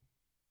 13.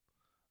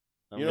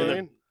 You know what I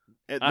mean?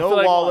 I No feel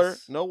like Waller.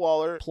 No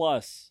Waller.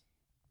 Plus.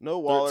 No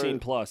Waller. 13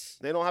 plus.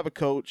 They don't have a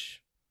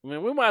coach. I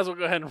mean, we might as well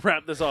go ahead and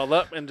wrap this all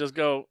up and just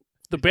go.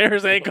 The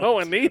Bears ain't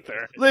going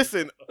neither.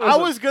 Listen, I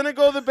was gonna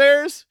go the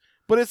Bears,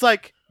 but it's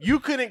like you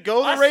couldn't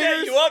go the Raiders. I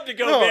set you up to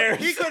go Bears.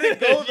 He couldn't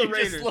go the You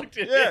Raiders. just looked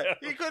at Yeah, him.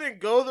 he couldn't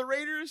go the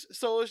Raiders,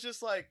 so it's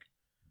just like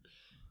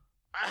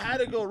I had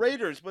to go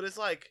Raiders, but it's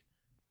like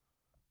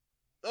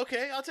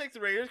okay, I'll take the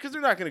Raiders because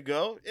they're not gonna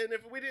go, and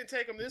if we didn't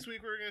take them this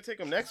week, we were gonna take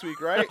them next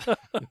week, right?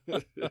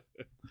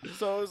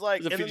 So it was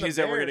like There's a few teams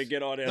that we're going to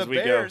get on as we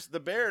Bears, go. The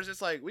Bears,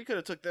 it's like we could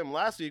have took them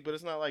last week, but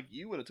it's not like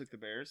you would have took the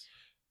Bears.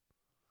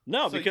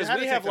 No, So because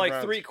we have like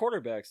 3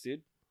 quarterbacks,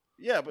 dude.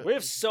 Yeah, but We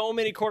have so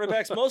many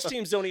quarterbacks. Most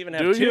teams don't even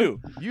have Do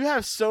 2. you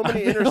have so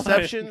many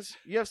interceptions.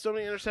 You have so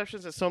many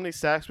interceptions and so many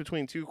sacks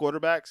between 2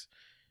 quarterbacks.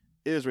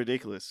 It is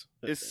ridiculous.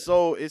 It's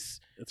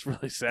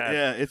really sad.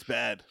 yeah, it's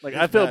bad. Like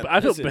It's I feel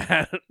bad. Listen,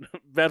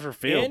 bad for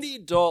Fields. Andy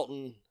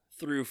Dalton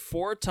threw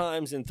 4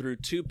 times and threw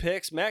 2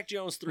 picks. Mac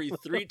Jones threw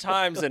 3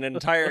 times an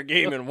entire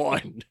game and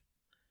won.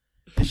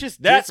 It's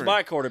just That's different.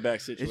 my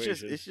quarterback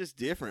situation. It's just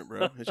different,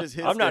 bro. It just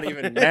hits I'm not different.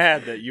 even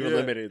mad that you Yeah.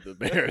 eliminated the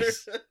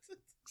Bears.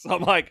 So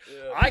I'm like,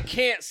 Yeah. I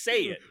can't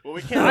say it. Well,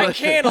 we I can't.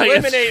 can't Like,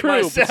 it's eliminate true,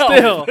 but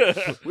myself.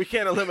 still. We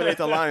can't eliminate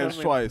the Lions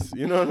twice.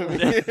 You know what I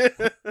mean?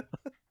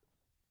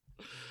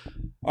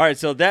 All right,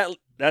 so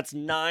that's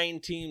 9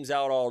 teams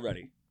out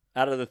already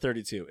out of the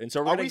 32. And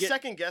so we're Are going we to get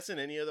second guessing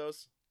any of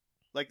those?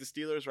 Like the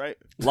Steelers, right?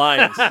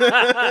 Lions.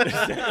 I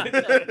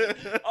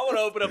want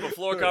to open up a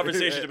floor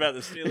conversation about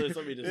the Steelers.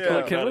 Let me just Yeah.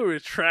 talk Can about we it.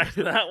 retract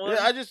that one?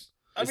 Yeah,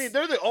 I mean,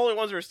 they're the only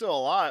ones who are still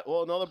alive.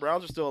 Well, no, the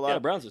Browns are still alive. Yeah,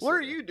 Browns are What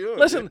are still you doing?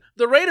 Listen, dude?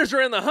 the Raiders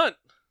are in the hunt.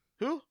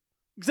 Who?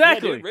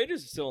 Exactly. Yeah, dude,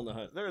 Raiders are still in the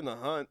hunt. They're in the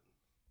hunt.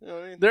 You know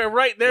what I mean? They're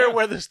right there Yeah.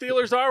 where the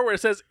Steelers are, where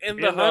it says in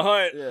the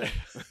hunt.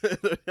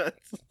 Yeah.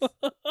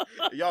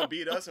 Y'all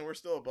beat us and we're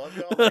still above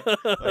y'all.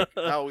 Like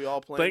how we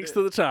all played. Thanks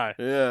to the tie.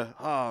 Yeah.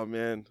 Oh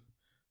man.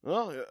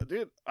 Well, yeah,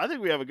 dude, I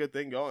think we have a good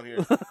thing going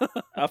here.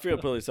 I feel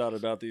pretty solid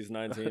about these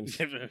 9 teams.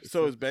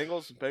 So is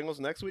Bengals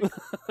next week?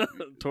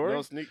 Tori,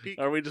 No sneak peek.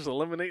 are we just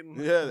eliminating?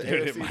 Yeah, the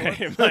Dude,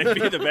 AFC it might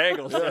be the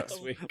Bengals Yeah. next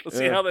week. Let's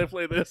see Yeah. how they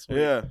play this week.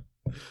 Yeah.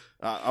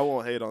 I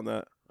won't hate on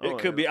that. I It won't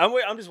could hate be.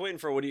 I'm just waiting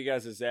for one of you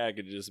guys to zag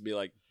and just be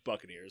like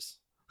Buccaneers.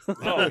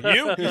 Oh,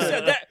 you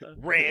said that?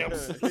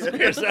 Rams,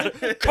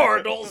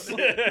 Cardinals.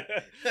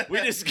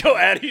 We just go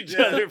at each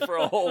other for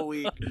a whole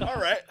week, All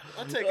right,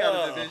 I'll take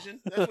out a division.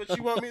 That's what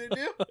you want me to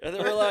do? and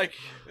then we're like,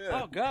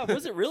 Yeah. "Oh God,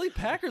 was it really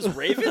Packers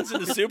Ravens in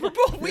the Super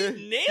Bowl? We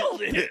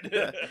nailed it."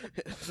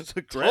 It's Told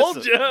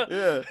aggressive. ya.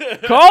 Yeah.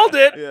 Called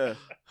it. Yeah.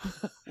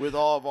 With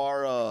all of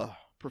our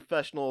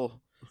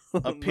professional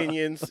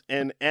opinions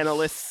and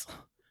analysts.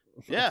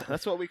 Yeah,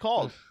 that's what we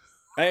called.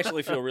 I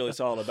actually feel really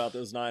solid about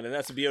those 9, and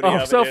that's the beauty of Oh,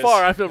 it. so is-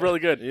 far I feel really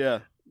good. Yeah.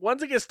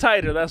 Once it gets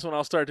tighter, that's when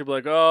I'll start to be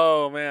like,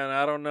 oh man,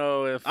 I don't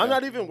know if I'm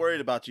not even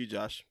worried about you,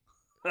 Josh.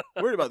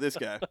 Worried about this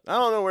guy. I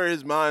don't know where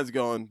his mind's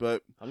going,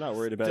 but I'm not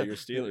worried about your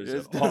Steelers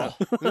It's-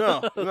 at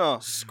all. no.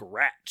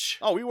 Scratch.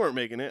 Oh, we weren't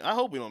making it. I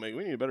hope we don't make it.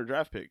 We need a better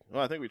draft pick. Oh,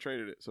 I think we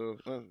traded it. So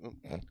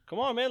Come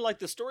on, man! Like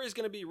the story's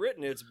gonna be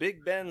written. It's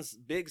Big Ben's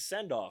big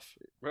send off.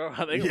 Bro,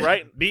 I think Yeah.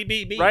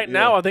 BBB. right Yeah.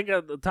 now I think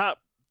at the top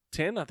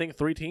 10, I think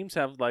 3 teams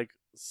have like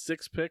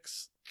 6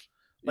 picks.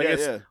 Like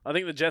yeah. I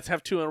think the Jets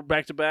have 2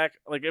 back to back.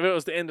 Like if it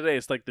was the end of the day,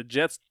 it's like the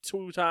Jets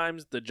 2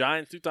 times, the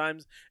Giants 2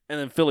 times, and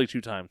then Philly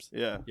 2 times.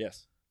 Yeah.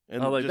 Yes.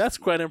 And I was like, just that's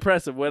quite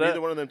impressive. What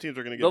neither one of them teams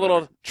are going to get the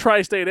little better.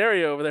 tri-state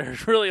area over there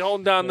is really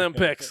holding down them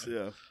picks.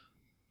 Yeah.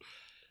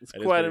 It's That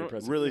is quite pretty im-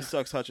 impressive. Really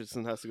sucks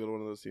Hutchinson has to go to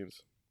one of those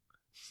teams.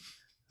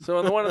 So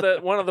in one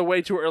of the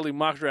way too early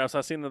mock drafts,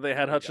 I seen that they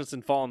had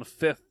Hutchinson falling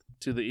 5th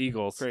to the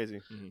Eagles, Crazy.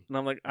 and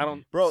I'm like, I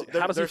don't, Bro,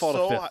 how does he fall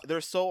to 5th? they're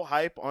so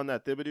hype on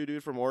that Thibodeau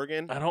dude from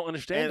Oregon. I don't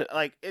understand And it.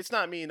 like it's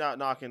not me not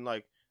knocking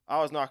like I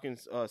was knocking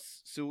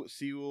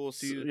Sewell,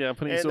 Yeah,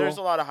 putting and there's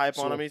a lot of hype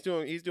on Sewell.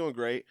 him. He's doing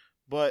great,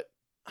 but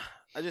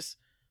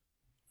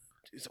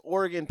it's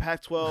Oregon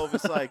Pac-12.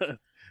 It's like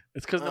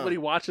it's because nobody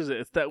watches it.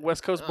 It's that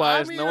West Coast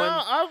bias. I mean, no one.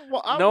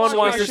 I no one watch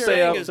wants my to share.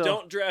 stay up is till-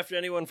 don't draft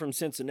anyone from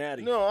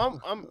Cincinnati. No,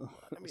 I mean,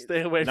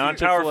 Stay away from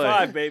Non-Power Chick-fil-A.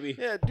 5, baby.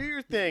 yeah, do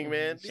your thing,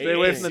 man. Do Stay your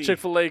away thing. from the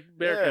Chick-fil-A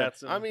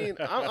Bearcats. Yeah, I mean,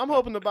 I'm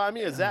hoping to buy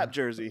me a Zap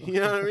jersey. You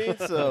know what I mean?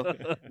 So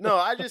no,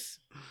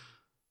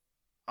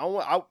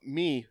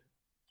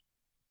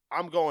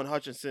 I'm going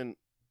Hutchinson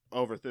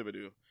over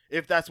Thibodeau.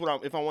 If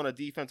I want a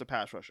defensive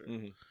pass rusher,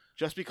 Mhm.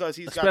 just because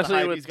he's got the especially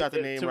hype, with he's got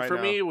the name right for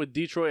now. me, with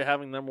Detroit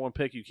having #1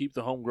 pick, you keep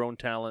the homegrown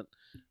talent.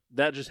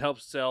 That just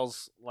helps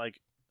sales.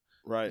 Like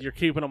Right, you're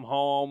keeping them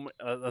home.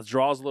 That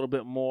draws a little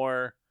bit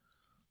more.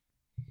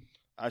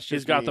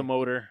 He's got the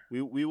motor.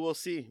 We will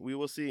see. We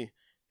will see.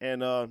 And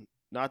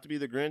not to be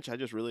the Grinch, I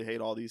just really hate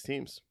all these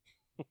teams.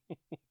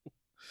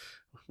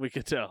 We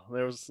could tell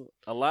there was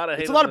a lot of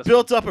hate. It's a on lot of this one.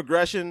 built-up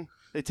aggression.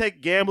 They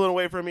take gambling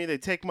away from me. They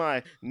take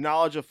my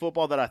knowledge of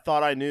football that I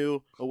thought I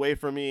knew away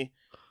from me.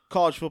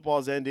 College football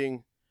is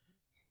ending.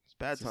 It's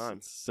bad time.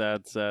 It's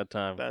sad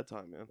time. Bad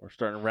time, man. We're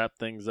starting to wrap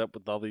things up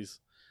with all these.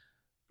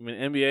 I mean,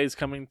 NBA is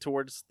coming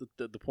towards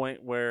the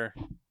point where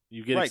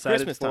you get Right, excited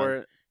Christmas for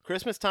time. it.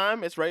 Christmas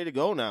time, it's ready to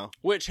go now.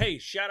 Which, hey,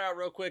 shout out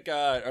real quick,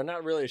 or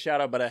not really a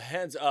shout out, but a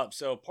heads up.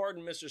 So,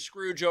 pardon Mr.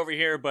 Scrooge over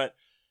here, but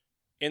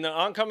in the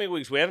oncoming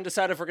weeks, we haven't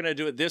decided if we're going to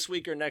do it this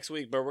week or next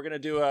week, but we're going to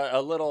do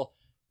a little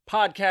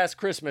podcast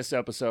Christmas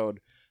episode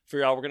for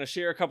y'all. We're going to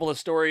share a couple of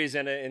stories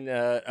in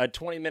a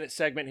 20-minute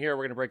segment here.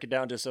 We're going to break it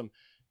down to some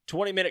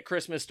 20-minute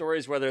Christmas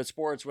stories, whether it's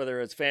sports, whether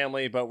it's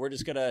family, but we're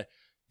just going to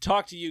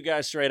talk to you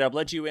guys straight up,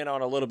 let you in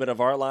on a little bit of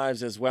our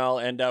lives as well,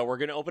 and we're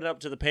going to open it up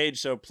to the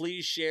page, so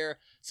please share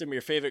some of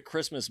your favorite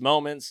Christmas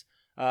moments.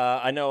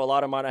 I know a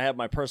lot of mine, I have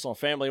my personal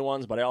family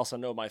ones, but I also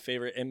know my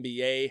favorite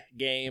NBA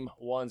game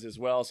ones as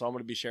well, so I'm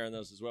going to be sharing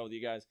those as well with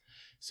you guys.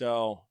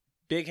 So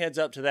big heads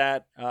up to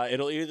that.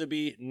 It'll either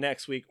be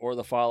next week or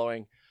the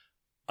following.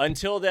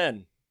 Until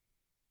then,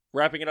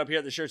 wrapping it up here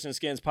at the Shirts and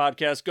Skins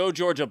podcast, go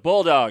Georgia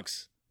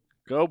Bulldogs!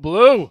 Go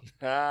Blue!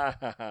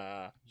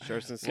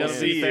 Shirts and Skins.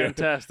 See you.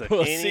 Fantastic.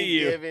 We'll see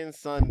you. Any given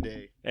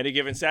Sunday. Any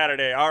given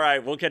Saturday. All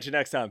right, we'll catch you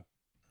next time.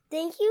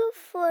 Thank you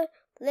for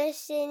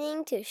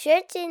listening to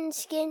Shirts and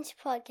Skins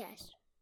podcast.